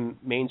invited on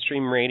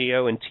mainstream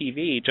radio and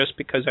TV just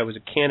because I was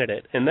a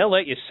candidate, and they'll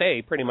let you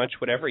say pretty much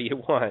whatever you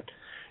want.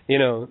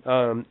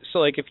 So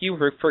like if you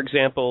were, for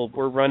example,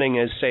 were running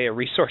as, say, a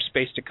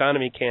resource-based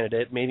economy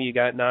candidate, maybe you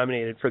got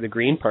nominated for the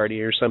Green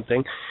Party or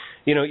something,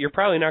 you're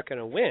probably not going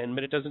to win,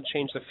 but it doesn't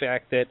change the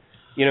fact that,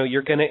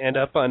 you're going to end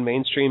up on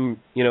mainstream,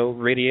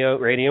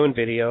 radio and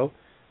video.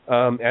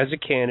 As a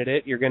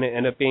candidate, you're going to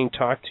end up being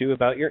talked to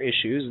about your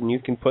issues, and you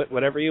can put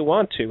whatever you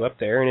want to up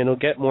there, and it'll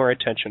get more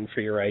attention for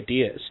your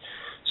ideas.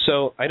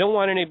 So I don't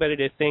want anybody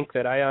to think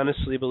that I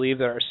honestly believe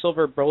that our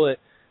silver bullet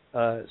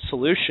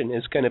solution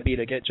is going to be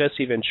to get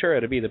Jesse Ventura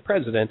to be the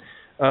president,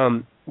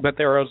 but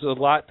there was a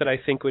lot that I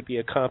think would be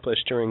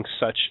accomplished during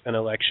such an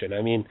election.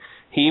 I mean,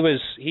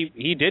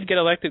 he did get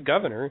elected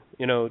governor,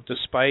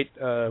 despite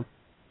what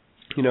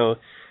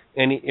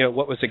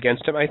was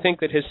against him. I think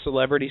that his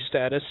celebrity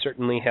status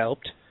certainly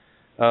helped.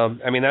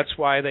 That's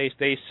why they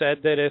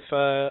said that if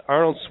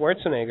Arnold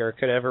Schwarzenegger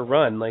could ever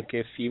run, like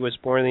if he was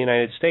born in the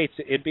United States,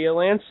 it'd be a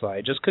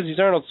landslide just because he's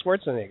Arnold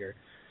Schwarzenegger,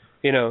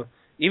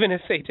 Even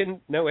if they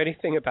didn't know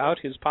anything about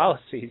his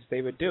policies,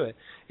 they would do it.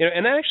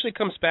 And that actually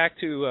comes back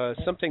to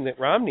something that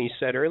Romney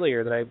said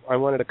earlier that I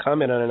wanted to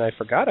comment on and I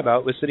forgot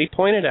about, was that he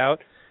pointed out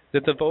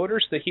that the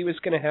voters that he was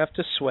going to have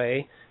to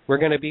sway were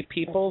going to be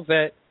people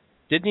that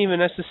didn't even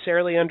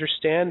necessarily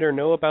understand or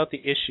know about the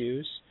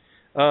issues,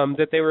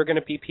 that they were going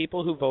to be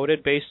people who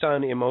voted based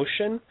on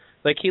emotion.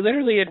 Like, he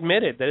literally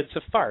admitted that it's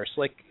a farce.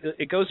 Like,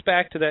 it goes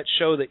back to that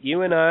show that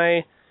you and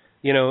I,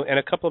 and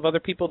a couple of other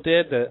people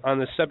did on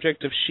the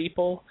subject of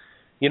sheeple.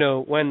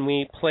 When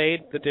we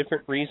played the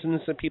different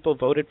reasons that people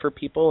voted for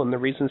people and the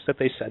reasons that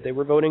they said they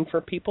were voting for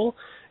people,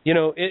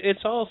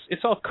 it's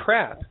all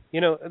crap.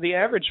 The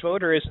average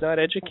voter is not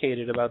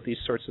educated about these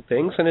sorts of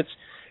things, and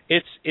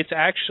it's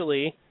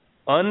actually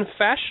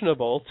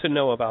unfashionable to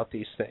know about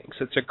these things.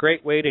 It's a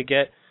great way to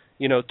get,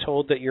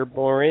 told that you're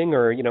boring,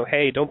 or,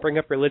 hey, don't bring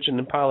up religion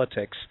and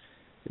politics.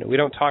 We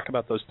don't talk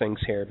about those things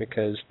here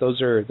because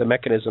those are the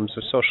mechanisms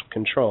of social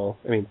control.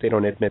 I mean, they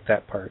don't admit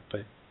that part,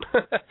 but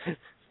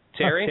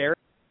Terry?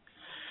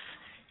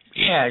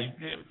 Yeah,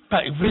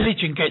 but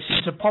religion gets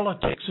into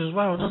politics as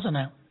well, doesn't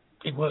it?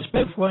 It works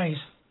both ways.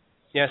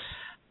 Yes.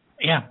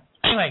 Yeah.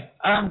 Anyway,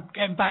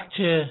 getting back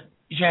to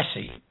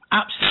Jesse.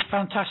 Absolutely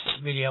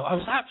fantastic video. I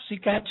was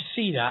absolutely glad to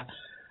see that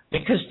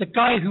because the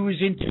guy who was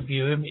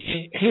interviewing him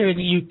here in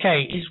the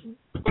UK is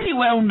pretty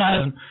well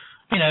known,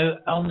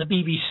 on the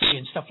BBC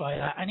and stuff like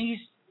that. And he's,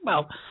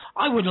 well,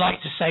 I would like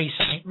to say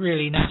something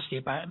really nasty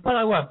about him, but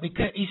I won't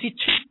because he's a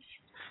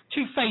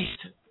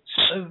two-faced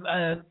sort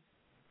of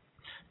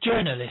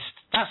journalist.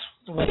 That's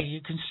the way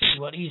you can see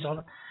what he's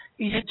on.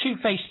 He's a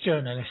two-faced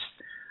journalist,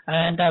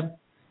 and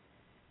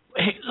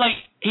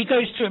he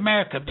goes to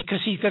America because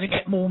he's going to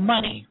get more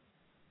money.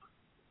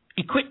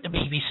 He quit the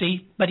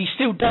BBC, but he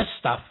still does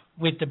stuff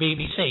with the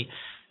BBC,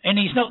 and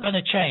he's not going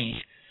to change.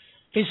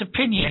 His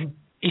opinion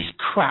is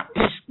crap.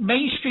 His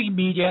mainstream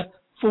media,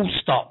 full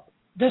stop.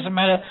 Doesn't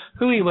matter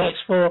who he works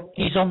for,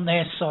 he's on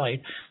their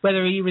side.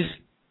 Whether he was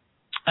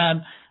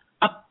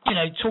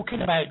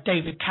talking about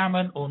David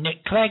Cameron or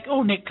Nick Clegg.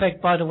 Oh, Nick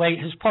Clegg, by the way,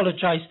 has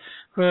apologised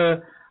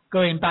for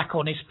going back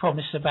on his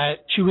promise about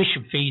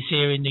tuition fees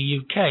here in the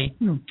UK.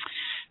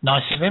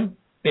 Nice of him.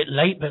 Bit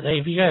late, but there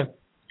you go.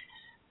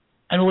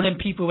 and all them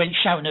people went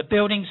shouting at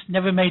buildings,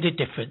 never made a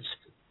difference.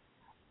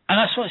 And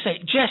that's what I say.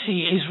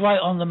 Jesse is right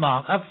on the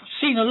mark. I've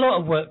seen a lot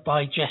of work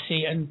by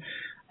Jesse, and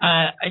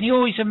he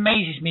always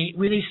amazes me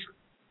with his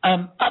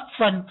out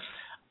front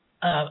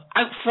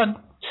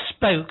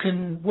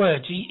spoken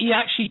words. He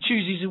actually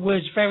chooses the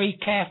words very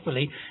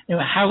carefully,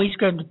 how he's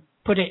going to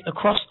put it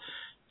across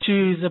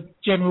to the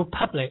general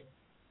public,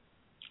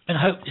 and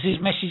hope that his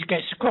message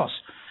gets across,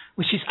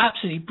 which is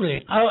absolutely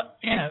brilliant.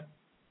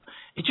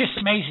 It just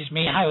amazes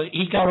me how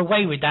he got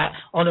away with that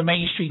on a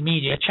mainstream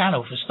media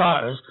channel, for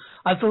starters.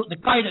 I thought the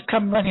guy that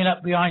come running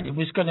up behind him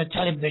was going to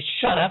tell him to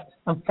shut up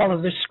and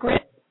follow the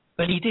script,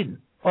 but he didn't,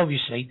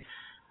 obviously.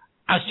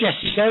 As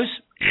Jesse goes,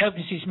 he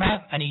opens his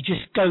mouth and he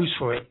just goes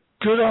for it.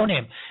 Good on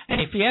him.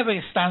 And if he ever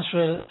stands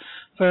for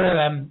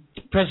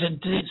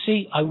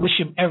presidency, I wish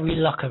him every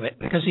luck of it,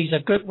 because he's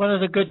one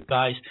of the good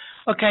guys.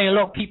 Okay, a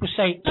lot of people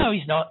say, no,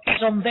 he's not.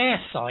 He's on their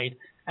side,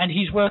 and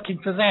he's working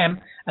for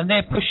them, and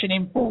they're pushing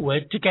him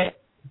forward to get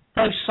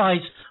both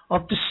sides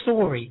of the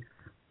story.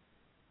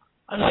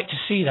 I like to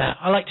see that.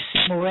 I like to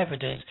see more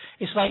evidence.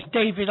 It's like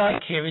David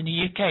Icke here in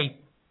the UK.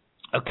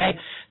 Okay,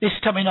 this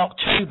coming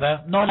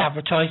October,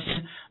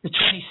 non-advertising, the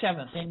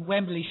 27th in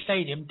Wembley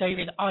Stadium,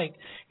 David Icke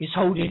is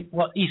holding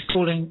what he's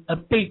calling a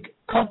big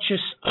conscious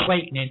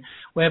awakening,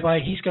 whereby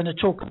he's going to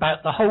talk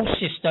about the whole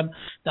system,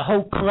 the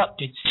whole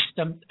corrupted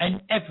system,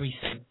 and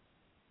everything.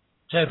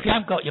 So if you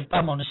haven't got your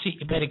bum on a seat,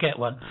 you better get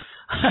one.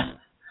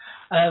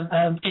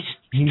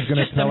 He's going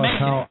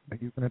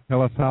to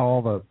tell us how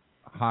all the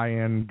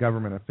high-end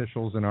government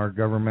officials in our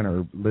government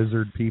are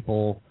lizard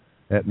people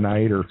at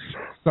night, or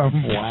some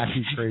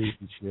wacky, crazy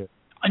shit.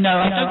 No,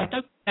 I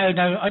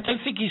don't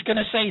think he's going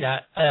to say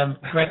that,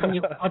 Greg.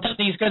 I don't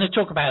think he's going to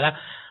talk about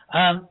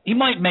that. He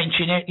might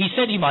mention it. He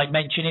said he might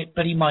mention it,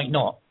 but he might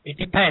not. It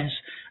depends,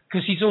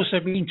 because he's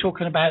also been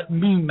talking about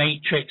moon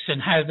matrix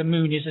and how the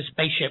moon is a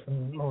spaceship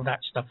and all that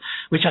stuff,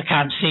 which I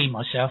can't see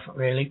myself,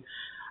 really.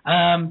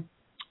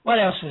 What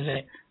else was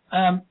it?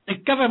 The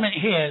government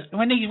here,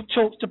 when he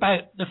talked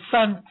about the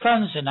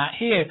funds and that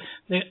here,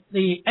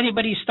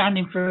 anybody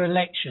standing for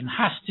election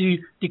has to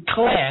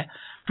declare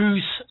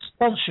who's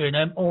sponsoring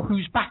them or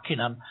who's backing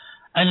them,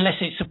 unless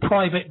it's a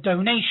private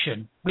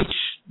donation, which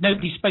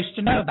nobody's supposed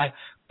to know about,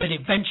 but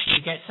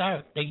eventually gets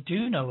out. They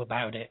do know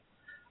about it.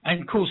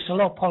 And of course, a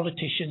lot of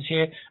politicians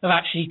here have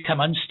actually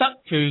come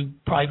unstuck through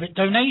private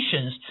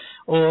donations,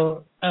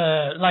 or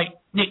like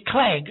David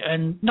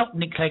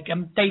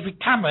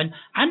Cameron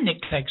and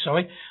Nick Clegg,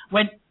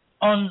 went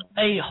on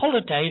a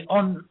holiday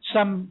on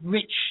some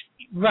rich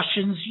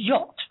Russian's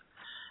yacht.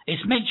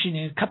 It's mentioned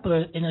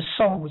in a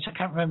song, which I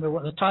can't remember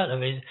what the title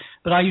of it is,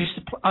 but I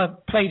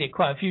played it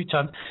quite a few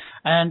times,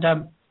 and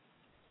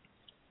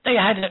they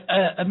had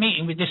a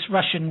meeting with this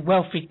Russian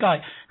wealthy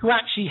guy who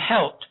actually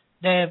helped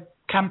their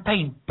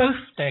campaign, both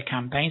their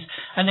campaigns,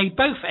 and they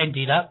both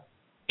ended up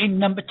in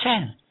number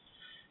 10.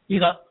 You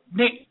got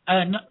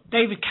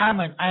David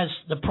Cameron as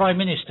the Prime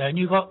Minister, and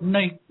you got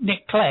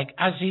Nick Clegg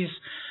as his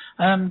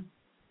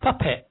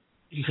puppet,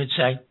 you could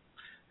say.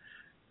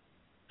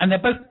 And they're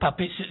both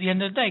puppets at the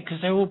end of the day, because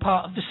they're all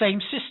part of the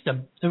same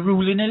system, the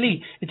ruling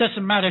elite. It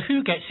doesn't matter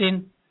who gets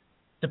in,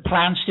 the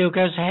plan still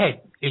goes ahead.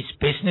 It's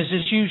business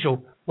as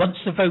usual once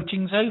the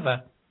voting's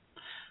over.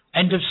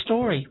 End of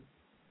story.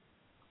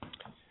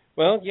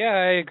 Well, yeah,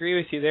 I agree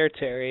with you there,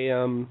 Terry.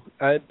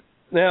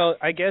 Now,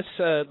 I guess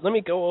let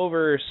me go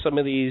over some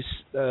of these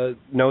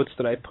notes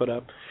that I put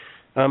up.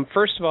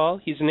 First of all,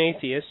 he's an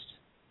atheist.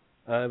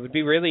 It would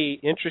be really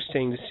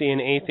interesting to see an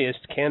atheist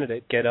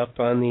candidate get up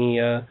on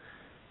the,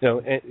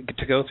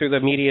 to go through the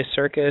media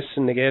circus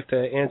and to get to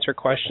answer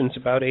questions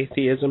about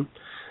atheism.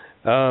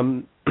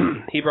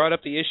 He brought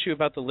up the issue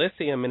about the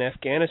lithium in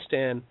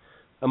Afghanistan,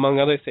 among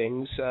other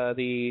things.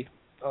 The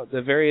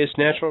various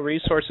natural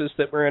resources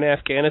that were in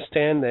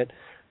Afghanistan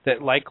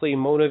that likely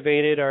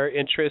motivated our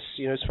interests,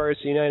 as far as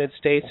the United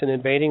States in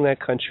invading that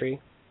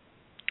country.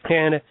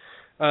 And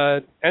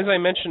as I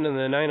mentioned in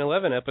the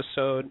 9/11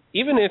 episode,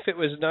 even if it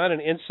was not an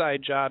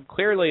inside job,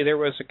 clearly there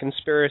was a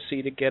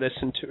conspiracy to get us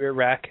into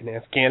Iraq and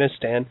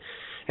Afghanistan.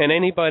 And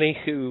anybody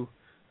who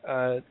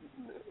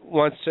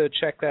wants to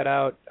check that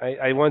out,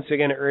 I once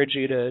again urge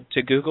you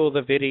to Google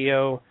the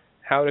video,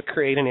 How to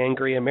Create an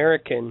Angry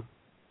American,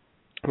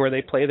 where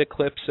they play the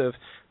clips of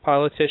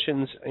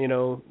politicians,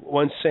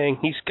 once saying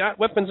he's got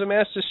weapons of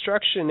mass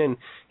destruction and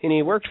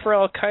he worked for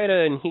Al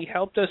Qaeda and he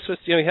helped us with,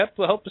 he helped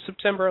with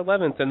September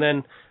 11th, and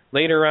then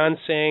later on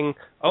saying,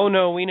 oh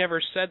no, we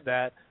never said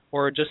that,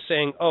 or just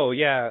saying, oh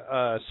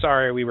yeah,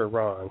 sorry, we were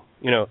wrong.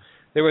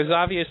 There was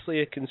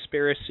obviously a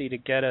conspiracy to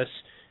get us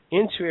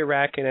into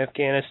Iraq and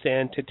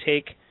Afghanistan to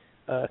take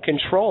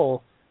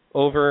control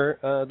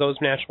over those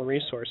natural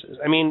resources.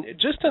 I mean,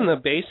 just on the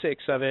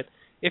basics of it,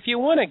 if you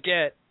want to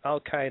get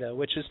Al-Qaeda,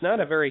 which is not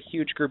a very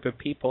huge group of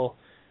people,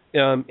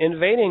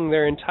 invading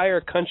their entire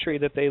country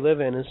that they live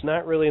in is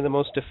not really the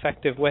most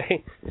effective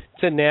way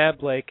to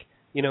nab,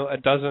 a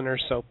dozen or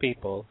so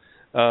people.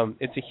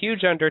 It's a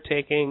huge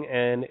undertaking,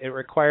 and it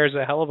requires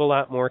a hell of a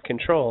lot more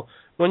control.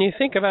 When you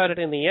think about it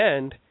in the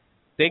end,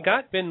 they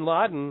got bin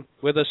Laden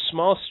with a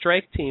small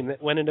strike team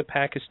that went into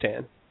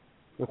Pakistan.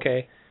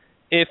 Okay?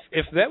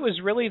 If that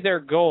was really their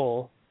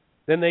goal,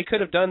 then they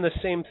could have done the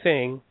same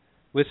thing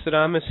with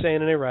Saddam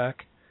Hussein in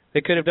Iraq.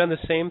 They could have done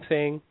the same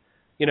thing,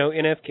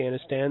 in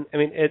Afghanistan. I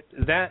mean,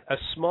 a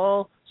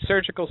small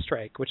surgical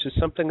strike, which is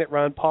something that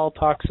Ron Paul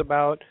talks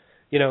about,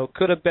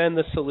 could have been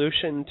the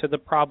solution to the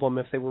problem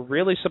if they were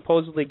really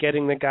supposedly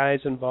getting the guys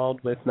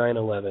involved with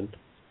 9/11.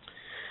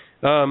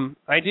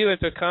 I do have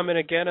to comment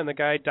again on the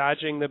guy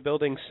dodging the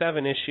Building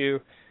 7 issue.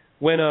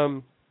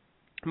 When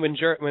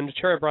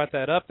Ventura brought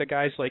that up, the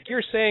guy's like,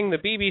 "You're saying the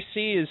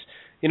BBC is,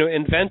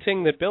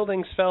 inventing that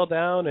buildings fell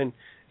down," and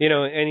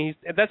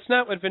that's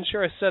not what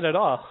Ventura said at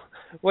all.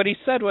 What he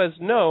said was,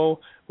 "No,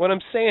 what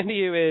I'm saying to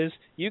you is,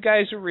 you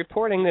guys were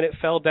reporting that it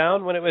fell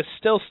down when it was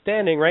still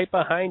standing right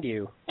behind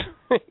you,"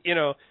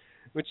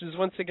 which is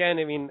once again,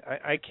 I mean,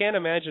 I can't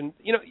imagine,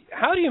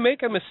 how do you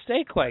make a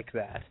mistake like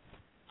that?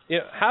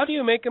 How do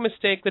you make a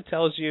mistake that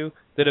tells you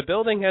that a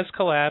building has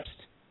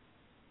collapsed,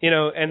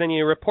 and then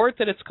you report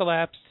that it's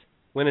collapsed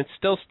when it's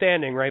still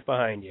standing right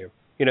behind you?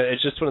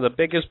 It's just one of the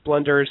biggest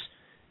blunders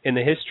in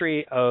the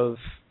history of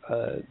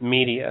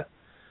media.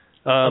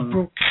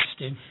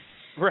 Broadcasting.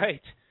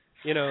 Right.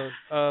 Go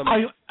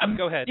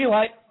ahead.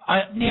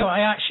 Neil, I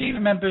actually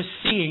remember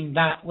seeing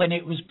that when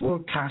it was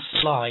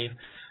broadcast live,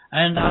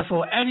 and I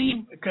thought,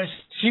 because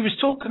she was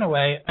talking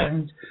away,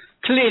 and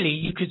clearly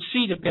you could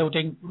see the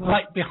building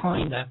right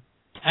behind her,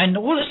 and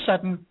all of a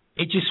sudden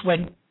it just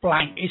went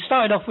blank. It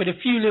started off with a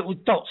few little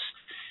dots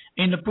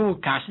in the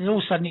broadcast, and all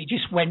of a sudden it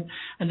just went,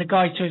 and the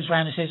guy turns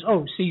around and says,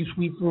 "Oh, seems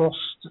we've lost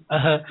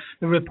the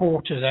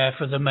reporter there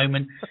for the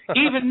moment."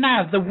 Even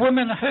now, the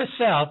woman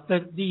herself,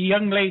 the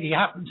young lady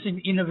happens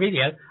in the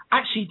video,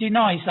 actually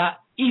denies that,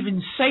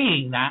 even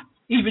saying that,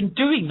 even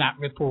doing that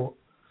report.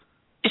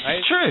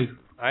 It's true.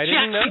 I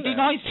didn't know that. She actually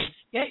denies it.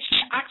 Yeah,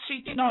 she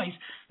actually denies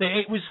that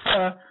it was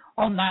her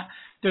on that,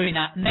 doing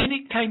that. And then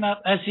it came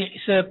up as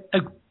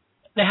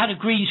they had a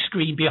green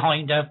screen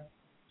behind her,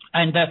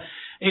 and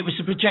it was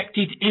a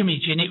projected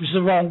image, and it was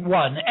the wrong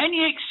one.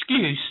 Any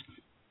excuse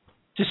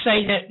to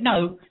say that,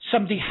 no,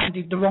 somebody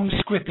handed the wrong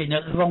script in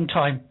at the wrong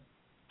time.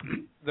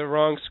 The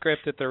wrong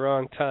script at the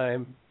wrong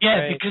time. Yeah,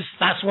 right? Because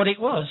that's what it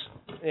was.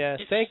 Yeah,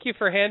 thank you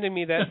for handing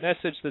me that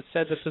message that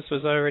said that this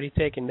was already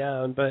taken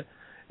down. But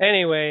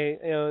anyway,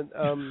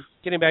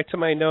 getting back to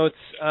my notes,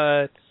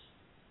 I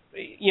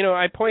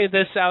pointed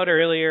this out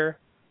earlier.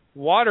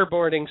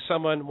 Waterboarding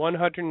someone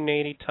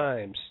 180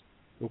 times.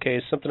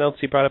 Okay, something else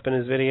he brought up in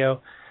his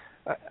video.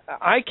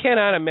 I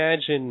cannot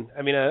imagine.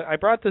 I mean, I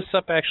brought this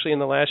up actually in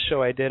the last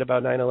show I did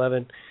about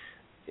 9/11.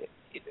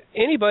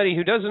 Anybody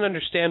who doesn't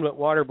understand what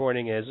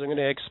waterboarding is, I'm going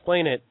to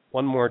explain it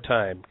one more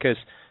time, because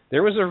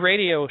there was a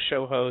radio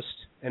show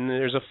host, and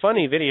there's a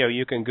funny video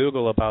you can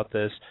Google about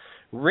this,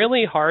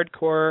 really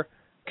hardcore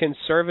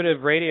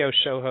conservative radio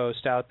show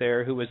host out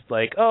there who was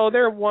like, "Oh,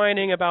 they're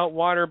whining about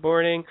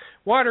waterboarding.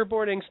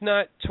 Waterboarding's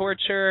not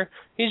torture.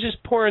 He's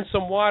just pouring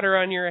some water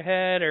on your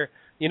head," or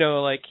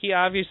he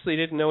obviously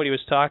didn't know what he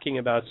was talking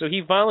about, so he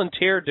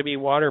volunteered to be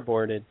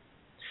waterboarded.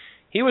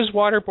 He was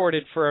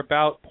waterboarded for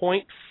about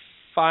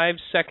 0.5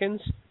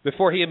 seconds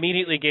before he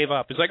immediately gave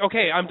up. He's like,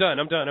 "Okay, I'm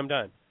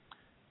done.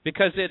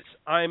 Because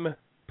I'm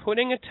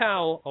putting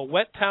a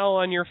wet towel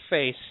on your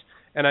face,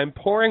 and I'm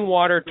pouring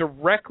water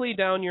directly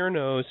down your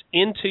nose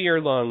into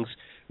your lungs,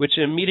 which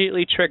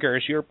immediately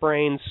triggers your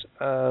brain's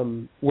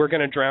we're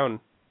going to drown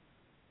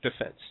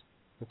defense."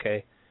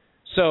 Okay?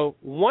 So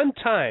one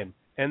time,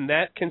 and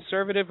that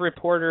conservative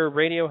reporter,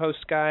 radio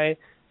host guy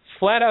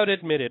flat out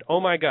admitted,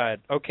 "Oh my God,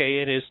 okay,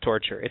 it is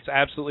torture. It's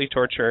absolutely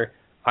torture.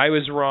 I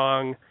was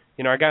wrong.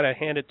 I got to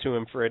hand it to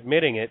him for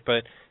admitting it."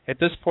 But at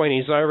this point,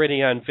 he's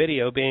already on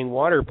video being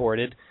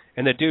waterboarded,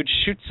 and the dude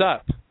shoots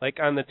up,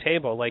 on the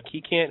table,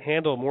 he can't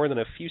handle more than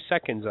a few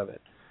seconds of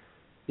it.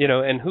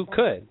 And who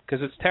could?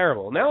 Because it's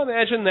terrible. Now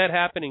imagine that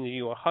happening to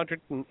you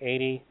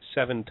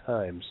 187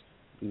 times.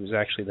 It was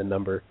actually the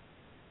number.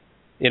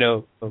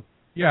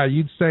 Yeah,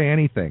 you'd say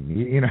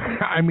anything.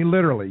 I mean,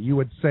 literally, you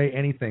would say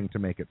anything to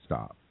make it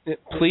stop.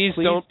 Please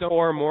don't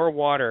pour more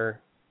water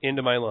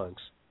into my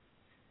lungs.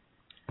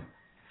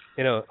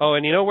 Oh,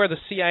 and you know where the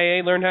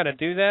CIA learned how to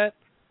do that?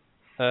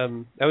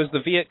 That was the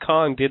Viet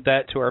Cong did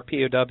that to our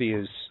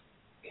POWs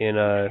in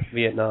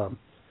Vietnam.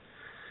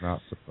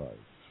 Not surprised.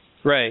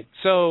 Right.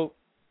 So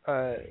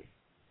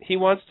he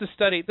wants to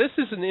study. This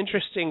is an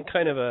interesting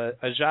kind of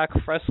a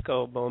Jacques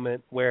Fresco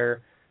moment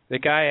where the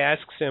guy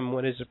asks him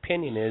what his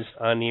opinion is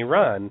on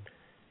Iran,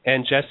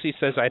 and Jesse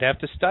says, "I'd have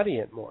to study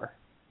it more.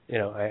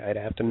 I'd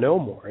have to know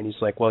more." And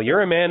he's like, "Well,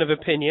 you're a man of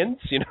opinions,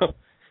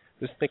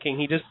 Just thinking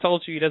he just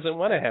told you he doesn't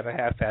want to have a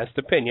half-assed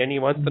opinion. He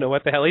wants to know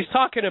what the hell he's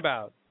talking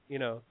about,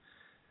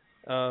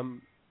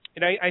 And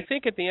I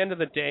think at the end of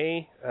the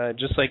day,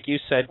 just like you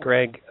said,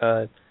 Greg,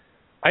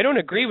 I don't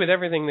agree with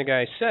everything the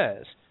guy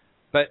says,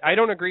 but I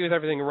don't agree with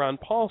everything Ron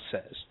Paul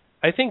says.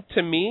 I think,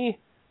 to me,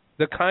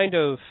 the kind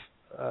of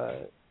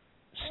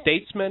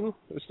statesman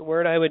is the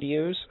word I would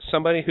use,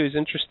 somebody who's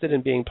interested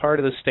in being part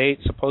of the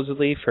state,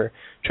 supposedly for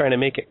trying to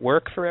make it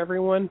work for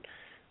everyone,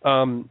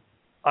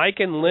 I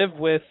can live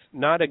with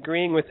not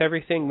agreeing with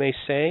everything they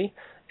say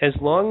as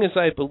long as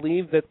I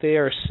believe that they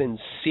are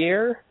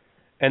sincere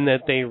and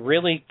that they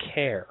really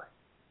care.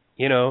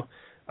 You know,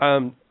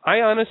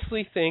 I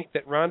honestly think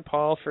that Ron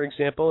Paul, for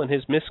example, and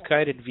his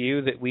misguided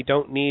view that we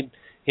don't need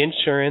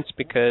insurance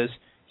because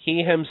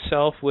he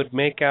himself would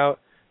make out,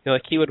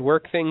 like he would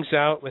work things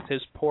out with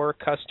his poor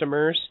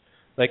customers,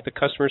 like the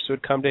customers who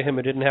would come to him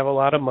who didn't have a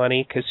lot of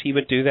money, because he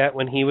would do that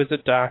when he was a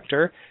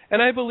doctor.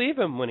 And I believe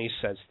him when he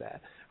says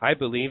that. I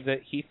believe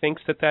that he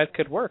thinks that that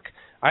could work.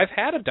 I've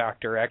had a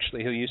doctor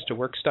actually who used to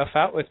work stuff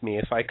out with me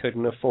if I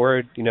couldn't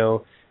afford,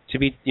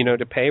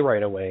 to pay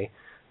right away.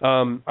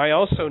 I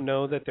also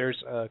know that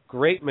there's a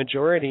great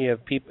majority of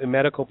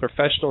medical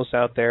professionals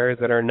out there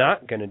that are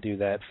not going to do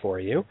that for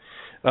you.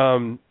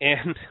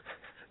 And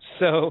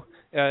so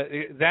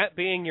that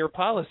being your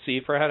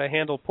policy for how to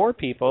handle poor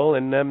people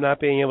and them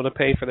not being able to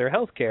pay for their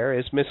health care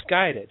is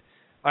misguided.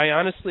 I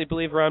honestly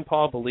believe Ron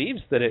Paul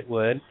believes that it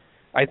would.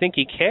 I think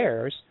he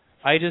cares.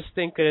 I just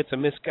think that it's a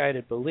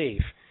misguided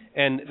belief.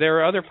 And there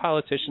are other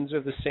politicians who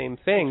are the same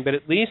thing, but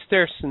at least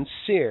they're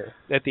sincere.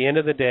 At the end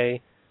of the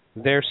day,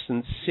 they're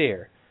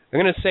sincere. I'm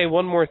going to say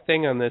one more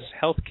thing on this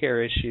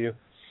healthcare issue.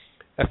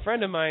 A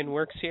friend of mine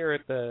works here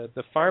at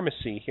the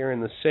pharmacy here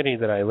in the city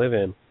that I live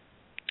in.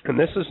 And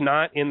this is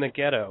not in the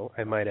ghetto,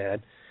 I might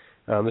add.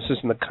 This is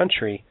in the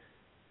country.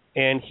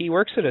 And he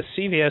works at a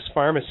CVS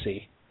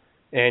pharmacy.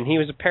 And he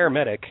was a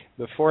paramedic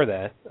before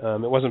that.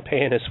 It wasn't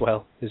paying as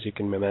well, as you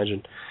can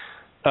imagine.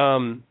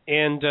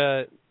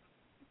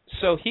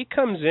 So he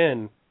comes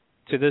in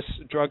to this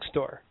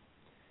drugstore.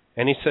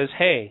 And he says,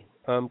 hey,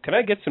 can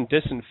I get some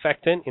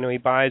disinfectant? He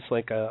buys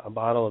like a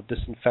bottle of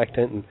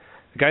disinfectant. And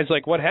the guy's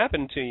like, what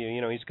happened to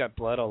you? He's got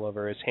blood all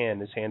over his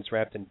hand. His hand's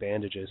wrapped in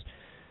bandages.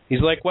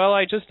 He's like, well,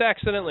 I just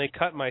accidentally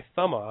cut my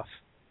thumb off.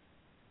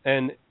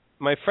 And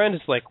my friend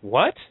is like,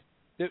 what?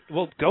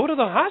 Well, go to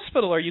the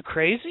hospital. Are you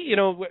crazy?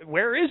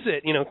 Where is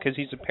it? Because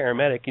he's a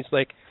paramedic. He's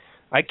like,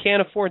 I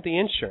can't afford the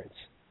insurance.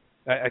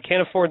 I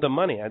can't afford the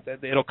money.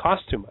 It'll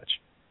cost too much.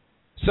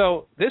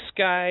 So this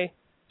guy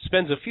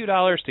spends a few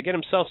dollars to get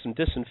himself some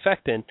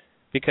disinfectant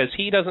because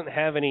he doesn't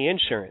have any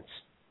insurance.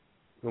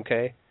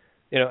 Okay?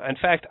 In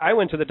fact, I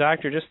went to the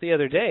doctor just the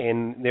other day,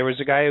 and there was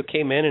a guy who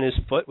came in, and his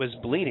foot was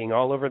bleeding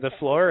all over the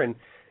floor, and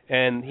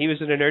he was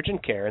in an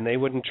urgent care, and they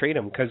wouldn't treat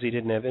him because he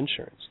didn't have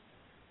insurance.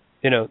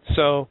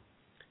 So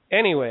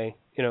anyway,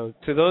 to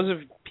those of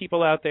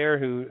people out there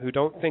who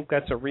don't think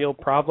that's a real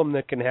problem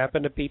that can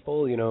happen to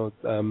people,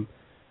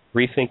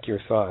 rethink your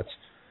thoughts.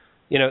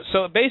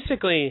 So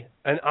basically,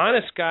 an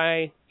honest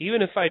guy,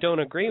 even if I don't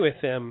agree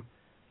with him,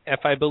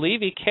 if I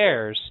believe he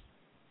cares,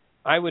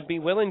 I would be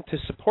willing to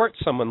support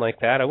someone like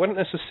that. I wouldn't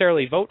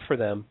necessarily vote for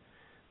them,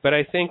 but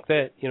I think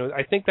that,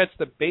 I think that's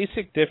the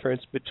basic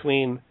difference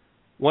between,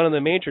 one of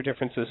the major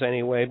differences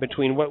anyway,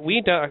 between what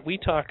we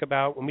talk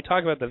about when we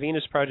talk about the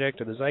Venus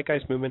Project or the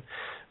Zeitgeist Movement,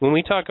 when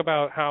we talk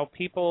about how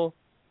people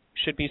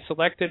should be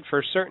selected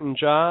for certain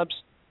jobs,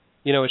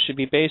 it should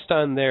be based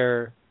on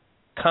their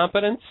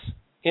competence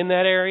in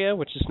that area,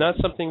 which is not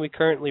something we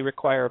currently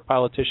require of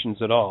politicians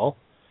at all.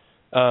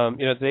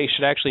 They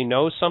should actually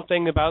know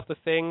something about the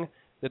thing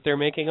that they're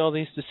making all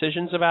these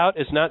decisions about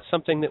is not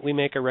something that we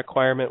make a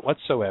requirement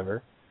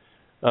whatsoever.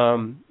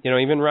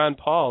 Even Ron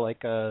Paul,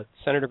 like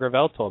Senator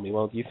Gravel told me,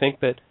 well, do you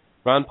think that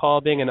Ron Paul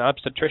being an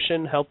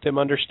obstetrician helped him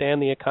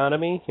understand the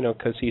economy?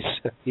 Because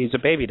he's a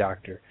baby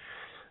doctor.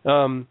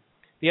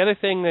 The other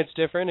thing that's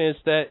different is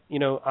that,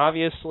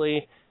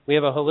 obviously we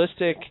have a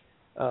holistic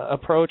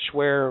approach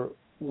where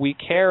we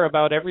care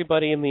about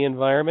everybody in the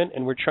environment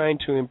and we're trying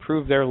to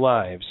improve their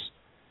lives.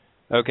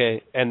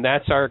 Okay, and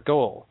that's our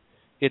goal.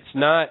 It's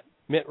not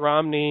Mitt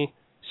Romney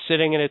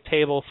sitting at a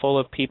table full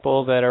of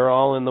people that are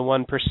all in the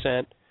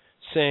 1%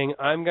 saying,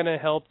 I'm going to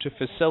help to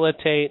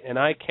facilitate and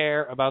I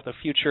care about the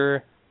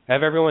future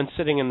of everyone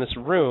sitting in this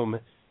room.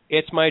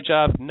 It's my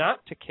job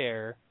not to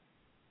care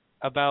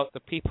about the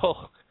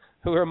people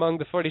who are among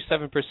the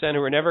 47%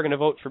 who are never going to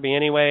vote for me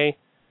anyway,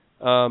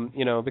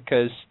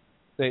 because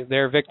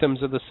they're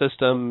victims of the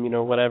system,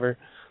 whatever.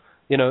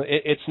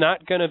 It's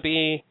not going to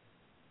be,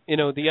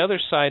 the other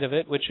side of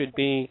it, which would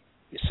be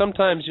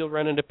sometimes you'll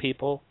run into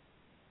people,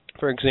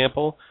 for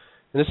example,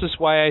 and this is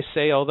why I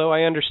say, although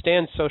I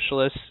understand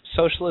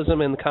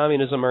socialism and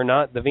communism are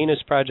not the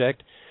Venus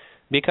Project,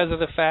 because of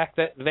the fact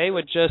that they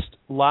would just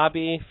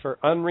lobby for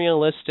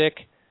unrealistic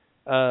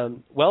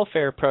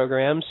welfare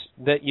programs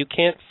that you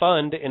can't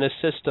fund in a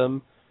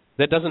system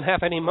that doesn't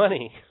have any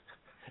money.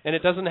 And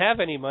it doesn't have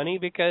any money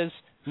because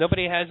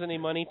nobody has any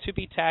money to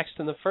be taxed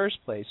in the first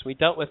place. We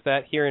dealt with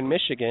that here in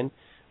Michigan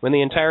when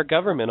the entire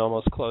government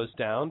almost closed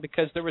down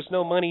because there was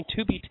no money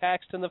to be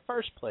taxed in the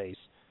first place.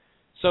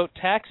 So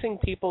taxing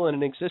people in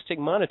an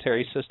existing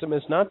monetary system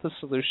is not the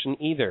solution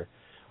either.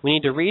 We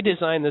need to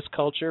redesign this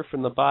culture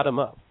from the bottom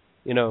up.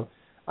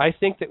 I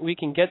think that we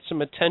can get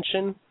some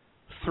attention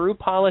through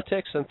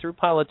politics and through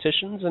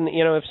politicians. And,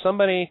 if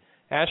somebody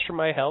asked for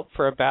my help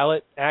for a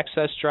ballot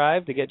access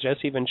drive to get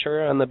Jesse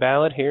Ventura on the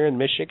ballot here in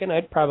Michigan,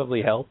 I'd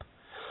probably help.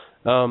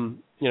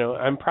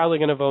 I'm probably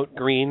going to vote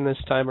green this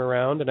time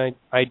around, and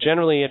I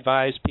generally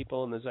advise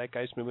people in the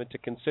Zeitgeist movement to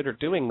consider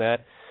doing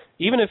that,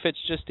 even if it's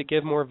just to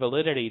give more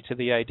validity to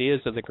the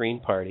ideas of the Green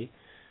Party,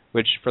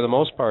 which for the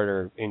most part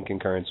are in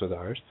concurrence with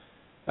ours.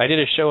 I did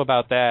a show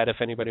about that. If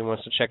anybody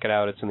wants to check it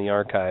out, it's in the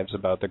archives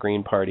about the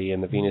Green Party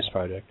and the Venus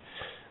Project.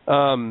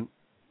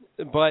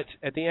 But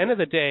at the end of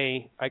the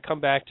day, I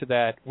come back to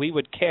that. We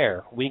would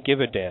care. We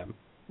give a damn.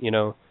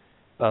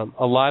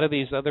 A lot of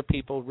these other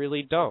people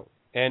really don't.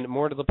 And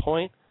more to the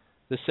point,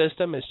 the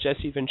system, as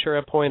Jesse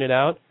Ventura pointed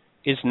out,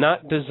 is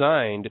not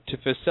designed to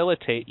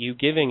facilitate you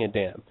giving a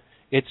damn.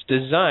 It's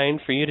designed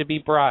for you to be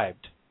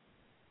bribed.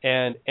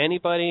 And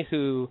anybody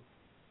who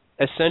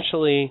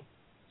essentially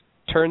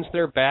turns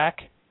their back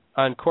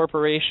on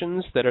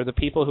corporations that are the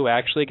people who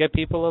actually get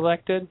people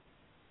elected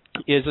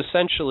is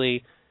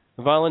essentially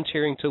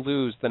volunteering to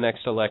lose the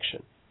next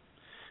election.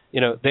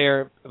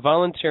 They're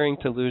volunteering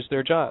to lose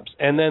their jobs.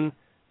 And then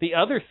the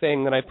other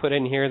thing that I put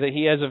in here that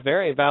he has a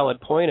very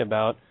valid point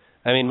about,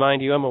 I mean,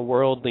 mind you, I'm a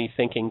worldly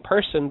thinking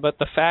person, but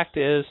the fact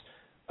is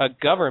a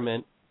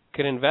government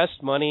could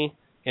invest money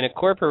in a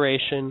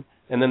corporation,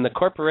 and then the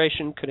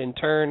corporation could in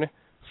turn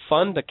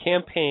fund the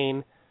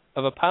campaign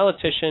of a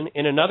politician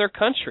in another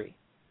country.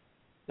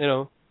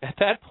 At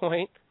that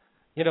point,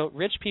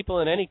 rich people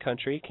in any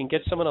country can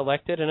get someone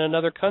elected in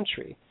another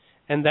country,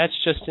 and that's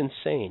just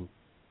insane.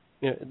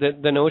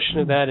 The notion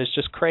of that is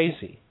just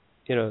crazy.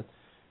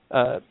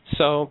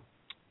 So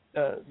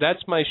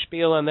that's my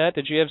spiel on that.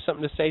 Did you have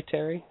something to say,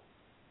 Terry?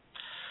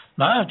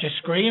 No, I'm just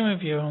agreeing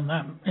with you on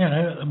that.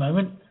 At the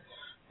moment,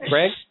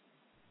 Greg.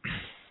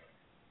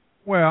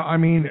 Well, I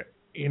mean,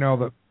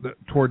 the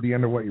toward the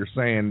end of what you're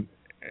saying,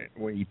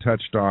 when you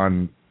touched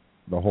on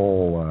the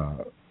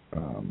whole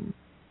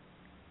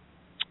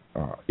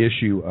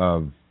issue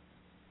of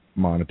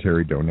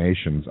monetary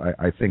donations,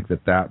 I think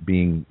that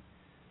being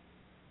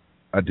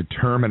a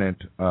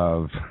determinant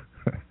of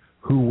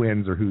who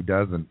wins or who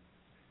doesn't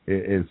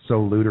is so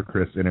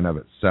ludicrous in and of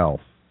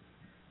itself,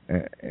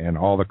 and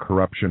all the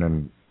corruption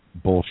and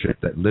bullshit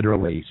that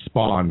literally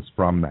spawns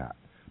from that.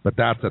 But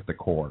that's at the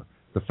core.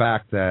 The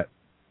fact that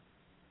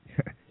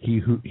he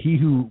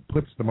who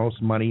puts the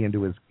most money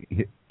into his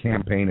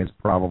campaign is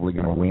probably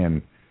going to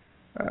win.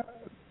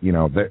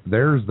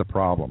 There's the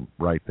problem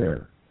right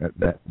there.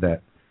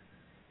 That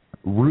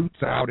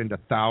roots out into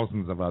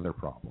thousands of other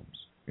problems,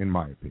 in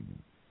my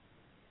opinion.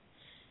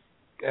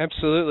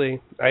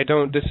 Absolutely, I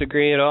don't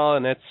disagree at all,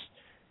 and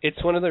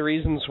it's one of the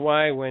reasons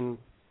why when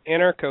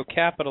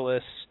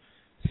anarcho-capitalists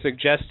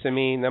suggest to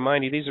me, now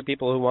mind you, these are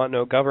people who want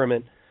no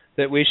government,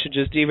 that we should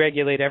just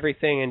deregulate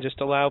everything and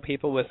just allow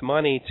people with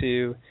money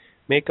to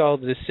make all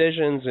the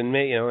decisions and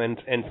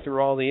and through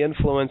all the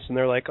influence, and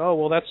they're like, oh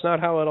well, that's not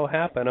how it'll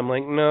happen. I'm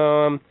like,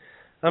 no,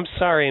 I'm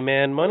sorry,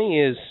 man. Money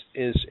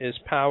is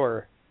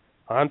power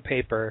on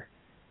paper,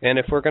 and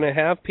if we're going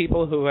to have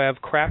people who have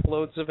crap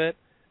loads of it,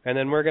 and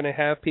then we're going to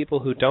have people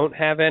who don't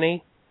have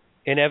any,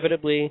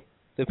 inevitably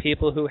the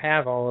people who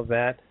have all of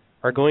that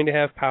are going to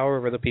have power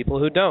over the people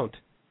who don't,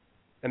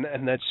 and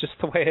that's just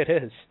the way it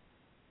is.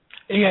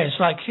 Yeah, it's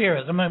like here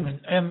at the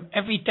moment.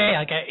 Every day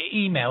I get an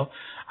email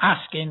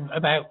asking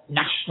about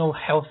national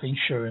health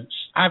insurance.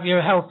 Have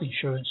your health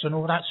insurance and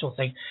all that sort of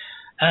thing.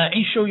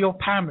 Insure your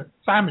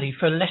family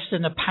for less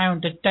than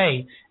 £1 a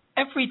day.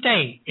 Every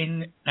day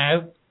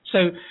now.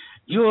 So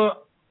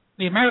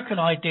the American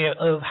idea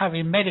of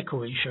having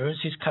medical insurance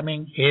is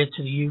coming here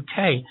to the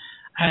UK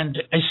and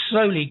is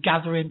slowly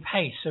gathering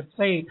pace. So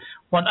they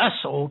want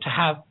us all to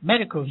have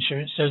medical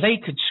insurance so they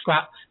could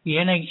scrap the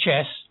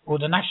NHS or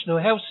the National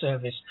Health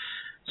Service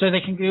so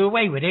they can go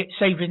away with it,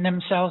 saving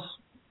themselves,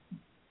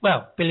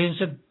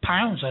 billions of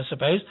pounds, I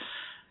suppose.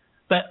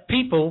 But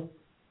people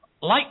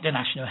like the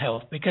National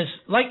Health because,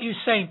 like you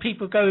were saying,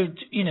 people go,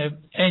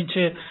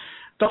 into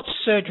doctor's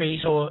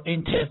surgeries or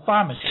into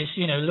pharmacies,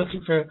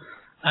 looking for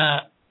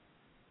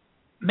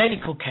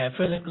medical care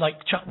for like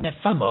chopping their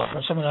thumb off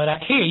or something like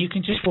that. Here, you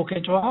can just walk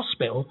into a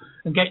hospital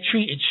and get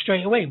treated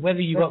straight away,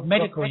 whether you've got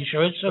medical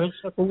insurance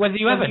or whether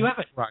you haven't.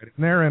 Right,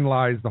 and therein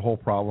lies the whole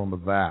problem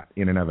of that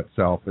in and of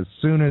itself. As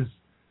soon as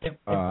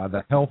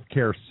the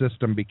healthcare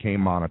system became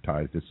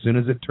monetized, as soon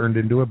as it turned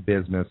into a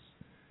business,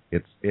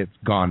 it's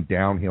gone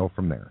downhill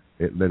from there.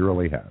 It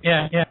literally has.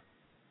 Yeah.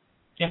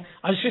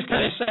 I was just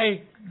going to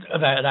say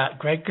about that,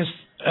 Greg, because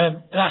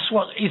that's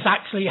what is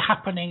actually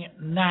happening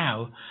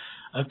now.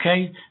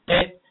 Okay,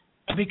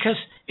 because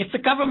if the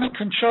government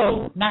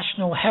control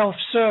National Health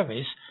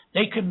Service,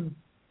 they can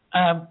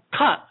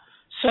cut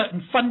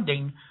certain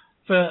funding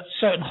for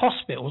certain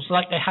hospitals,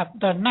 like they have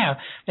done now.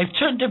 They've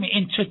turned them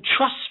into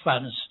trust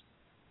funds,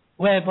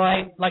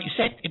 whereby, like you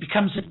said, it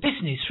becomes a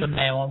business from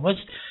there onwards.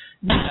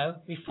 Now,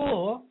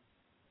 before,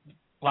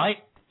 right,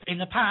 in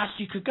the past,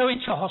 you could go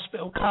into a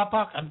hospital car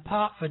park and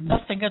park for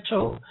nothing at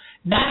all.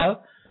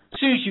 Now, as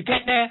soon as you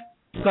get there,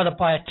 you've got to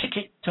buy a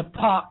ticket to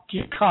park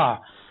your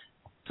car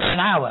for an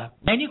hour.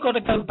 Then you've got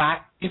to go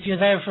back, if you're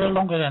there for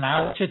longer than an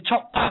hour, to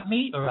top that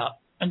meter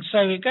up. And so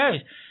it goes.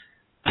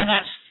 And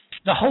that's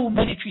the whole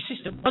military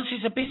system. Once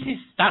it's a business,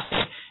 that's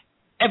it.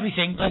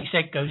 everything, like you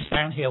said, goes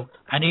downhill,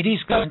 and it is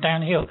going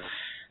downhill.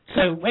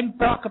 So when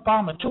Barack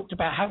Obama talked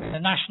about having the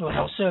National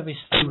Health Service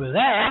over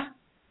there,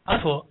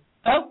 I thought,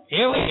 oh,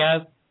 here we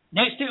go.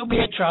 Next it'll be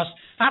a trust.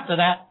 After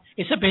that,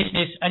 it's a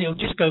business, and it'll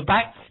just go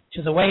back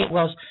to the way it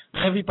was.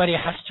 Everybody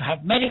has to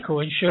have medical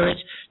insurance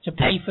to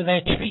pay for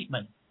their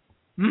treatment.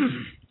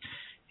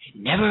 It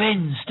never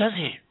ends, does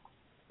it?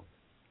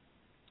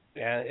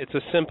 Yeah, it's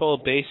a simple,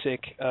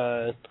 basic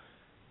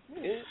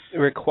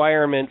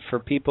requirement for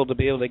people to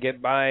be able to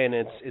get by, and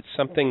it's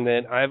something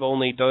that I've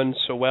only done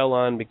so well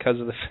on because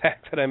of the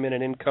fact that I'm in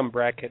an income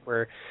bracket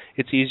where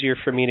it's easier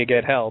for me to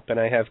get help, and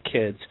I have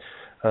kids.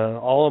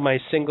 All of my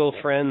single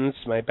friends,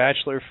 my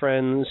bachelor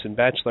friends and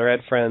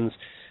bachelorette friends,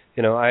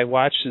 I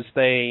watch as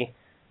they,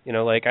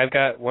 like I've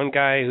got one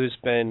guy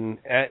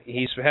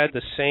he's had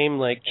the same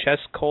like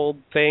chest cold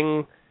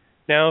thing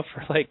now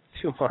for like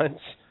 2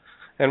 months,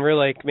 and we're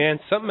like, man,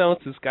 something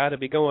else has got to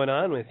be going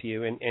on with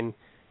you, and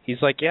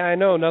he's like, yeah, I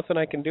know, nothing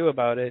I can do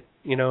about it.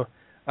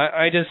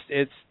 I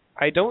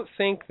don't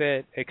think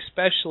that,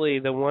 especially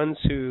the ones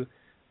who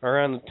are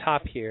on the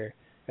top here,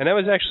 and that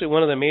was actually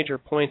one of the major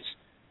points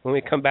when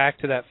we come back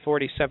to that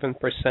 47%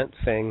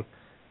 thing,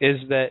 is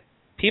that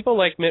people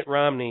like Mitt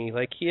Romney,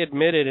 like he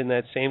admitted in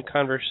that same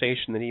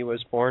conversation that he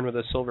was born with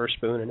a silver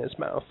spoon in his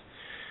mouth.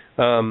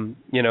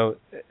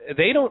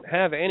 They don't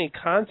have any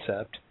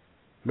concept,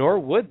 nor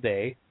would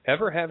they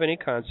ever have any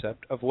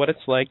concept of what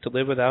it's like to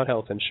live without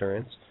health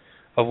insurance,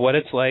 of what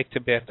it's like to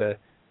have to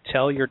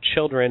tell your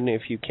children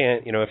if you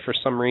can't, if for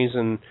some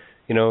reason,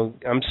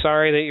 I'm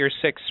sorry that you're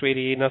sick,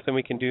 sweetie, nothing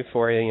we can do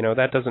for you.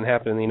 That doesn't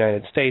happen in the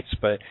United States,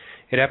 but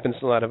it happens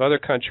in a lot of other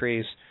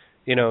countries,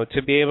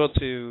 to be able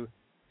to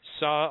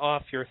saw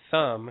off your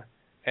thumb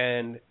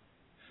and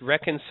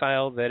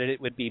reconcile that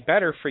it would be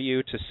better for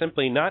you to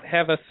simply not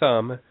have a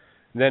thumb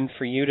than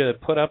for you to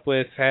put up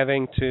with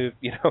having to,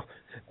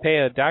 pay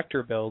a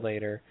doctor bill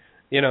later.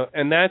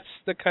 And that's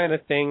the kind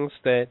of things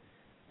that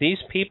these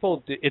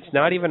people, it's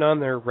not even on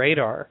their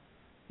radar.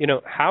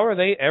 How are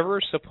they ever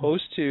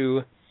supposed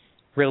to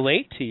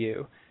relate to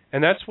you?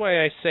 And that's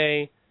why I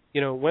say,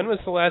 when was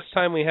the last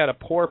time we had a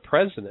poor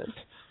president?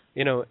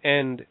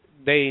 And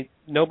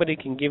nobody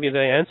can give you the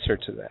answer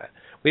to that.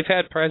 We've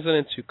had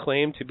presidents who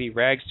claim to be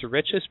rags to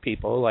riches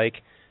people, like,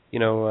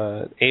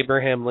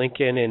 Abraham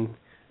Lincoln, and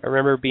I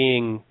remember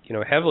being,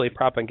 heavily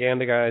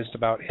propagandized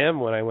about him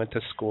when I went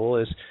to school,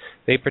 as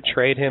they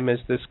portrayed him as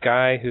this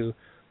guy who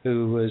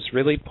was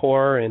really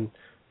poor, and,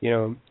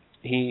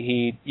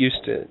 he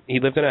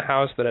lived in a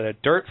house that had a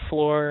dirt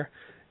floor,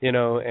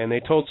 and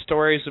they told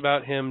stories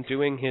about him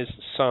doing his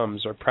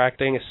sums or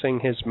practicing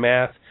his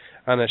math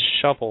on a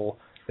shovel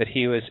that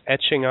he was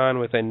etching on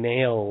with a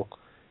nail,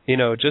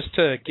 just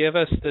to give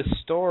us this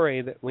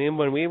story that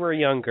when we were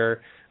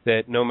younger,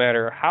 that no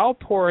matter how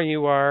poor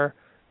you are,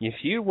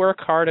 if you work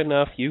hard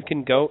enough, you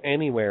can go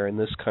anywhere in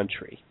this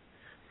country.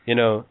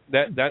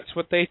 That's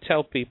what they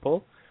tell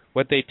people.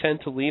 What they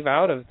tend to leave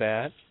out of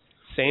that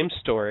same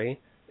story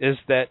is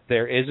that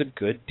there is a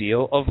good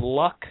deal of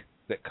luck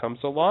that comes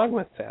along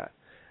with that.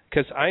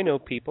 Because I know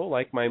people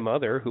like my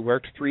mother who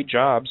worked 3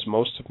 jobs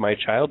most of my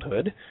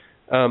childhood,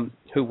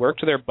 who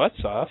worked their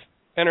butts off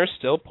and are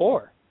still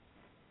poor.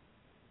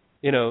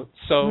 Just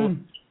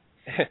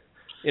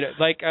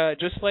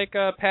like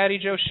Patty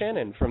Jo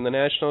Shannon from the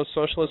National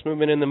Socialist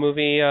Movement in the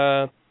movie,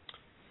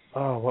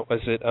 what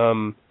was it?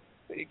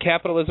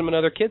 Capitalism and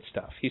Other Kid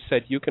Stuff. He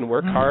said you can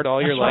work hard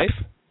all your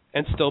life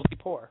and still be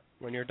poor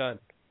when you're done.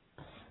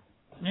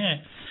 Yeah.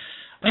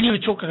 When you were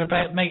talking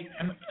about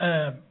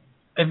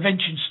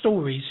invention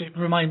stories, it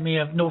reminded me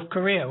of North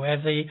Korea, where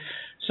the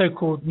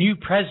so-called new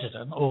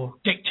president or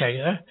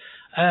dictator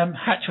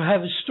had to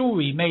have a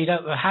story made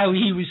up of how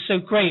he was so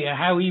great or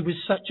how he was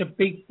such a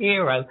big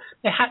hero.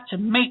 They had to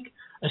make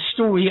a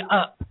story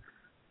up,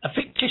 a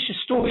fictitious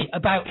story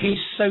about his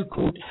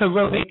so-called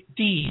heroic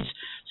deeds,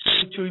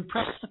 so to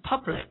impress the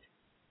public.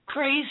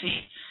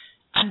 Crazy.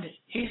 And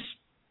his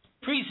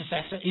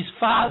predecessor, his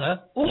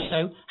father,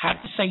 also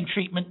had the same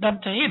treatment done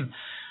to him.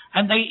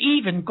 And they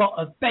even got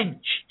a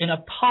bench in a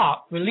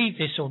park, believe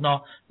this or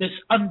not, that's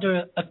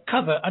under a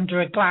cover,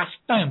 under a glass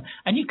dome.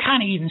 And you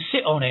can't even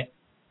sit on it.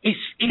 It's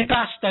in a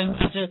glass dome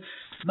as a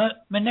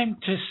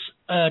momentous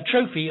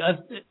trophy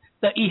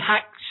that he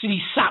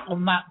actually sat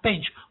on that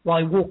bench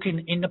while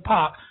walking in the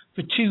park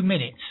for 2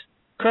 minutes.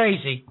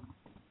 Crazy.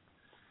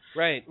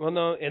 Right. Well,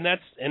 no, and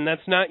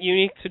that's not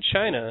unique to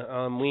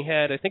China. We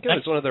had, I think it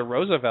was one of the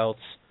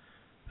Roosevelts,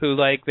 who,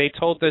 like, they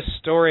told this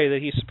story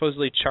that he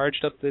supposedly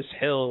charged up this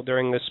hill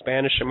during the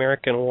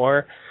Spanish-American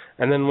War,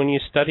 and then when you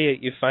study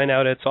it, you find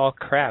out it's all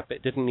crap.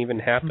 It didn't even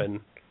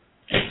happen.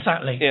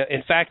 Exactly. Yeah,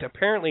 in fact,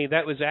 apparently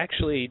that was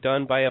actually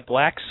done by a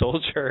black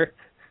soldier,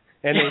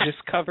 and they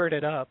just covered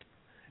it up.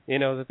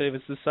 That there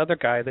was this other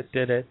guy that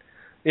did it.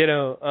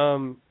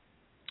 And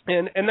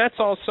that's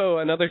also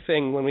another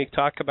thing when we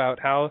talk about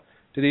how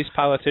do these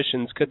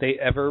politicians, could they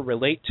ever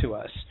relate to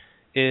us,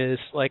 is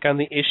like on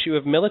the issue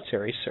of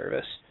military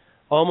service.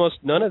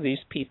 Almost none of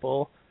these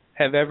people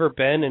have ever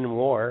been in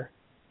war.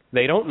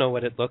 They don't know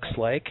what it looks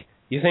like.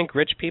 You think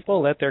rich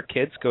people let their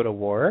kids go to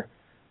war?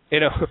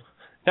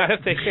 Not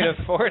if they can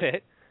afford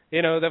it.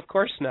 Of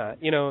course not.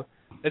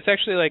 It's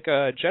actually like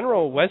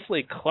General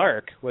Wesley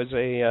Clark was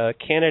a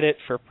candidate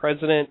for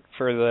president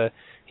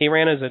he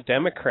ran as a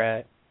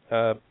Democrat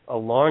a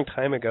long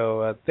time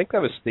ago. I think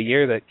that was the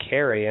year that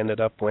Kerry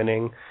ended up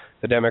winning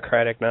the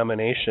Democratic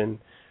nomination.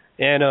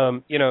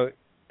 And,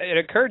 it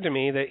occurred to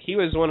me that he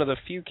was one of the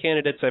few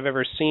candidates I've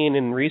ever seen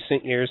in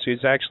recent years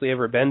who's actually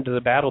ever been to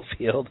the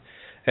battlefield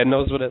and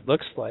knows what it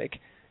looks like.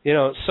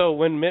 So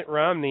when Mitt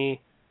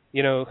Romney,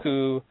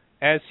 who,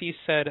 as he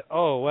said,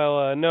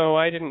 no,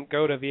 I didn't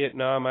go to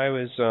Vietnam. I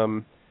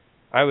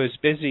was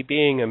busy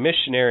being a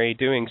missionary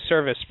doing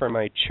service for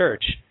my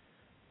church.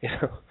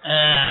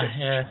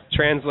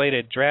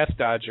 Translated draft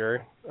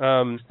dodger,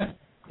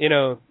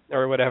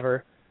 or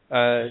whatever.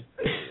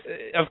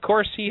 Of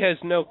course, he has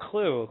no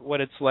clue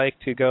what it's like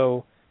to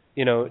go,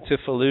 to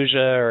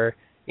Fallujah or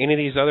any of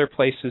these other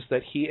places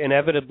that he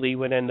inevitably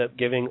would end up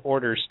giving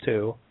orders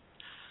to.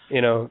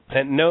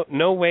 And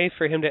no way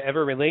for him to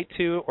ever relate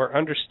to or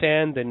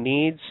understand the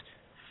needs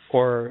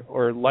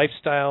or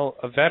lifestyle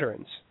of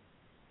veterans.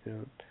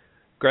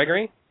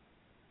 Gregory?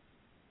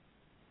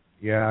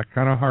 Yeah,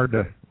 kind of hard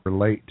to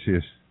relate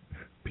to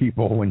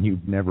people when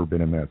you've never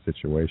been in that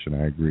situation.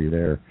 I agree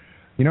there.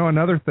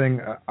 Another thing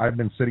I've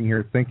been sitting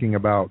here thinking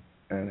about,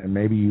 and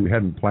maybe you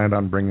hadn't planned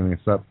on bringing this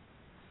up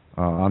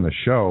on the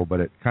show, but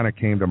it kind of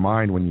came to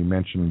mind when you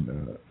mentioned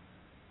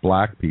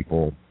black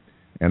people,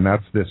 and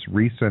that's this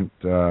recent,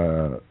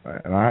 and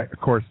of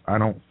course, I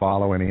don't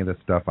follow any of this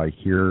stuff. I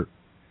hear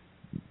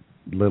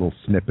little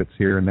snippets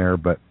here and there,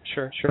 but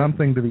sure.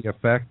 Something to the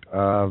effect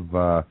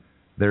of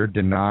they're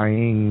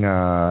denying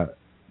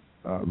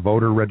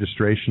voter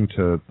registration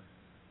to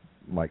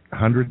like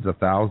hundreds of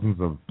thousands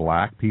of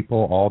black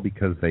people, all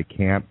because they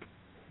can't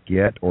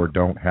get or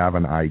don't have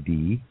an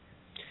ID.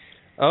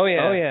 Oh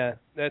yeah.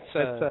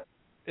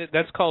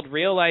 That's called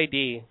Real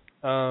ID.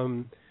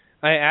 I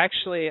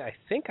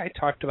think I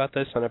talked about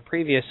this on a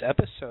previous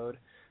episode.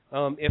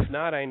 If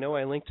not, I know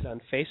I linked it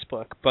on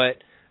Facebook. But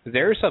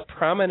there's a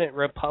prominent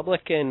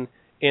Republican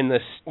in the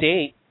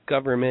state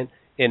government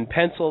in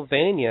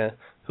Pennsylvania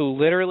who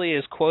literally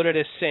is quoted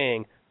as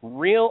saying,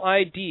 "Real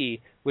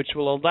ID, which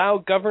will allow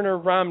Governor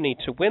Romney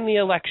to win the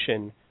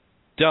election,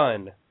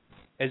 done."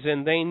 As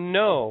in, they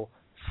know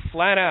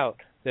flat out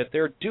that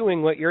they're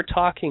doing what you're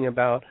talking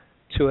about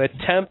to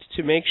attempt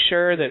to make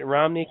sure that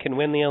Romney can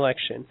win the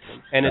election.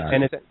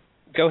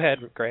 Go ahead,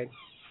 Greg.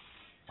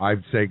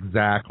 I'd say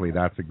exactly.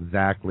 That's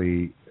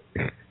exactly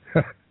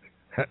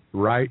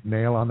right,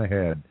 nail on the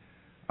head.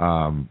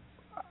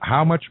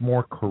 How much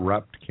more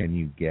corrupt can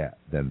you get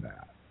than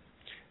that?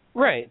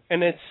 Right,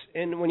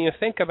 and when you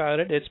think about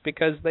it, it's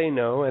because they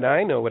know, and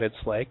I know what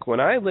it's like. When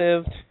I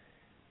lived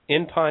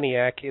in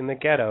Pontiac in the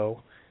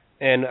ghetto,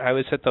 and I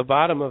was at the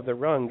bottom of the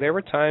rung, there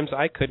were times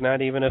I could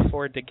not even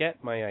afford to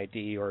get my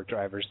ID or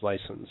driver's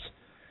license.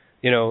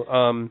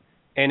 And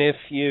if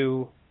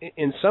you,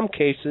 in some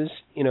cases,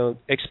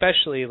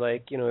 especially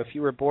like, if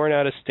you were born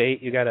out of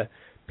state, you got to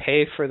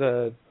pay for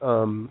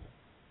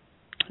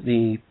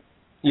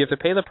you have to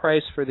pay the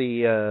price for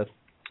the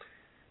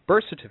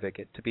birth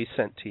certificate to be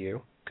sent to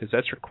you, because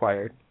that's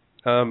required.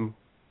 You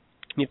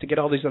have to get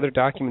all these other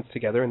documents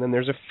together, and then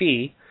there's a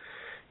fee.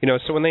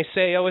 So when they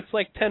say, it's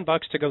like $10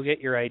 to go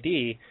get your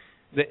ID,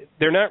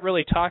 they're not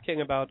really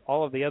talking about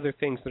all of the other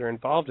things that are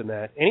involved in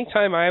that.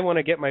 Anytime I want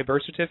to get my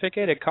birth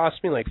certificate, it costs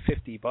me like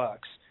 $50,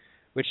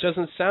 which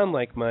doesn't sound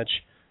like much,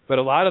 but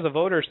a lot of the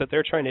voters that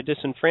they're trying to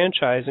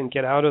disenfranchise and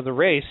get out of the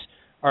race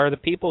are the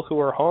people who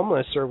are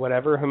homeless or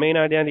whatever, who may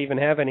not even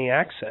have any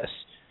access.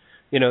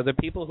 The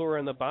people who are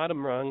in the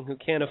bottom rung who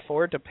can't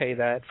afford to pay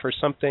that for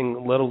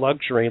something little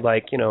luxury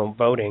like,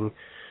 voting.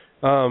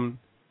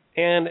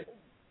 And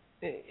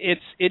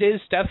it is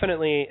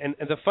definitely, and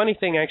the funny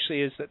thing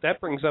actually is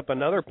that brings up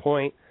another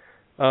point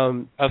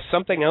of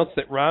something else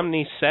that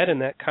Romney said in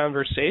that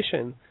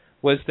conversation,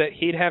 was that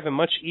he'd have a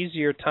much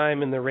easier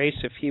time in the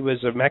race if he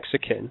was a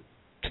Mexican.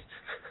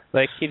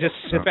 Like, he just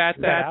spat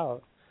that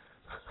out.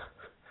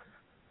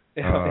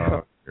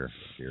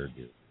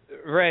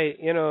 Right,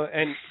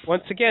 and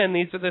once again,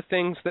 these are the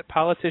things that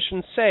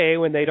politicians say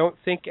when they don't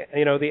think,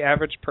 the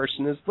average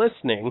person is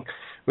listening,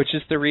 which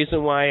is the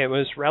reason why it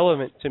was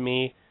relevant to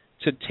me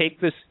to take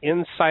this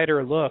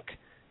insider look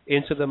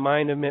into the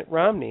mind of Mitt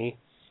Romney,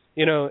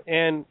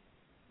 and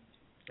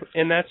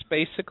that's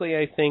basically,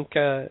 I think,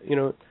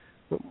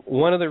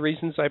 one of the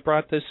reasons I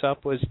brought this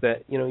up was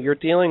that, you're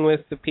dealing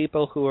with the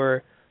people who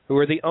are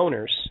the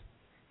owners,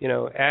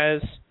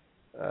 as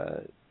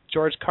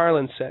George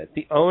Carlin said,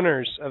 the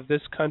owners of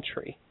this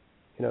country,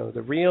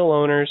 the real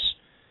owners,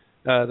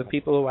 the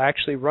people who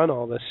actually run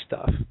all this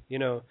stuff,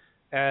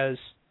 as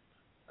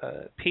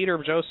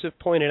Peter Joseph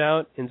pointed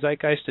out in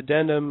Zeitgeist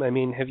Addendum. I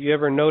mean, have you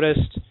ever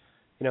noticed,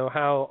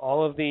 how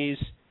all of these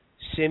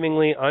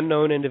seemingly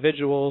unknown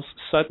individuals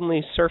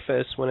suddenly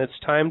surface when it's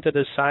time to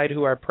decide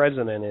who our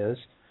president is,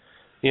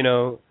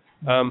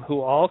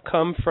 who all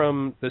come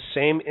from the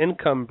same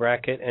income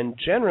bracket, and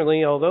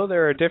generally, although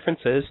there are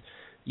differences,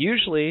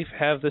 usually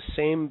have the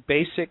same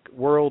basic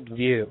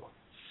worldview,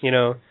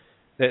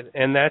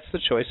 and that's the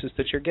choices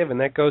that you're given.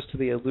 That goes to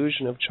the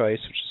illusion of choice,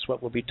 which is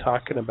what we'll be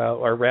talking about,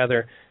 or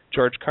rather,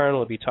 George Carlin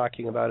will be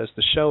talking about as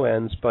the show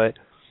ends. But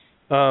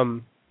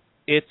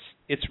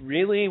it's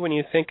really, when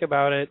you think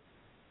about it,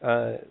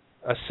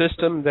 a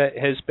system that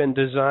has been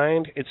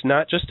designed. It's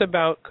not just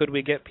about could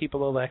we get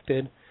people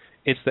elected.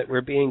 It's that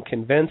we're being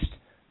convinced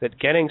that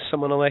getting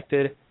someone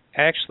elected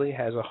actually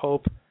has a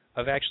hope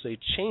of actually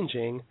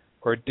changing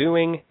or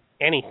doing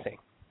anything.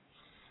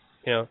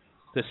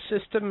 The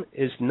system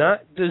is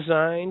not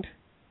designed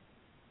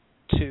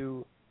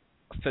to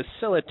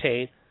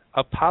facilitate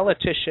a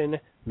politician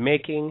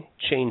making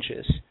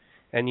changes.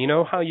 And you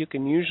know how you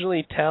can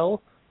usually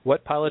tell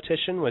what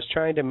politician was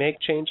trying to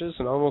make changes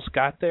and almost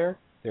got there?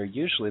 They're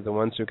usually the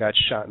ones who got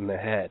shot in the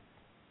head.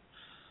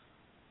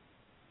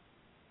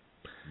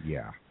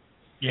 Yeah.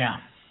 Yeah.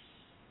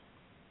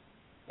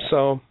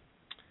 So,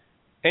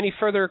 any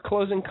further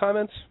closing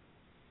comments?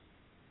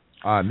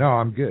 No,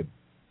 I'm good.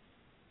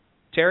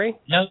 Terry?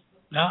 No,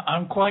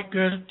 I'm quite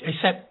good,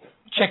 except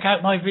check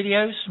out my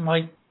videos,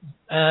 my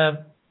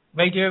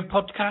radio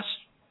podcast,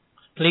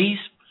 please,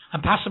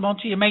 and pass them on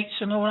to your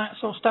mates and all that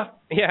sort of stuff.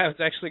 Yeah, I was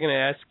actually going to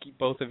ask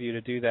both of you to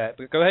do that.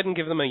 But go ahead and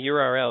give them a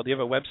URL. Do you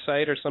have a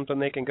website or something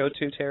they can go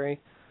to, Terry?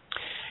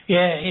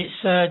 Yeah, it's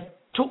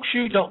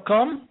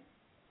talkshoe.com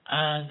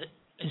and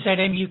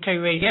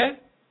ZMUK Radio.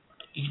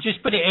 You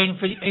just put it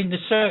in the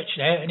search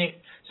there, and it's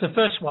the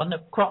first one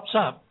that crops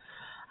up.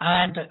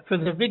 And for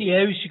the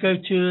videos, you go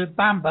to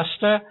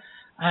Bambuster,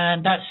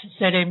 and that's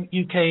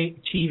ZMUK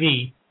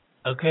TV.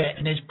 Okay,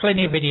 and there's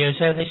plenty of videos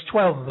there. There's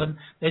 12 of them.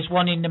 There's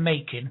one in the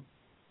making.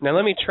 Now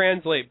let me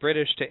translate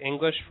British to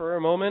English for a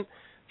moment.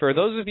 For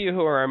those of you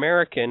who are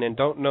American and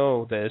don't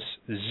know this,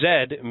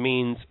 Z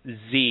means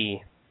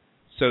Z.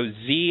 So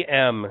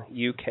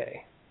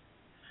ZMUK.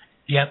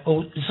 Yeah,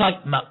 or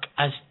Zeitmuck,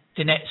 as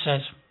Danette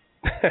says.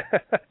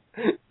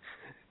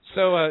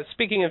 So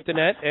speaking of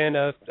Danette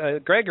and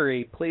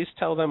Gregory, please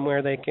tell them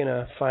where they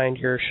can find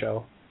your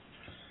show.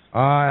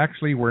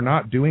 Actually, we're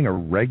not doing a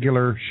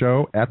regular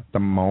show at the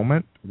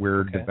moment.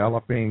 We're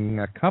developing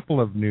a couple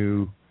of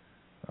new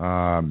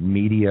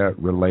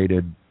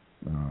media-related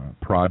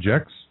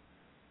projects.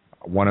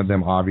 One of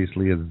them,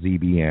 obviously, is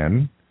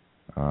ZBN.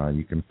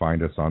 You can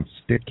find us on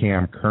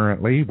Stickam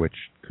currently, which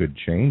could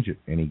change at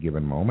any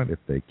given moment if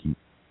they keep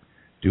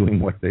doing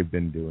what they've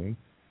been doing.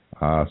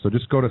 So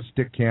just go to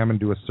Stickam and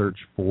do a search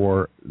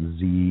for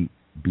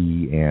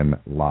ZBN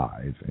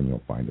Live, and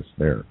you'll find us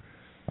there.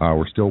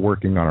 We're still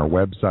working on our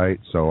website,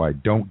 so I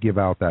don't give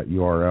out that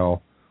URL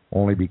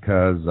only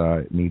because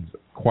it needs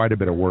quite a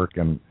bit of work.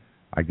 And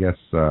I guess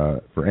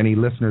for any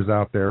listeners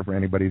out there, for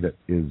anybody that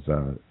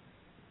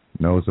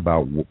knows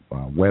about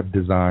web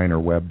design or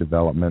web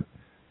development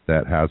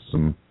that has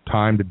some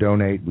time to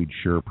donate, we'd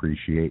sure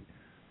appreciate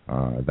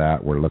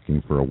that. We're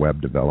looking for a web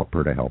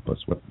developer to help us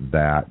with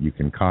that. You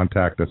can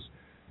contact us,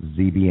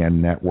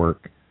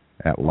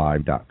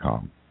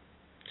 zbnnetwork@live.com.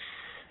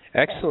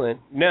 Excellent.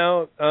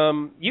 Now,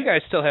 you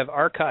guys still have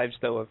archives,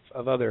 though,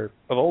 of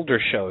older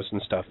shows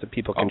and stuff that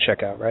people can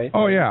check out, right?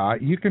 Oh, yeah.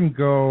 You can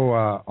go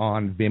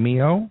on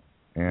Vimeo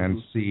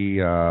and see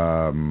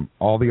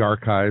all the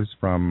archives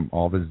from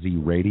all the Z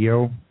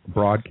Radio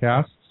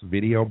broadcasts,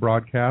 video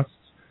broadcasts.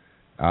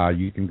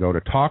 You can go to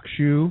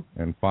TalkShoe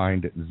and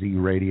find Z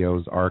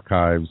Radio's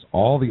archives,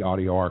 all the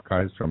audio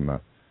archives from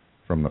the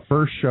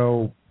first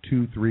show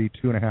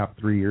 2.5,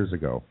 3 years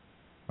ago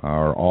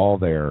are all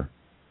there.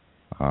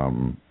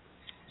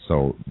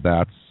 So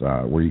that's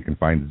where you can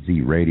find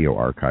Z Radio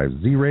archives.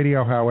 Z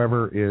Radio,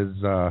 however, is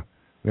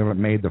we haven't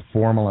made the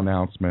formal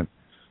announcement.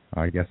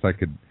 I guess I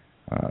could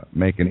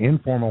make an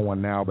informal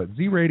one now, but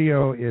Z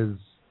Radio is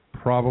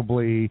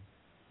probably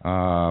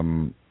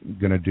going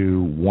to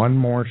do one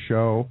more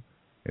show.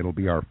 It'll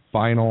be our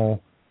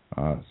final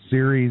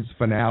series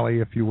finale,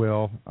 if you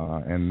will,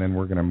 and then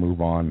we're going to move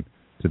on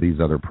to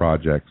these other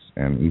projects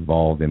and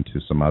evolve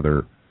into some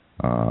other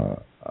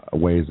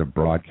ways of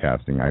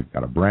broadcasting. I've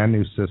got a brand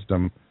new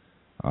system.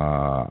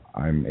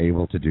 I'm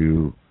able to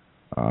do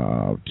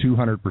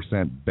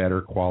 200%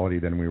 better quality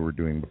than we were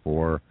doing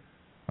before,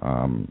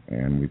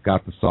 and we've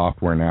got the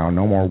software now.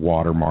 No more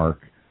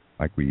watermark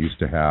like we used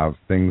to have.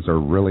 Things are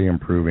really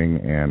improving,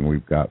 and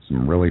we've got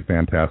some really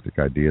fantastic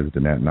ideas,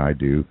 Danette and I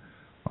do,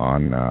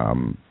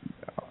 on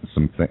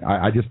some things.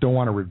 I just don't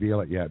want to reveal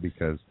it yet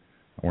because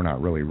we're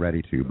not really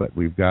ready to, but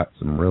we've got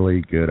some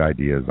really good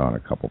ideas on a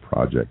couple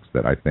projects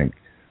that I think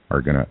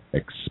are going to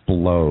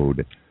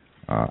explode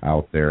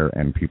out there,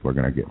 and people are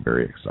going to get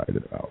very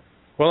excited about.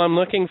 Well, I'm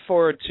looking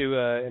forward to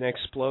an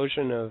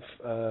explosion of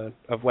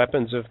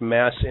weapons of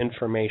mass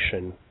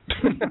information.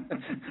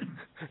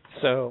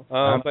 So,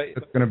 but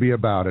it's going to be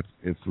about it.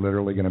 It's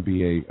literally going to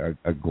be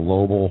a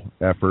global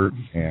effort,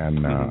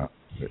 and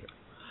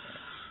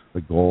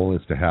the goal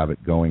is to have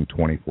it going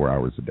 24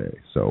 hours a day.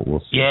 So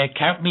we'll see. Yeah,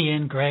 count me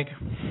in, Greg.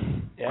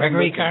 Yeah,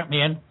 Gregory, count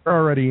me in. You're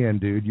already in,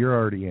 dude. You're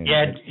already in.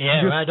 Yeah,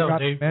 I don't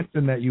do.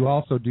 Mention that you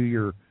also do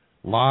your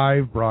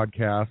live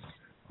broadcasts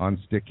on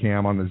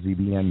Stickam on the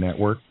ZBN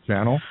Network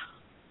channel?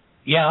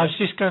 Yeah, I was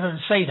just going to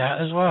say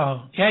that as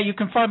well. Yeah, you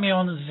can find me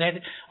on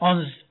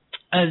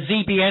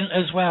ZBN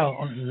as well,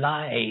 on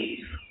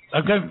live.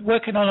 I'm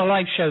working on a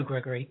live show,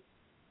 Gregory.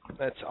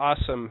 That's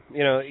awesome.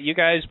 You know, you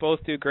guys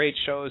both do great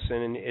shows,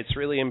 and it's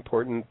really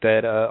important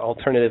that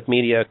alternative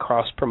media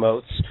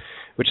cross-promotes,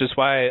 which is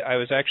why I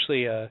was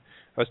actually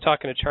I was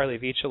talking to Charlie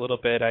Veach a little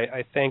bit.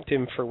 I thanked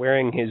him for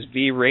wearing his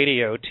V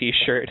Radio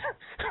T-shirt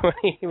when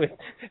he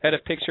had a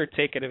picture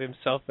taken of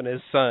himself and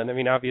his son. I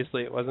mean,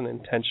 obviously it wasn't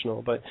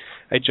intentional, but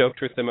I joked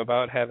with him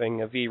about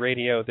having a V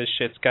Radio, this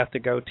shit's got to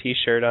go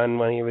T-shirt on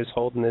when he was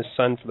holding his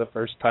son for the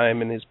first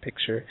time in his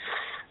picture,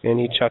 and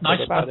he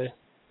chuckled about it.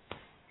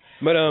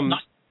 But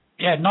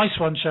yeah, nice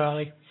one,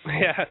 Charlie.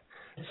 Yeah.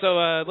 So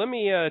let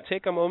me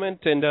take a moment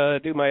and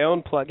do my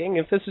own plugging.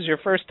 If this is your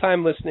first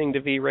time listening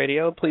to V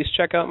Radio, please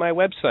check out my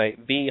website,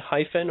 v-radio.org.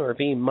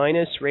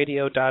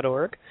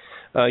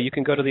 You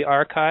can go to the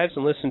archives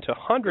and listen to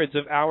hundreds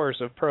of hours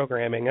of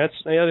programming. That's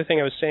the other thing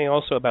I was saying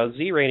also about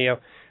Z Radio.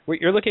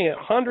 You're looking at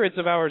hundreds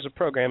of hours of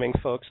programming,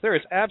 folks. There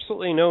is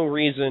absolutely no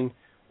reason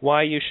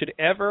why you should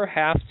ever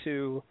have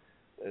to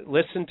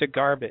listen to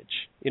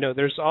garbage. You know,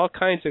 there's all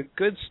kinds of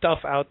good stuff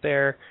out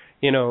there.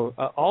 You know,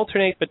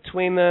 alternate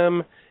between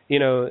them. You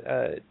know,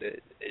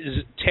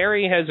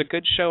 Terry has a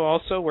good show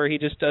also where he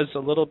just does a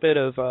little bit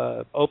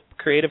of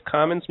Creative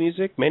Commons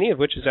music, many of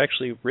which is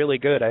actually really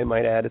good, I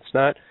might add. It's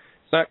not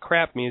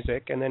crap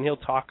music, and then he'll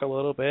talk a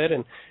little bit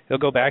and he'll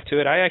go back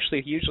to it. I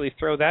actually usually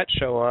throw that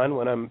show on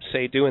when I'm,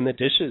 say, doing the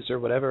dishes or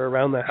whatever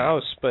around the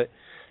house. But,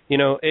 you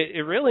know,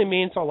 it really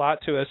means a lot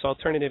to us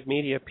alternative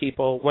media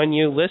people when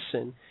you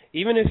listen.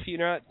 Even if you're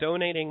not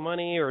donating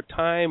money or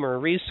time or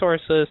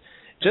resources,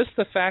 just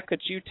the fact that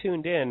you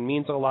tuned in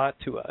means a lot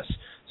to us.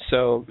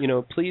 So, you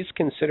know, please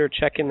consider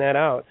checking that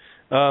out.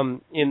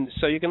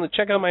 So you can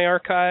check out my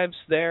archives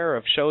there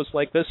of shows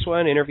like this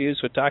one,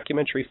 interviews with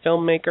documentary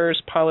filmmakers,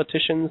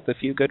 politicians, the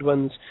few good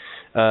ones,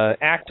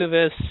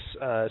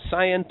 activists,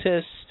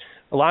 scientists,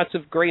 lots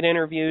of great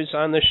interviews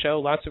on the show,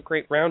 lots of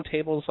great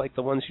roundtables like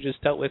the ones you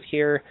just dealt with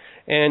here.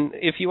 And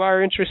if you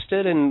are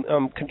interested in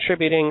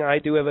contributing, I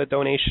do have a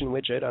donation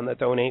widget on the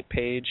donate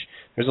page.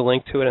 There's a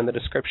link to it in the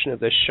description of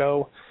this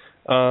show.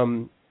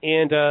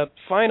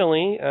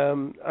 Finally,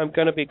 I'm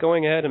going to be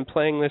going ahead and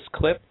playing this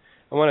clip.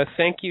 I want to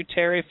thank you,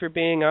 Terry, for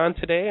being on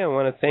today. I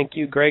want to thank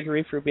you,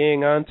 Gregory, for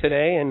being on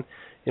today, and,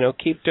 you know,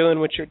 keep doing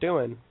what you're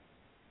doing.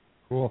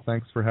 Cool.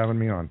 Thanks for having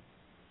me on.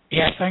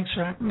 Yeah, thanks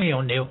for having me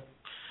on, Neil.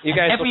 You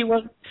guys,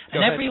 everyone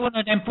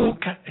of them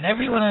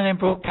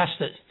broadcasts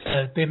that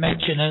have been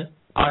mentioned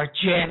are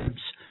gems.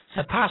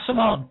 So pass them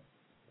on.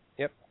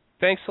 Yep.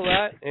 Thanks a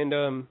lot, and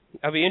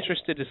I'll be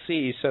interested to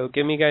see. So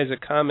give me guys a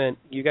comment.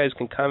 You guys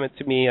can comment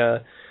to me,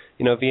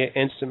 you know, via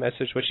instant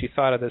message what you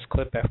thought of this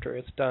clip after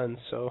it's done.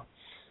 So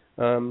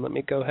let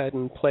me go ahead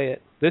and play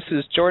it. This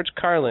is George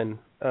Carlin.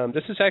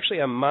 This is actually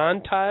a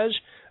montage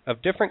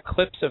of different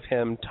clips of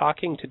him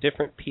talking to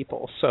different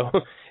people. So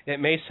it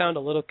may sound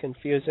a little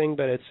confusing,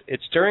 but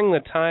it's during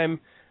the time.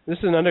 This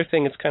is another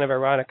thing that's kind of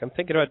ironic. I'm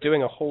thinking about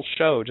doing a whole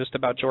show just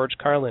about George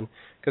Carlin,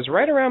 because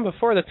right around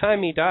before the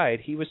time he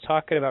died, he was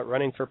talking about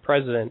running for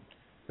president.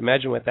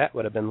 Imagine what that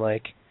would have been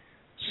like.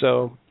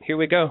 So here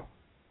we go.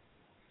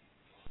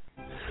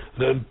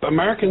 The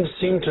Americans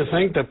seem to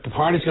think that the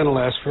party's going to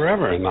last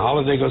forever, and the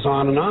holiday goes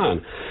on,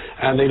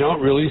 and they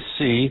don't really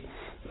see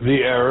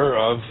the error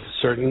of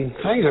certain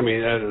things. I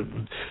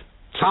mean,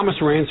 Thomas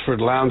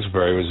Rainsford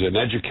Lounsbury was an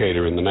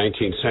educator in the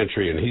 19th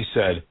century, and he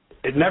said,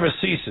 "It never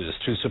ceases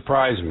to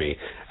surprise me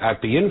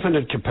at the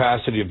infinite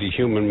capacity of the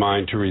human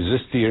mind to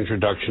resist the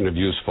introduction of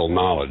useful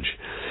knowledge."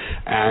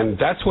 And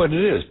that's what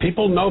it is.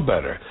 People know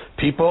better.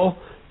 People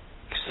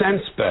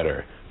sense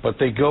better. But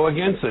they go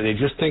against it. They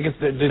just think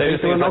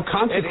there are no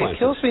consequences. It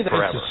kills me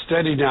forever. It's a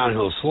steady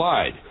downhill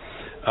slide.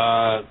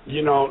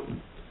 You know,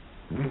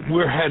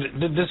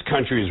 this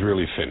country is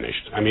really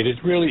finished. I mean,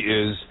 it really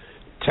is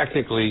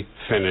technically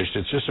finished.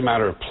 It's just a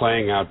matter of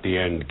playing out the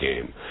end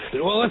game.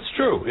 Well, it's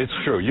true. It's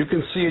true. You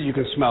can see it. You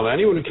can smell it.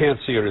 Anyone who can't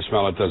see it or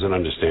smell it doesn't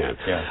understand.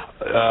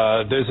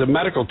 Yeah. There's a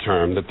medical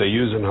term that they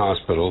use in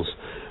hospitals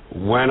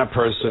when a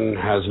person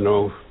has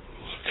no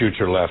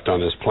future left on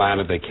this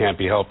planet, they can't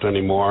be helped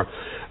anymore,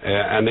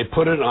 and they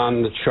put it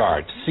on the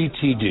chart,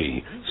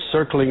 CTD,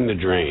 circling the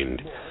drain.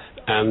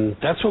 And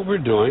that's what we're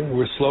doing.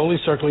 We're slowly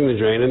circling the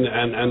drain,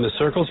 and the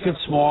circles get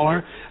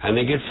smaller, and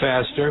they get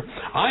faster.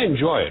 I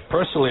enjoy it.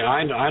 Personally,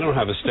 I don't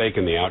have a stake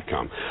in the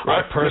outcome.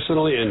 Right. I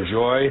personally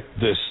enjoy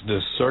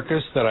this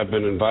circus that I've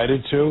been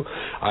invited to.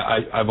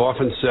 I've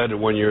often said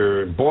when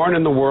you're born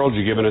in the world,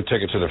 you're given a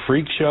ticket to the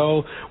freak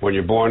show. When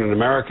you're born in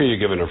America, you're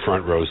given a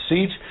front row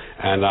seat,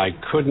 and I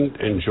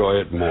couldn't enjoy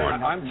it more.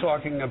 I'm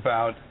talking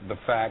about the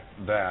fact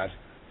that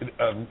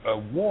a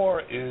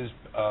war is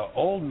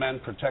old men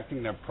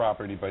protecting their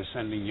property by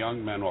sending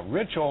young men, or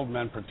rich old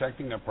men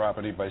protecting their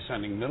property by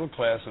sending middle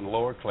class and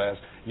lower class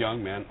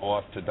young men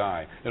off to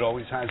die. It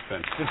always has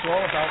been. It's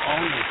all about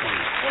owning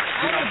things.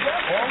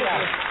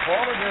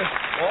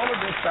 all of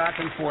this back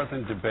and forth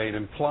and debate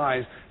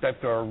implies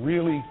that there are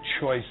really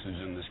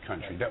choices in this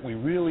country, that we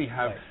really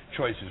have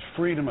choices,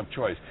 freedom of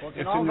choice. Well,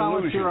 it's an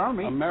illusion.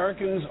 Army.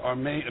 Americans are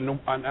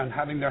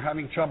they're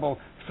having trouble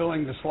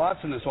filling the slots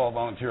in this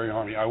all-volunteer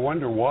army. I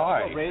wonder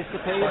why. Well, raise the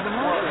pay of the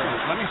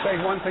military. Let me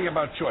say one thing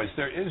about choice.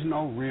 There is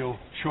no real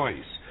choice.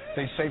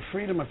 They say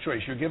freedom of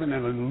choice. You're given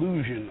an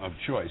illusion of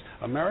choice.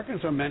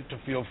 Americans are meant to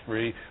feel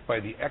free by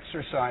the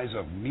exercise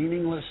of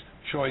meaningless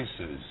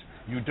choices.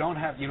 You don't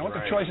have, you know what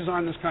the choices are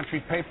in this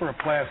country? Paper or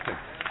plastic,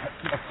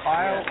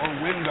 aisle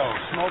or window,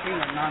 smoking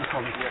or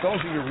non-smoking. Those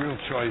are your real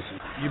choices.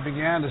 You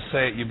began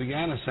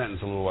a sentence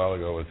a little while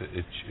ago with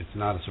it's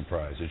not a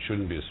surprise. It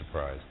shouldn't be a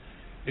surprise.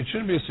 It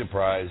shouldn't be a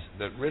surprise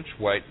that rich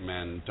white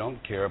men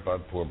don't care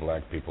about poor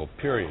black people,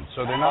 period.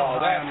 So they're not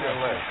high on their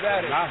list.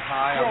 They're not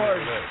high on their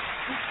list.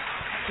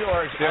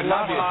 George, they're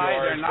not high.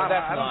 George, they're not.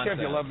 I don't care if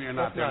you love me or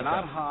not. They're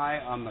not high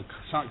on the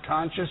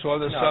conscious or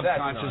the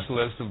subconscious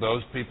list of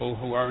those people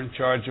who are in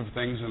charge of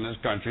things in this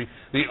country.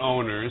 The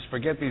owners,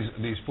 forget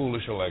these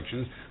foolish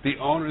elections. The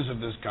owners of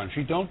this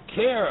country don't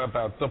care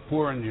about the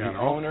poor in general. The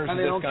owners of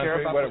this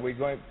country. What are we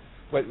going?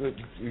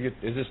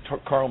 Is this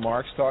Karl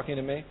Marx talking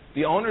to me?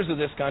 The owners of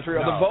this country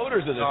are the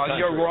voters of this country.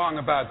 You're wrong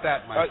about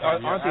that, my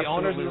friend. Aren't the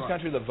owners of this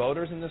country the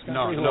voters in this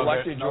country who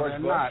elected George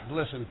Bush? No, they're not.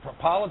 Listen,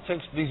 politics,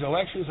 these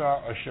elections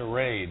are a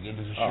charade. It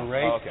is a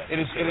charade. Oh, okay.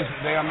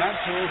 They are meant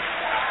to...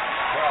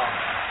 Well,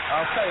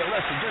 I'll tell you,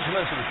 just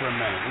listen for a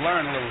minute.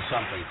 Learn a little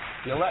something.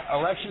 The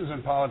elections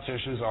and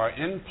politicians are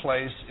in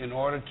place in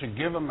order to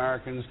give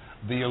Americans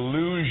the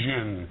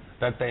illusion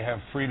that they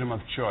have freedom of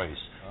choice.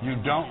 You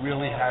don't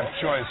really have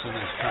choice in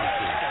this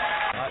country.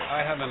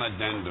 I have an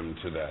addendum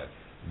to that.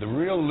 The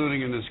real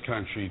looting in this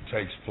country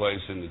takes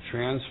place in the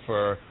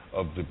transfer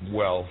of the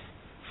wealth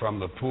from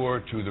the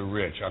poor to the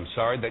rich. I'm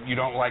sorry that you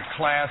don't like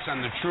class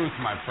and the truth,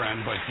 my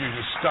friend, but you're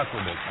just stuck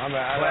with it.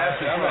 Class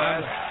is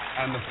bad,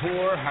 and the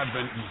poor have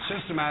been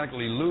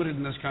systematically looted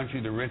in this country.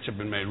 The rich have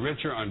been made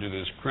richer under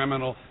this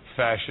criminal,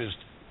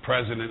 fascist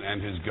president and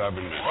his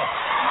government.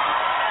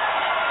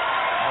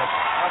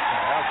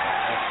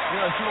 You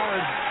know,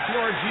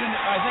 George,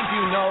 I think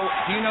you know.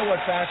 Do you know what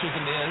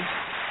fascism is?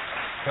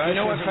 You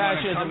know what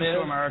fascism is?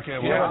 America,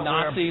 you know what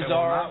Nazis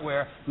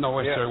are? No,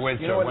 wait, sir. When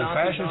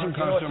fascism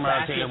comes to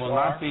America, it will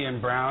not be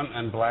in brown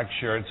and black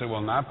shirts. It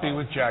will not be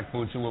with jack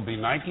boots. It will be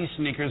Nike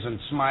sneakers and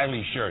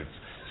smiley shirts.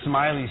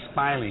 Smiley.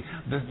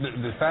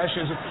 The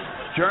fascism.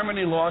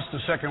 Germany lost the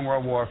Second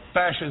World War.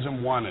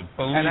 Fascism won it.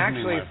 Believe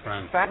me, my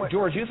friend.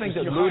 George, you think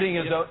that looting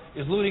is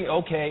looting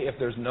okay if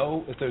there's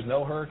no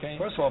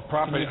hurricane? First of all,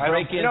 property. Can you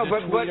break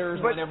into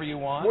tweeters whenever you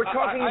want? We're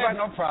talking I have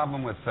no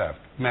problem with theft.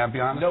 May I be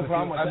honest with you?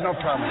 I have no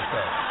problem with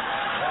theft.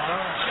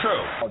 It's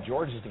true. Well,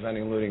 George is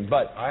defending looting,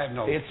 but I have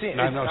no stake in it.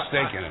 I have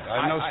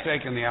no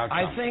stake in the outcome.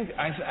 I think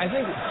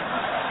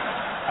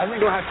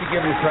you have to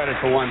give them credit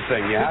for one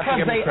thing. You have to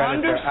give them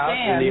credit. They're out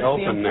in the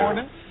open now.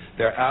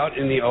 They're out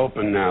in the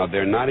open now.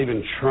 They're not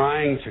even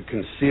trying to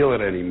conceal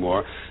it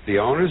anymore. The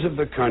owners of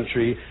the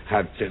country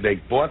they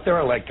got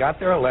their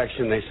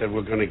election. They said,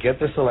 we're going to get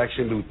this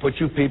election. We put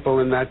you people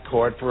in that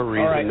court for a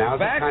reason. All right, now's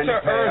back the time to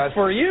pay earth us.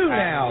 for you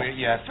now.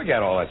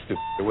 Forget all that stupid.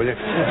 Will you?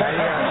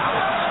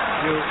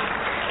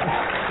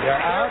 They're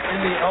out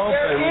in the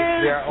open.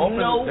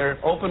 They're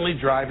openly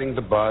driving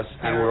the bus,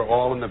 and we're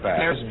all in the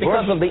back.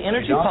 Because of the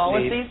energy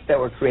policies that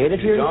were created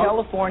here in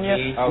California,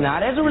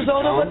 not as a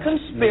result of a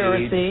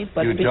conspiracy,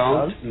 but because... You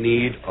don't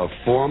need a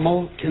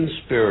formal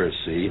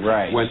conspiracy.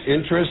 Right. When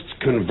interests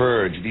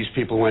converge, these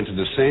people went to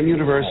the same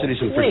universities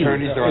and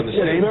fraternities. They're on the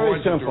same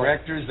boards of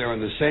directors. They're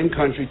in the same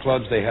country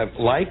clubs. They have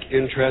like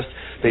interests.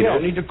 They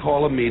don't need to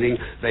call a meeting.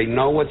 They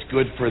know what's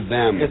good for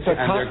them, and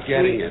they're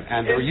getting it.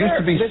 And there used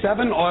to be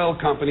 7 oil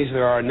companies.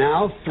 There are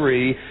now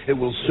 3. It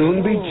will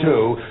soon be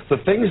 2. The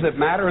things that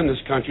matter in this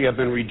country have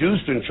been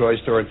reduced in choice.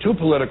 There are 2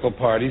 political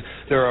parties.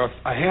 There are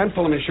a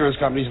handful of insurance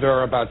companies. There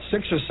are about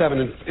 6 or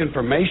 7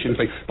 information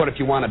things. But if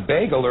you want a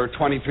bagel, there are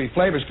 23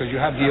 flavors because you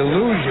have the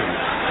illusion.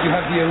 You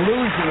have the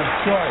illusion of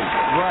choice.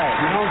 Right.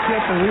 You don't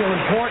get the real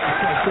important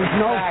stuff. There's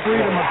no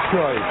freedom of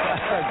choice.